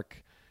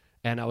Park.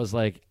 And I was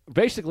like,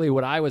 basically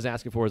what I was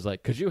asking for was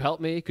like, could you help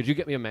me? Could you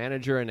get me a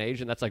manager, an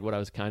agent? That's like what I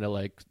was kind of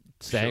like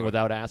saying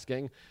without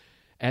asking.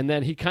 And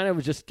then he kind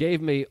of just gave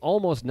me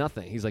almost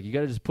nothing. He's like, you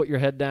got to just put your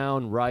head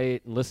down,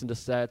 write, and listen to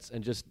sets,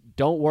 and just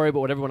don't worry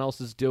about what everyone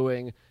else is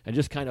doing, and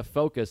just kind of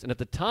focus. And at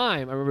the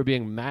time, I remember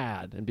being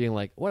mad and being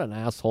like, what an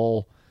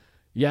asshole.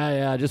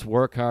 Yeah, just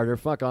work harder,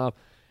 fuck off.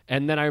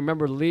 And then I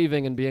remember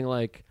leaving and being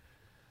like,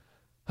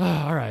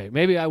 all right,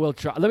 maybe I will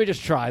try. Let me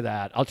just try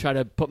that. I'll try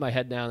to put my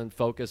head down and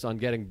focus on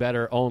getting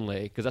better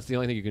only, because that's the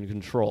only thing you can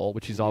control,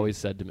 which he's always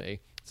said to me.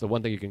 It's the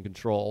one thing you can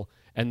control.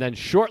 And then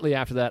shortly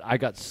after that, I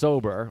got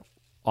sober,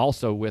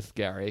 also with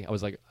Gary. I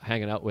was like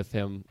hanging out with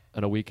him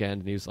on a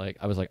weekend, and I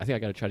was like, I think I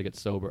got to try to get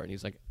sober. And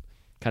he's like,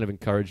 kind of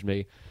encouraged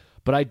me.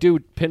 But I do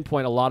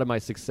pinpoint a lot of my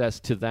success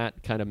to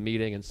that kind of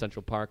meeting in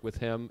Central Park with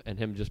him, and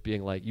him just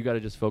being like, you got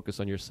to just focus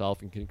on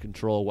yourself and can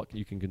control what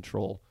you can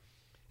control.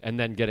 And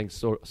then getting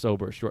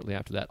sober shortly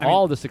after that.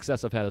 All the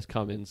success I've had has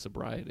come in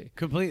sobriety.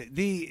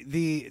 Completely.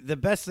 The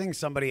best thing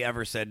somebody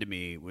ever said to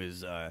me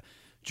was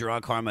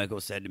Gerard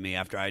Carmichael said to me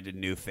after I did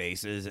New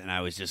Faces, and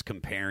I was just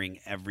comparing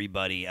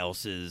everybody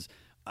else's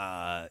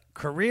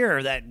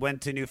career that went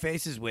to New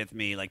Faces with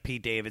me, like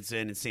Pete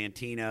Davidson and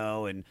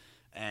Santino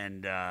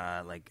and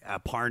like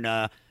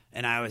Aparna.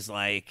 And I was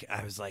like,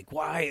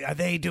 why are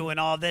they doing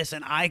all this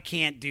and I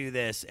can't do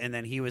this? And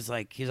then he was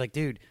like,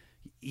 dude,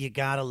 you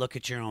got to look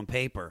at your own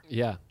paper.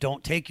 Yeah.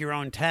 Don't take your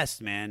own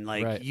test, man.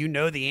 Like, right. You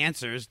know the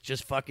answers.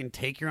 Just fucking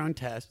take your own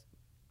test,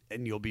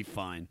 and you'll be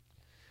fine.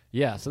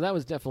 Yeah, so that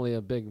was definitely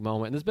a big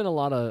moment. And there's been a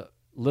lot of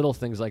little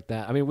things like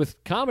that. I mean,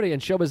 with comedy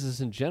and show business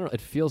in general,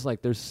 it feels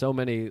like there's so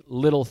many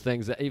little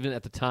things that even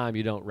at the time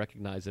you don't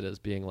recognize it as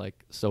being,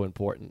 like, so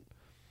important.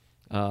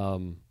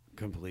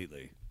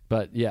 Completely.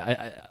 But,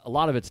 yeah, a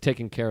lot of it's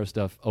taking care of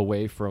stuff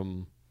away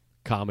from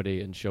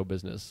comedy and show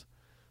business.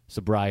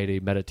 Sobriety,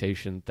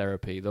 meditation,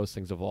 therapy, those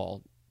things have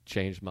all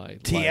changed my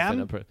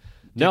TM? life.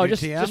 No,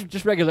 just TM?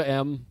 just regular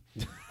M.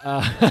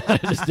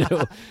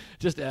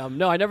 Just M.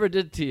 No, I never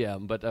did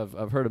TM, but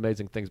I've heard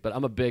amazing things. But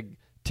I'm a big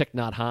Thich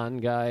Nhat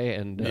Hanh guy,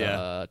 and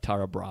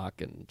Tara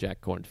Brach and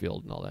Jack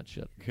Kornfield and all that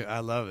shit.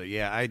 I love it.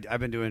 Yeah, I've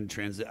been doing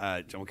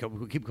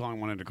we keep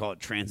wanting to call it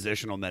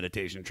transitional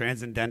meditation,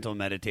 transcendental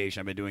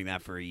meditation. I've been doing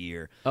that for a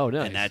year. Oh,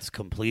 nice. And that's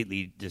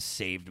completely just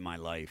saved my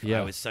life.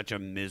 Yeah. I was such a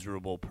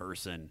miserable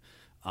person.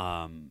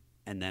 And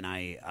then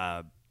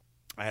I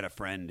had a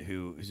friend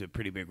who's a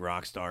pretty big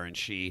rock star, and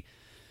she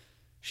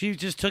She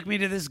just took me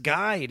to this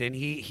guide, and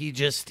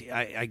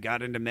I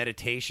got into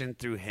meditation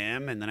through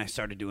him, and then I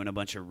started doing a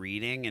bunch of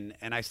reading,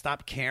 and I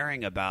stopped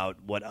caring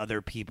about what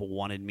other people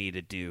wanted me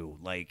to do.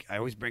 Like, I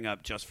always bring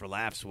up Just for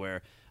Laughs,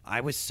 where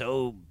I was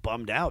so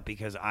bummed out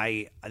because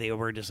they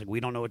were just like, we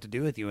don't know what to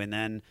do with you, and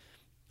then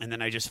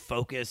I just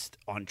focused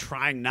on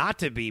trying not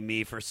to be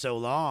me for so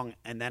long.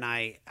 And then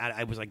I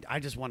was like, I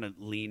just want to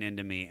lean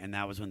into me. And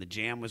that was when the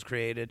Jam was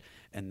created.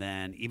 And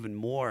then even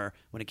more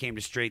when it came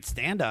to straight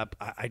stand-up,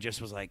 I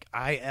just was like,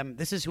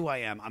 this is who I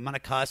am. I'm going to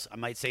cuss. I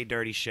might say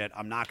dirty shit.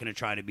 I'm not going to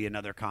try to be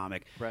another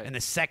comic. Right. And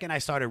the second I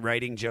started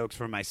writing jokes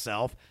for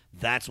myself,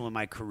 that's when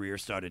my career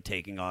started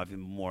taking off even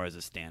more as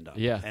a stand-up.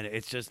 Yeah. And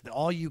it's just,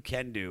 all you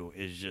can do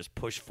is just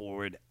push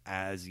forward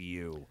as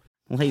you.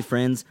 Well, hey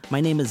friends, my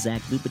name is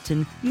Zach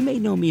Lupetin. You may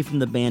know me from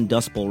the band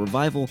Dust Bowl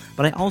Revival,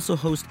 but I also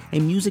host a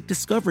music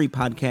discovery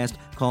podcast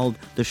called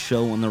The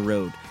Show on the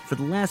Road. For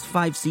the last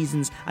 5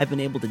 seasons, I've been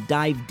able to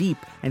dive deep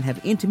and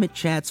have intimate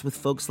chats with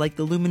folks like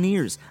the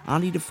Lumineers,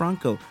 Ani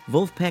DeFranco,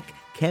 Wolfpack,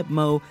 Keb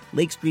Mo,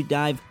 Lake Street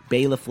Dive,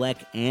 Bela Fleck,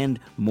 and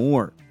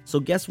more. So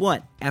guess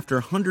what? After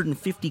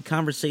 150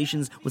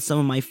 conversations with some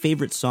of my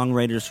favorite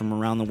songwriters from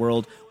around the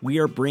world, we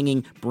are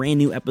bringing brand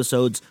new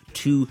episodes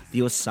to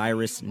the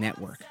Osiris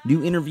Network.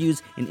 New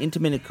interviews and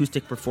intimate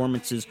acoustic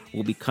performances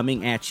will be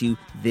coming at you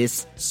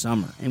this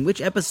summer. And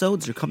which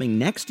episodes are coming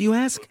next, you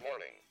ask?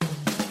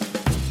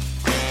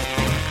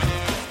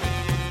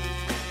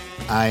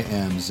 I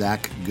am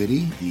Zach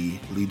Goody, the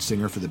lead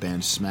singer for the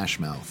band Smash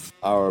Mouth.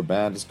 Our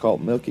band is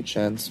called Milky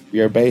Chance.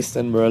 We are based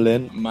in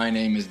Berlin. My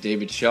name is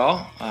David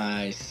Shaw.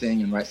 I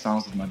sing and write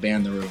songs with my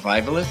band, The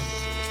Revivalists.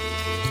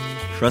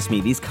 Trust me,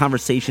 these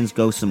conversations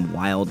go some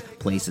wild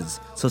places.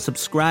 So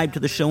subscribe to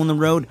The Show on the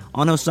Road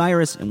on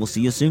Osiris, and we'll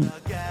see you soon.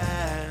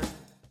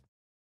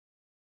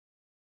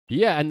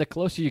 Yeah, and the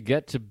closer you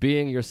get to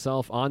being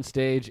yourself on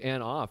stage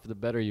and off, the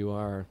better you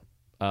are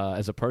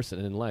as a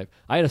person in life.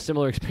 I had a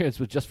similar experience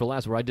with Just for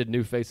Laughs where I did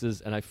New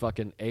Faces and I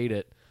fucking ate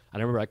it.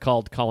 And I remember I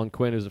called Colin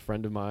Quinn, who's a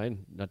friend of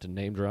mine, not to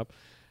name drop,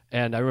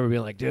 and I remember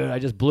being like, dude, I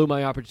just blew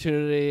my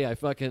opportunity. I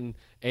fucking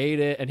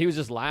ate it. And he was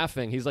just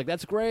laughing. He's like,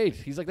 that's great.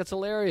 He's like, that's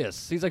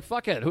hilarious. He's like,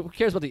 fuck it. Who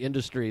cares about the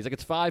industry? He's like,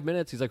 it's 5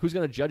 minutes. He's like, who's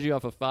going to judge you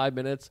off of 5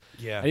 minutes?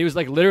 Yeah. And he was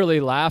like literally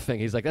laughing.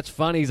 He's like, that's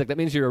funny. He's like, that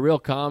means you're a real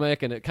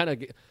comic. And it kind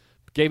of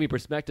gave me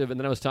perspective. And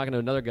then I was talking to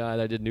another guy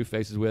that I did New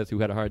Faces with who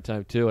had a hard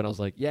time too. And I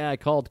was like, yeah, I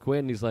called Quinn.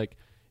 And he's like,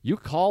 you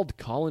called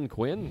Colin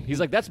Quinn? He's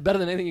like, that's better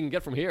than anything you can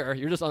get from here.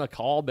 You're just on a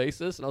call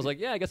basis. And I was like,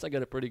 yeah, I guess I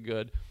get it pretty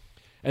good.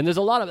 And there's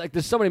a lot of, like,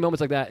 there's so many moments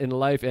like that in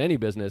life, in any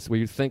business, where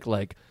you think,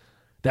 like,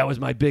 that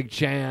was my big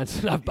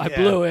chance. I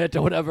blew it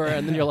or whatever.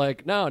 And then you're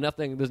like, no,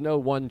 nothing. There's no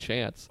one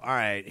chance. All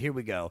right, here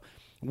we go.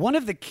 One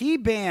of the key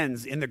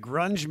bands in the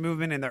grunge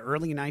movement in the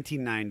early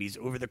 1990s,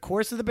 over the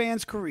course of the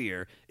band's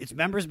career, its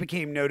members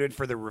became noted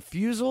for their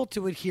refusal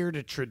to adhere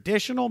to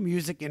traditional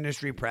music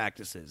industry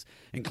practices,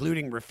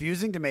 including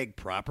refusing to make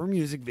proper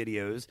music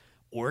videos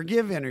or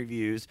give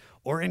interviews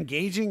or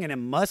engaging in a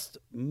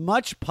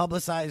much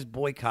publicized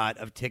boycott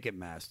of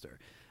Ticketmaster.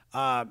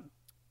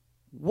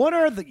 What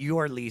are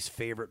your least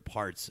favorite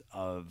parts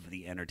of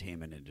the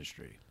entertainment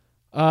industry?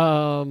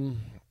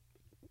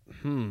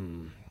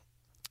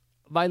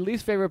 My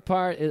least favorite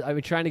part is, I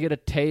mean, trying to get a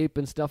tape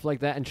and stuff like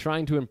that and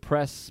trying to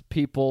impress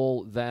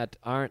people that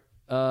aren't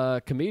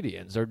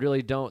comedians or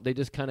really don't. They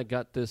just kind of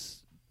got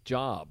this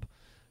job.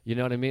 You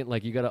know what I mean?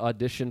 Like, you got to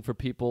audition for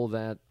people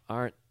that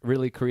aren't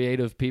really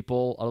creative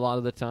people a lot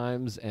of the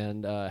times,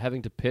 and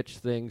having to pitch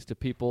things to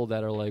people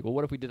that are like, well,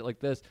 what if we did it like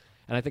this?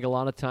 And I think a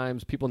lot of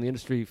times people in the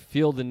industry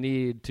feel the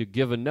need to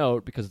give a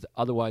note because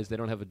otherwise they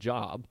don't have a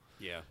job.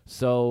 Yeah.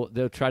 So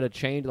they'll try to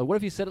change. Like, what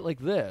if you said it like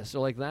this or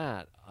like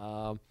that?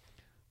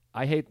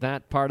 I hate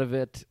that part of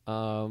it.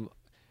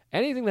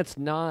 Anything that's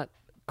not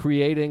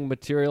creating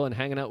material and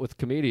hanging out with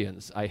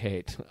comedians, I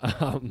hate.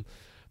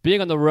 Being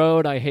on the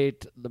road, I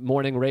hate the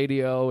morning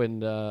radio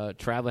and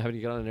traveling, having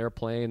to get on an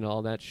airplane and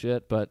all that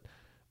shit. But,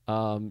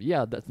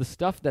 yeah, the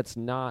stuff that's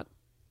not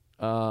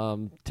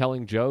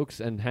telling jokes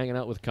and hanging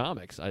out with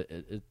comics,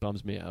 it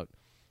bums me out.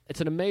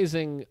 It's an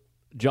amazing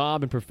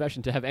job and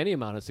profession. To have any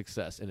amount of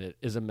success in it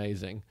is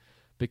amazing.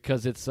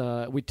 Because it's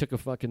we took a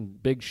fucking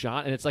big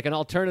shot, and it's like an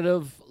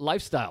alternative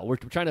lifestyle. We're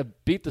trying to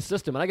beat the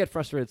system, and I get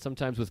frustrated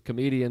sometimes with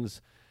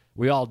comedians.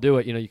 We all do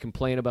it. You know, you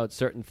complain about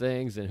certain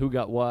things and who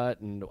got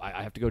what, and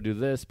I have to go do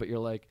this. But you're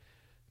like,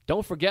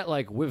 don't forget,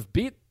 like, we've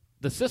beat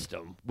the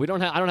system. I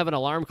don't have an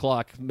alarm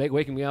clock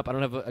waking me up.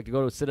 I can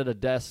go sit at a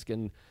desk,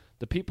 and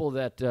the people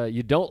that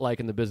you don't like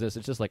in the business,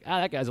 it's just like,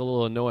 that guy's a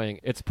little annoying.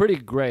 It's pretty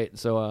great.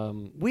 So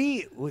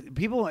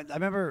I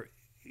remember.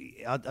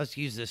 I'll just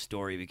use this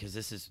story because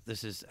this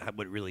is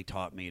what really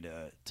taught me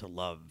to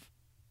love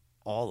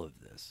all of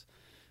this.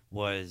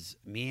 Was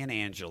me and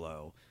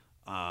Angelo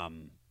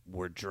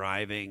were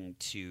driving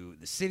to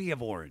the city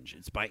of Orange.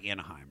 It's by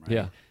Anaheim, right?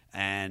 Yeah.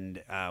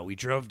 And we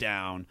drove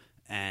down,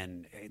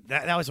 And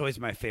that was always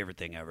my favorite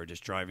thing ever,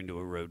 just driving to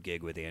a road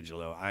gig with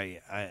Angelo.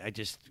 I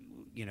just,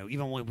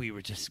 even when we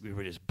were just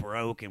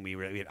broke and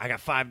I got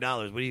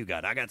 $5. What do you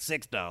got? I got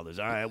 $6.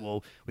 All right,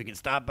 well, we can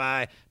stop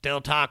by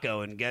Del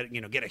Taco and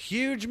get a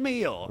huge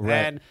meal. Right.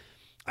 And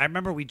I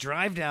remember we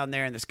drive down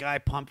there, and this guy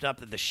pumped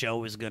up that the show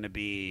was going to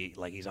be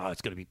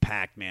it's going to be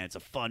packed, man. It's a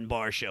fun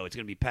bar show. It's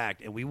going to be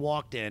packed. And we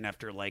walked in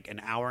after like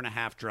an hour and a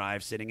half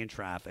drive, sitting in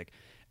traffic,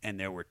 and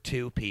there were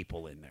 2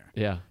 people in there.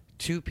 Yeah.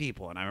 2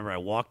 people. And I remember I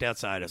walked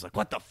outside. I was like,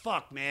 what the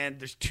fuck, man?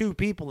 There's 2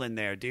 people in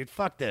there, dude.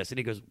 Fuck this. And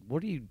he goes,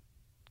 what are you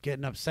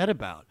getting upset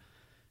about?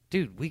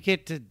 Dude, we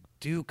get to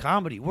do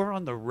comedy. We're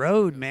on the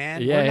road,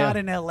 man. Yeah, We're yeah. not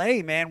in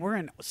L.A., man. We're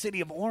in City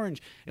of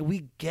Orange, and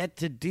we get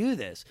to do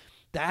this.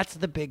 That's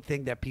the big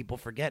thing that people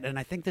forget. And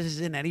I think this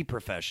is in any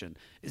profession,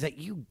 is that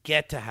you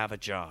get to have a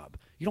job.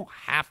 You don't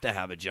have to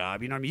have a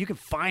job. You know what I mean? You can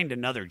find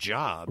another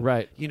job.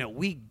 Right.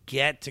 We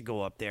get to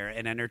go up there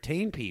and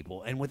entertain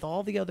people. And with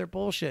all the other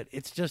bullshit,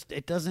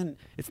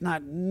 it's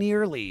not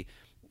nearly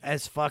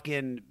as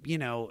fucking,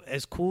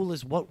 as cool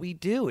as what we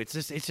do. It's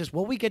just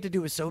what we get to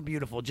do is so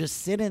beautiful. Just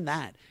sit in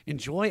that,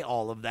 enjoy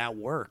all of that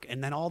work,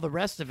 and then all the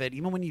rest of it,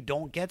 even when you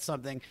don't get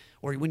something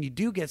or when you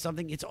do get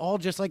something, it's all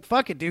just like,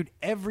 fuck it, dude.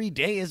 Every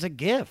day is a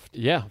gift.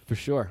 Yeah, for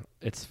sure.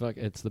 It's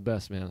the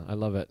best, man. I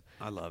love it.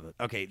 I love it.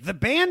 Okay, the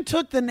band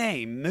took the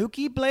name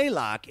Mookie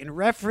Blaylock in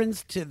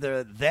reference to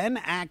the then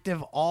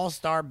active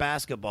all-star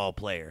basketball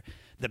player.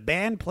 The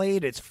band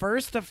played its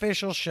first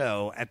official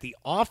show at the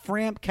Off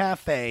Ramp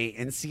Cafe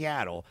in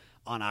Seattle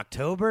on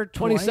October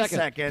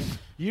 22nd.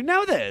 You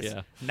know this.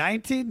 Yeah.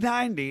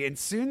 1990, and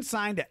soon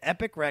signed to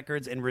Epic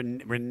Records and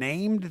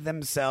renamed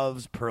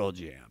themselves Pearl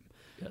Jam.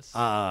 Yes.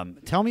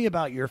 Tell me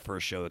about your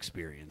first show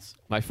experience.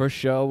 My first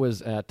show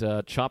was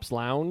at Chops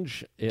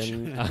Lounge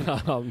in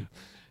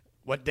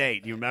What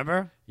date? You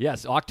remember?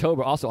 yes,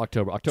 October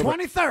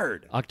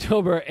 23rd.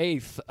 October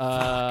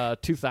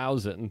 8th,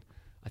 2000.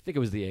 I think it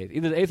was the 8th.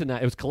 Either the 8th or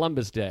 9th. It was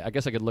Columbus Day. I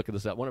guess I could look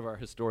this up. One of our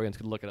historians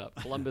could look it up.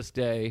 Columbus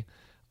Day,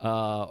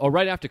 or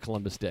right after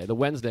Columbus Day, the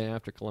Wednesday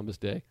after Columbus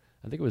Day.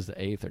 I think it was the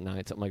 8th or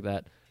 9th, something like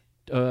that.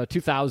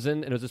 2000,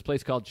 and it was this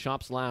place called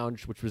Chops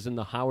Lounge, which was in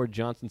the Howard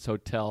Johnson's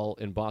Hotel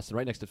in Boston,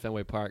 right next to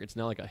Fenway Park. It's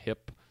now like a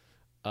hip,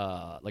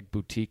 like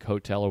boutique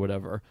hotel or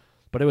whatever.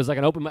 But it was like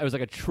an open mic. It was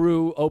like a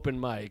true open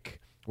mic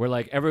where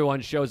like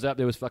everyone shows up.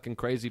 There was fucking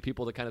crazy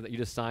people that you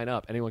just sign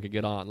up. Anyone could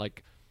get on.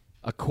 Like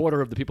a quarter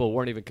of the people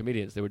weren't even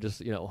comedians. They were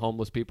just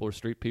homeless people or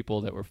street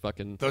people that were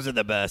fucking. Those are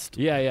the best.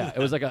 Yeah. It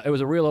was it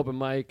was a real open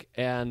mic,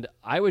 and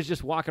I was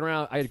just walking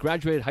around. I had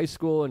graduated high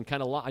school and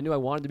I knew I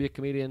wanted to be a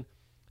comedian.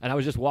 And I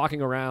was just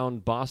walking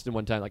around Boston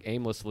one time, like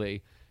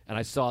aimlessly, and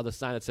I saw the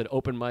sign that said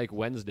Open Mic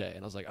Wednesday.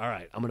 And I was like, all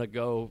right, I'm going to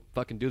go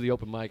fucking do the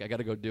open mic. I got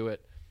to go do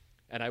it.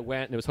 And I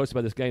went, and it was hosted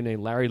by this guy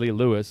named Larry Lee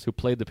Lewis, who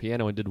played the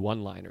piano and did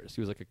one-liners.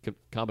 He was like a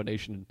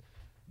combination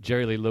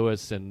Jerry Lee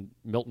Lewis and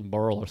Milton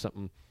Berle or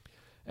something.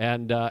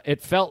 And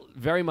it felt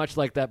very much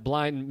like that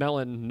Blind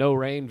Melon No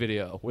Rain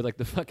video where like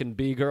the fucking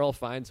B-girl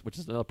finds, which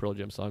is another Pearl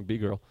Jam song,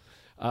 B-girl.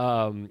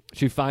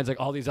 She finds like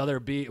all these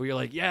other where you're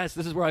like, yes,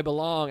 this is where I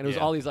belong. And it was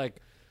all these like,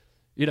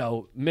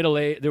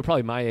 middle-aged, they were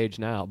probably my age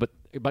now, but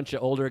a bunch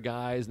of older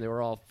guys, and they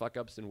were all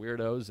fuck-ups and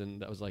weirdos,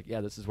 and I was like,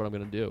 yeah, this is what I'm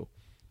going to do.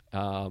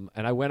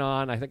 And I went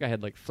on, I think I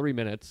had like 3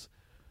 minutes.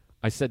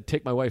 I said,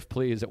 take my wife,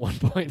 please, at one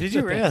point. Did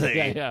you really?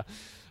 Yeah.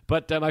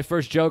 But my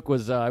first joke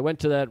was I went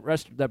to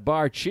that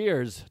bar,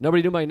 Cheers.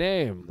 Nobody knew my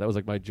name. That was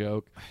like my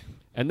joke.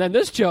 And then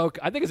this joke,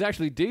 I think is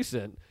actually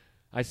decent.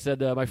 I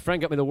said, my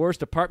friend got me the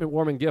worst apartment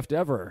warming gift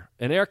ever,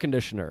 an air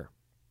conditioner.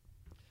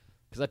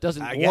 Because that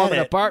doesn't warm an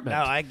apartment.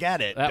 No, I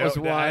get it. That was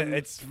one.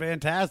 It's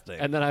fantastic.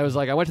 And then I was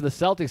like, I went to the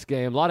Celtics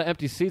game. A lot of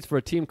empty seats for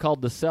a team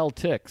called the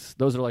Celtics.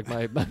 Those are like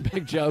my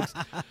big jokes.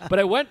 But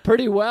it went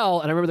pretty well.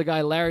 And I remember the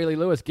guy, Larry Lee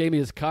Lewis, gave me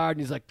his card.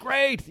 And he's like,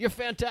 great, you're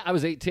fantastic. I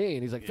was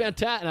 18. He's like,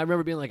 fantastic. And I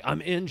remember being like,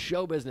 I'm in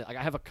show business. Like,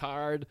 I have a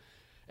card.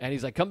 And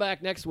he's like, come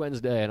back next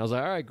Wednesday. And I was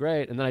like, all right,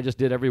 great. And then I just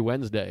did every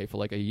Wednesday for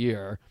like a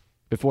year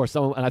before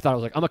someone. And I thought I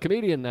was like, I'm a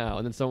comedian now.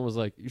 And then someone was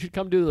like, you should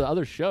come do the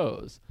other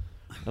shows.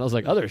 And I was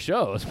like, other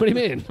shows? What do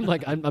you mean? I'm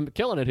like, I'm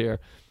killing it here.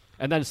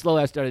 And then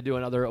slowly I started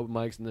doing other open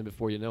mics, and then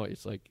before you know it,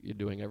 it's like you're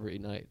doing every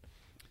night.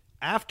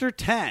 After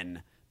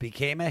 10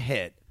 became a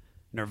hit,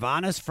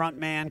 Nirvana's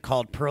frontman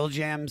called Pearl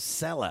Jam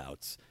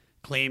sellouts,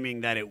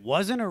 claiming that it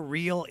wasn't a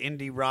real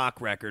indie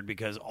rock record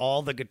because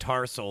all the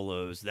guitar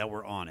solos that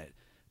were on it.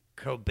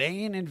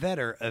 Cobain and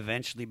Vedder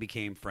eventually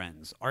became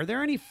friends. Are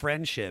there any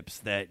friendships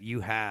that you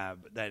have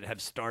that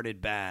have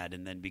started bad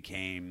and then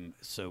became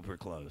super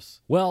close?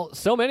 Well,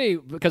 so many,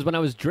 because when I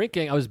was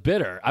drinking, I was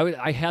bitter.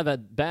 I had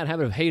that bad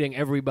habit of hating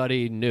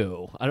everybody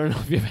new. I don't know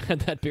if you've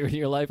had that period in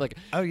your life. Like,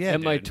 oh, yeah,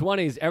 in my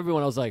 20s,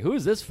 everyone, I was like, who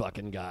is this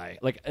fucking guy?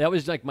 Like, that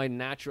was like my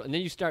natural. And then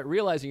you start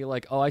realizing, you're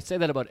like, oh, I say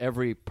that about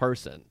every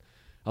person.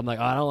 I'm like,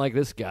 oh, I don't like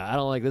this guy. I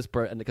don't like this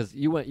person. Because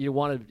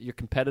you're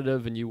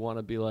competitive and you want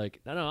to be like,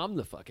 no, I'm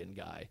the fucking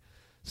guy.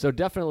 So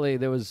definitely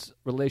there was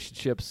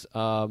relationships.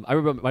 I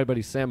remember my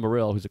buddy Sam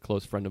Morrill, who's a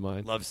close friend of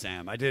mine. Love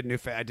Sam. I did New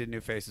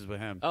Faces with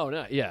him. Oh,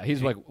 no, yeah.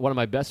 He's like one of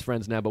my best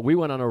friends now. But we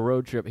went on a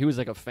road trip. He was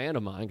like a fan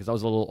of mine because I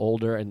was a little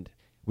older, and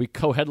we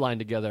co-headlined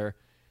together.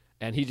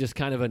 And he just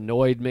kind of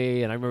annoyed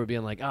me. And I remember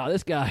being like, oh,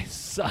 this guy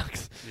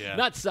sucks. Yeah.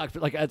 Not sucks,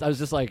 but like I was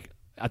just like,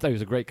 I thought he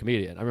was a great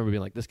comedian. I remember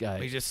being like, this guy.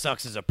 He just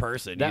sucks as a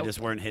person. You just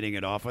weren't hitting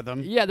it off with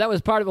him? Yeah, that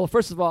was part of it. Well,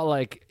 first of all,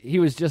 like, he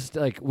was just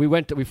like, we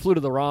flew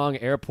to the wrong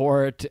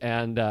airport,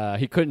 and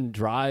he couldn't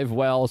drive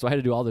well, so I had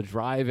to do all the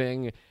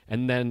driving.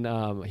 And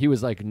then he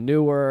was like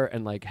newer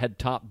and like had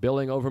top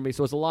billing over me.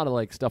 So it was a lot of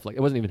like stuff like,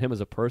 it wasn't even him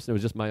as a person. It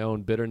was just my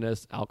own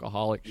bitterness,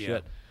 alcoholic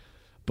shit.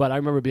 But I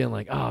remember being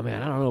like, oh,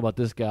 man, I don't know about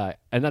this guy.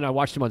 And then I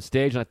watched him on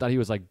stage, and I thought he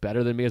was like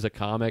better than me as a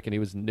comic, and he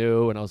was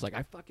new. And I was like,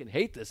 I fucking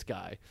hate this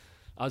guy.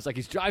 I was like,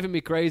 he's driving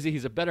me crazy.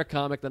 He's a better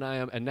comic than I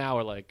am. And now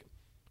we're like,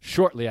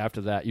 shortly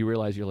after that, you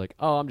realize you're like,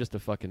 oh, I'm just a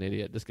fucking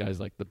idiot. This guy's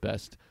like the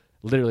best,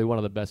 literally one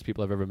of the best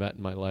people I've ever met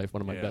in my life.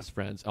 One of my best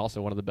friends.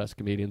 Also one of the best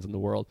comedians in the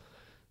world.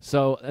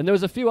 So, and there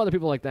was a few other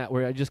people like that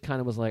where I just kind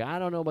of was like, I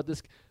don't know about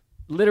this.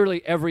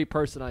 Literally every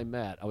person I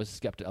met, I was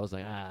skeptical. I was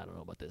like, I don't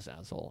know about this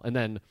asshole. And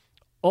then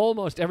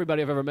almost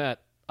everybody I've ever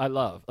met, I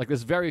love. Like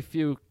there's very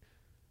few,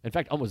 in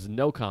fact, almost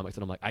no comics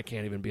that I'm like, I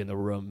can't even be in the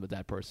room with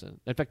that person.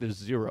 In fact, there's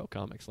zero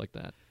comics like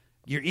that.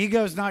 Your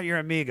ego's not your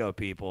amigo,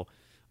 people.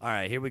 All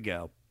right, here we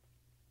go.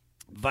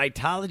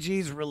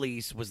 Vitalogy's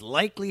release was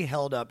likely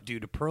held up due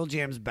to Pearl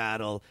Jam's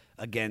battle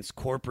against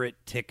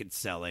corporate ticket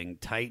selling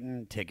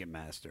Titan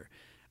Ticketmaster.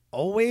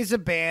 Always a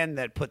band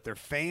that put their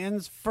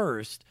fans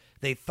first,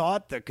 they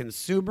thought the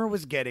consumer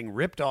was getting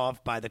ripped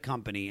off by the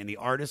company and the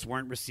artists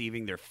weren't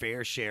receiving their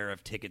fair share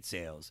of ticket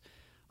sales.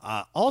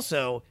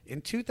 Also,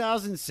 in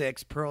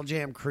 2006, Pearl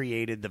Jam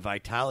created the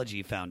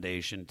Vitalogy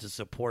Foundation to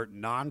support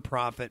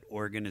nonprofit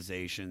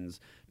organizations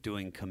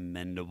doing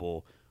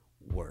commendable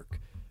work.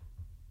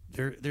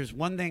 There's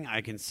one thing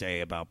I can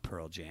say about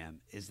Pearl Jam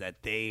is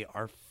that they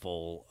are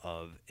full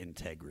of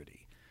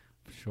integrity.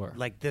 Sure.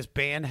 Like, this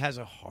band has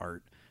a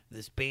heart.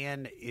 This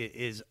band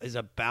is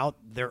about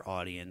their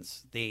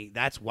audience.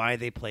 That's why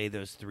they play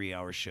those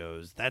 3-hour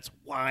shows. That's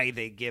why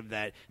they give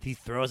that. He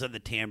throws out the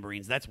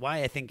tambourines. That's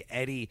why I think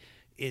Eddie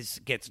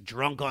gets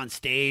drunk on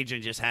stage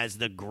and just has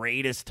the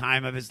greatest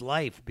time of his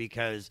life,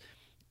 because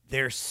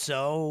they're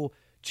so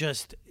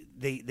just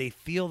they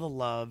feel the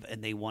love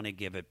and they want to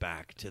give it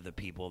back to the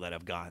people that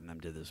have gotten them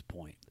to this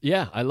point.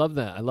 Yeah, I love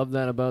that. I love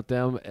that about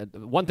them.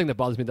 And one thing that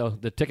bothers me, though,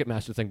 the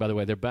Ticketmaster thing, by the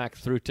way, they're back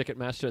through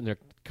Ticketmaster and their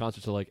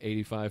concerts are like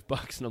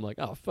 $85, and I'm like,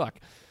 oh, fuck.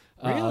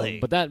 Really?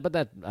 But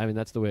that, I mean,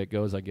 that's the way it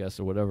goes, I guess,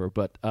 or whatever.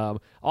 But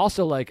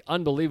also, like,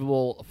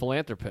 unbelievable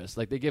philanthropists.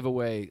 Like, they give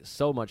away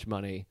so much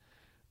money.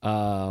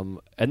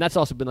 And that's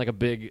also been like a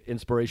big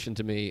inspiration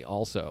to me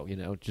also, you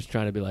know, just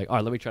trying to be like, all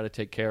right, let me try to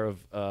take care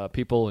of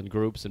people and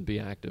groups and be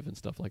active and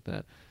stuff like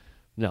that.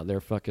 No,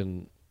 they're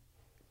fucking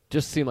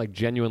just seem like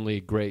genuinely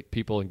great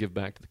people and give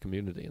back to the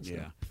community and stuff.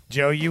 Yeah.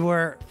 Joe, you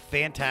were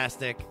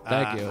fantastic.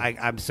 Thank you.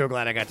 I'm so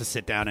glad I got to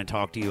sit down and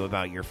talk to you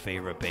about your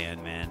favorite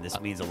band, man. This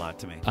means a lot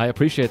to me. I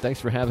appreciate it. Thanks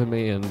for having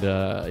me. And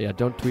yeah,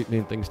 don't tweet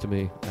mean things to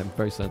me. I'm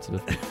very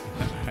sensitive.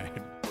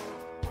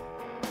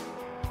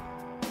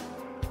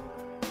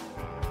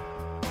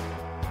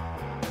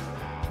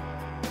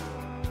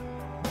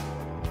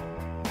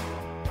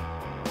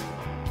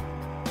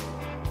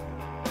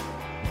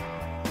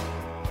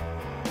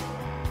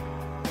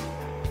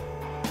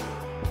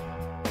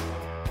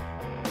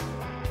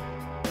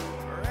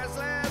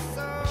 Restless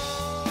soul,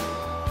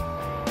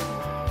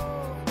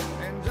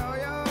 enjoy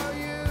your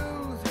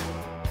youth.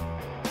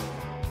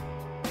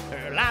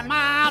 Like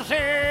myself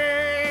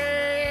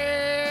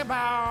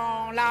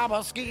on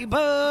lava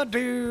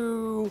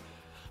ski-ba-doo.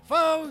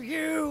 For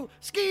you,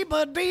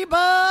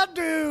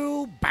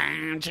 ski-ba-dee-ba-doo.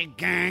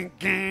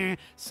 Bang-chi-gang-gang.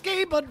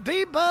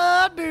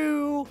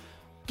 Ski-ba-dee-ba-doo.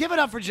 Give it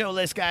up for Joe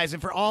List, guys.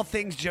 And for all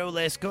things Joe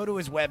List, go to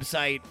his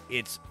website.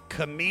 It's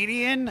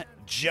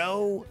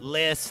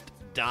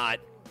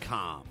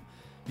comedianjoelist.com.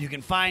 You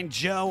can find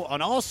Joe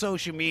on all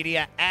social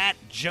media at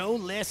Joe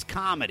List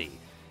Comedy.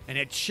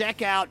 And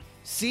check out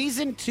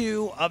Season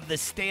 2 of the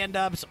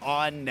stand-ups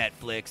on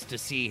Netflix to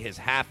see his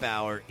half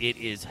hour. It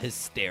is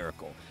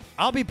hysterical.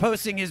 I'll be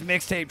posting his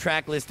mixtape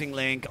track listing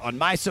link on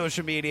my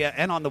social media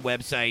and on the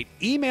website.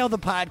 Email the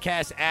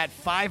podcast at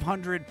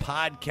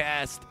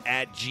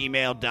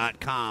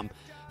 500podcast@gmail.com.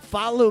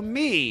 Follow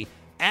me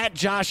at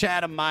Josh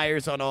Adam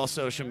Myers on all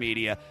social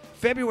media.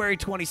 February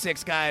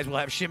 26th, guys, we'll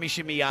have Shimmy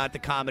Shimmy Ya at the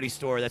Comedy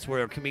Store. That's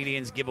where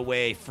comedians give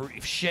away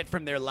free shit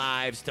from their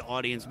lives to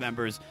audience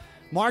members.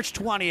 March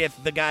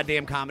 20th, the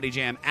goddamn Comedy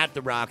Jam at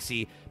the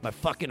Roxy, my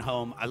fucking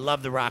home. I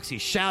love the Roxy.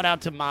 Shout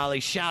out to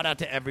Molly. Shout out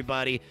to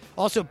everybody.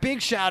 Also,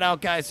 big shout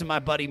out, guys, to my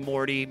buddy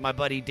Morty, my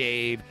buddy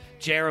Dave,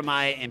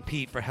 Jeremiah, and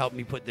Pete for helping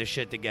me put this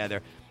shit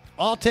together.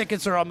 All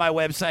tickets are on my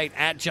website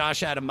at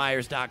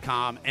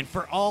joshadammyers.com. And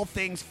for all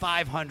things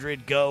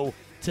 500, go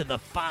to the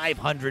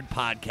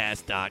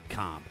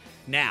 500podcast.com.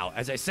 Now,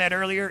 as I said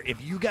earlier,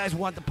 if you guys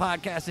want the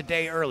podcast a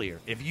day earlier,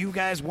 if you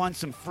guys want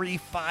some free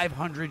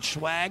 500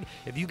 swag,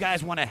 if you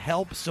guys want to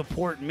help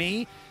support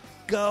me,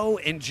 go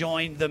and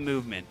join the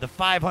movement, the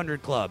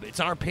 500 Club. It's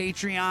our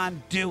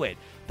Patreon. Do it.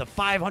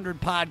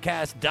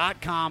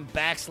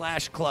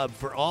 The500podcast.com/club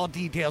for all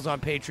details on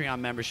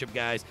Patreon membership,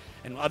 guys,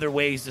 and other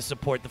ways to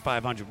support the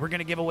 500. We're going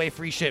to give away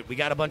free shit. We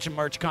got a bunch of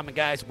merch coming,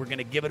 guys. We're going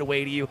to give it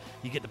away to you.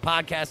 You get the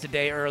podcast a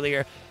day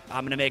earlier.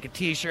 I'm going to make a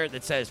t-shirt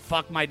that says,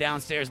 fuck my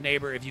downstairs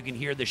neighbor, if you can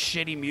hear the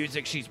shitty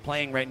music she's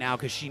playing right now,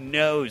 because she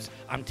knows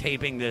I'm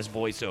taping this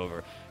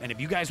voiceover. And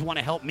if you guys want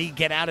to help me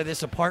get out of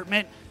this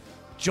apartment,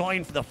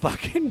 join the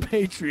fucking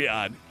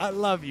Patreon. I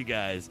love you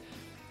guys.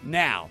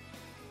 Now,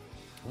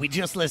 we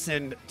just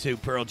listened to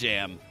Pearl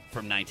Jam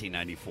from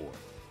 1994.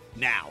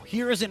 Now,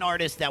 here is an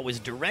artist that was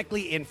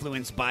directly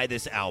influenced by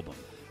this album.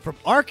 From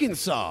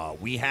Arkansas,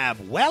 we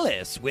have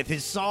Wellis with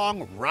his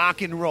song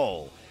Rock and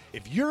Roll.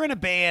 If you're in a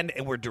band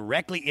and we're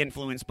directly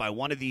influenced by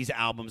one of these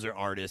albums or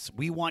artists,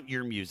 we want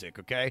your music,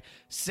 okay?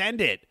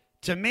 Send it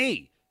to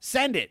me.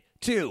 Send it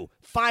to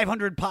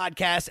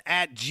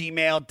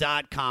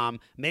 500podcast@gmail.com.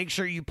 Make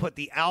sure you put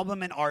the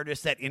album and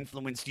artist that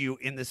influenced you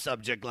in the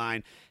subject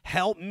line.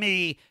 Help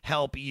me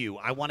help you.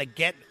 I want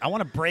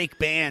to break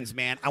bands,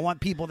 man. I want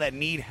people that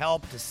need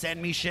help to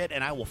send me shit,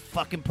 and I will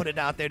fucking put it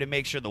out there to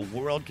make sure the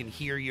world can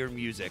hear your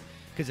music.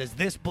 Because as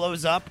this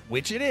blows up,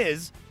 which it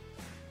is,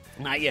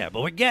 not yet,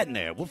 but we're getting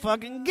there. We're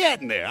fucking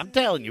getting there. I'm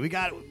telling you, we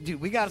got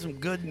some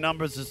good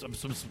numbers of some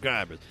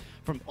subscribers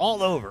from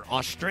all over.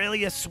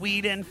 Australia,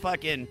 Sweden,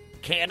 fucking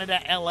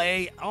Canada,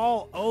 LA,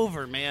 all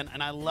over, man,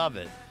 and I love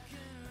it.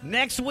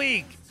 Next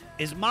week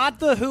is Mott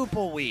the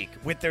Hoople Week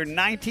with their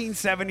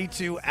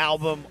 1972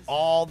 album,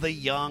 All the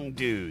Young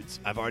Dudes.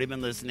 I've already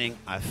been listening.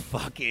 I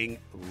fucking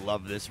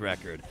love this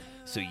record.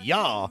 So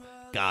y'all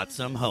got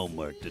some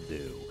homework to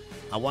do.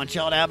 I want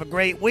y'all to have a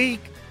great week.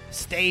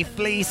 Stay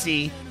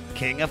fleecy.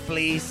 King of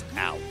Fleece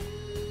out.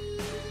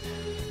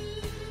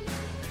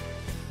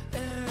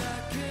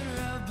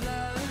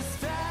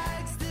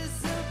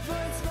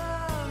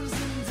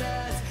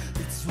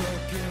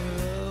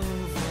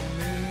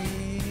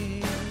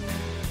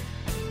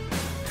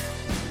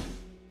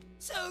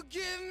 So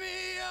give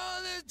me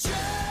all the drugs,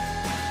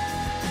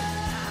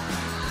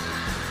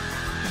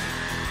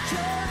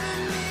 cover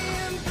me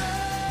in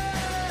blood.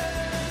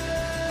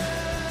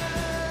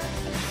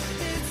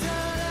 It's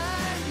all I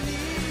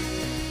need.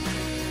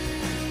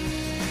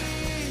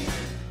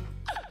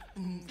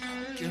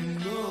 Rock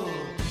and roll,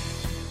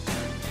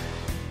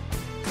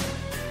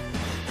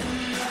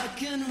 and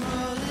rock and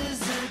roll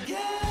is a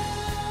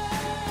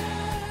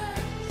gas,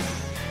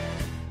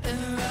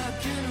 and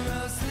rock and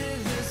roll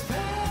slithers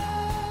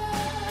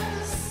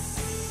past.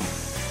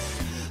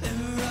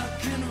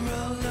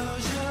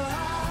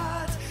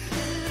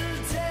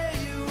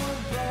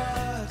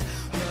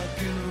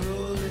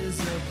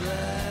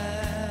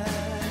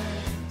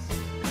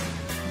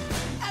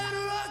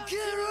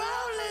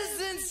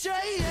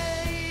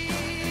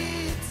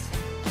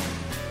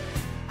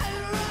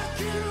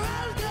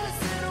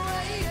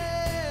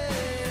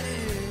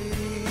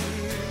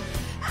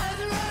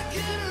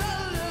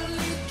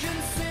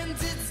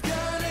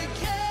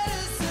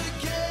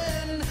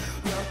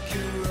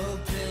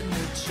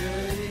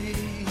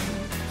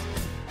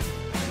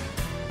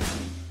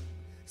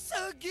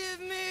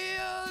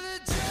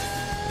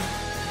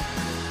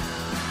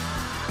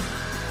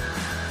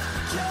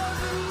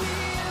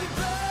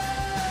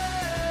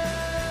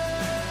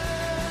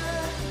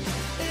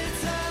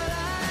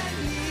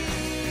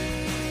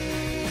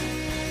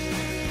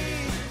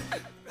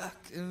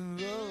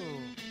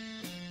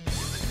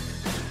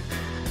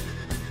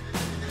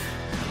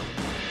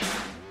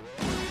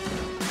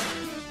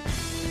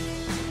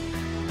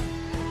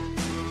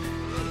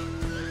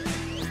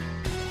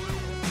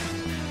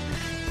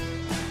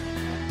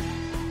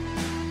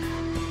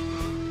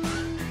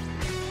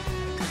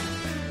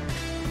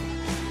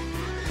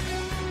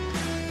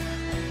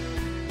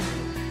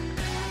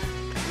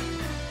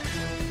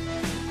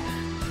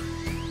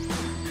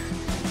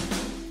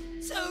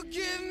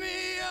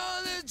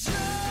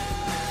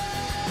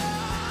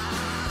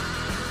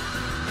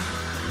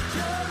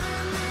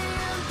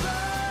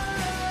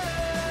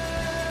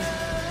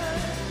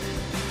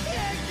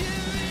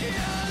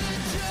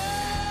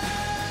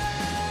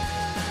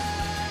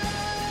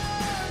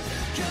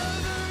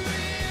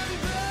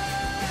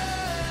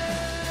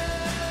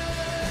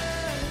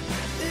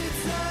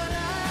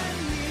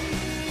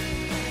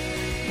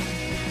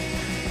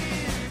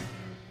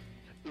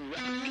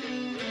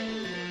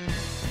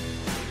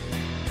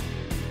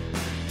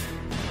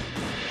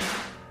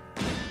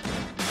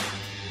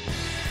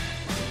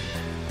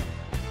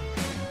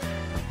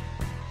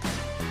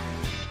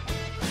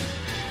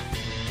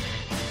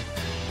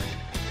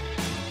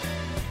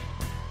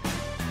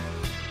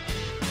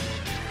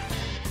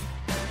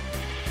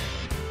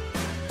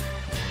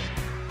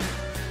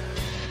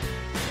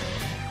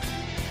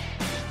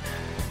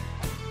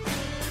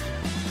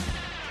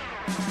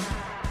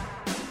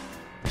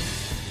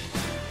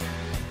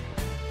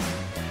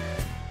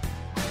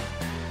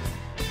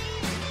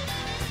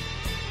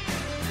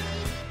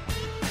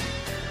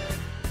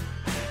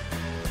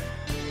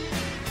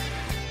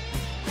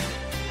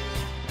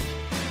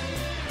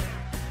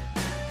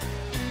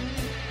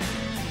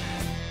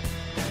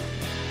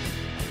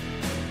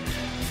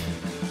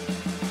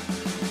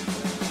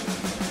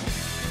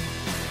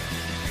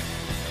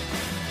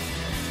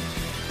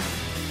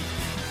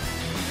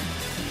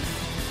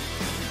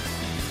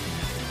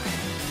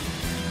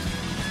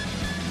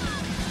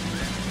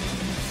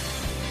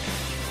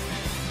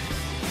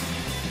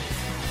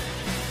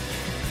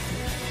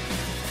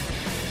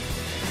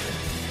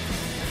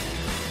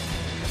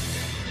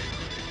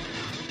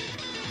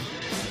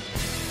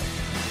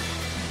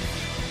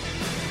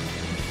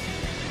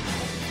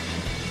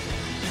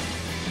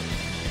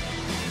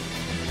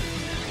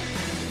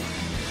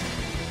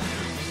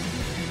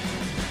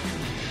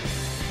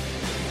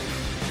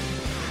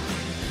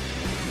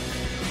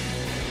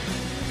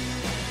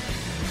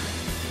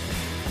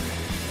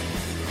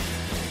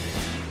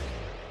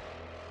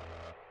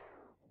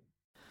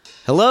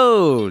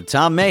 Hello,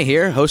 Tom May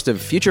here, host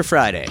of Future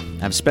Friday.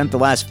 I've spent the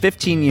last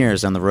 15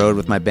 years on the road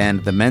with my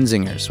band, The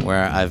Menzingers,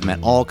 where I've met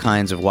all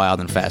kinds of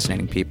wild and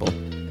fascinating people.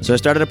 So I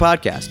started a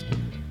podcast.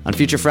 On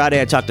Future Friday,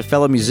 I talk to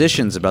fellow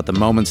musicians about the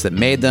moments that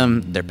made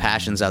them, their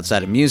passions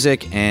outside of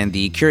music, and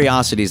the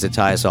curiosities that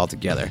tie us all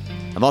together.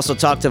 I've also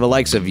talked to the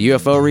likes of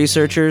UFO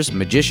researchers,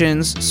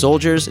 magicians,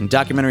 soldiers, and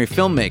documentary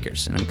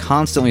filmmakers, and I'm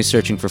constantly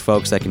searching for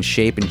folks that can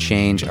shape and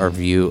change our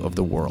view of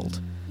the world.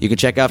 You can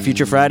check out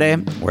Future Friday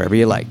wherever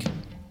you like.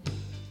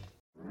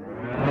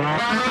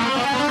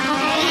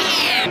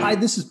 Hi,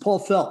 this is Paul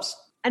Phelps.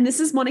 And this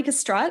is Monica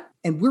Strutt.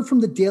 And we're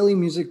from the Daily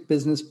Music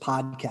Business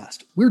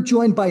Podcast. We're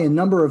joined by a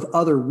number of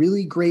other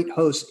really great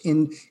hosts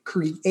in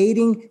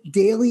creating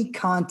daily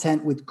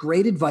content with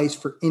great advice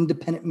for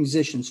independent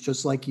musicians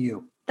just like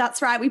you.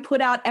 That's right. We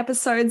put out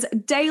episodes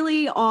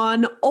daily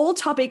on all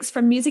topics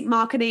from music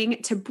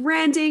marketing to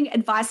branding,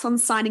 advice on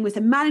signing with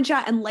a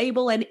manager and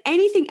label, and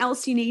anything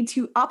else you need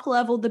to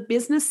up-level the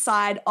business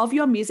side of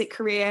your music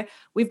career.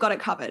 We've got it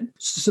covered.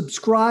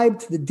 Subscribe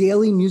to the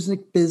Daily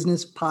Music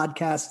Business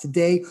Podcast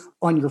today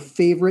on your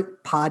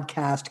favorite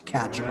podcast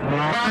catcher.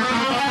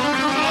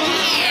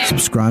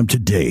 Subscribe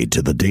today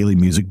to the Daily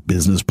Music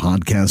Business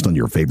Podcast on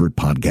your favorite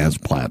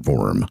podcast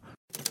platform.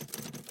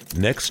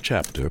 Next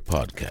Chapter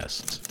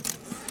Podcasts.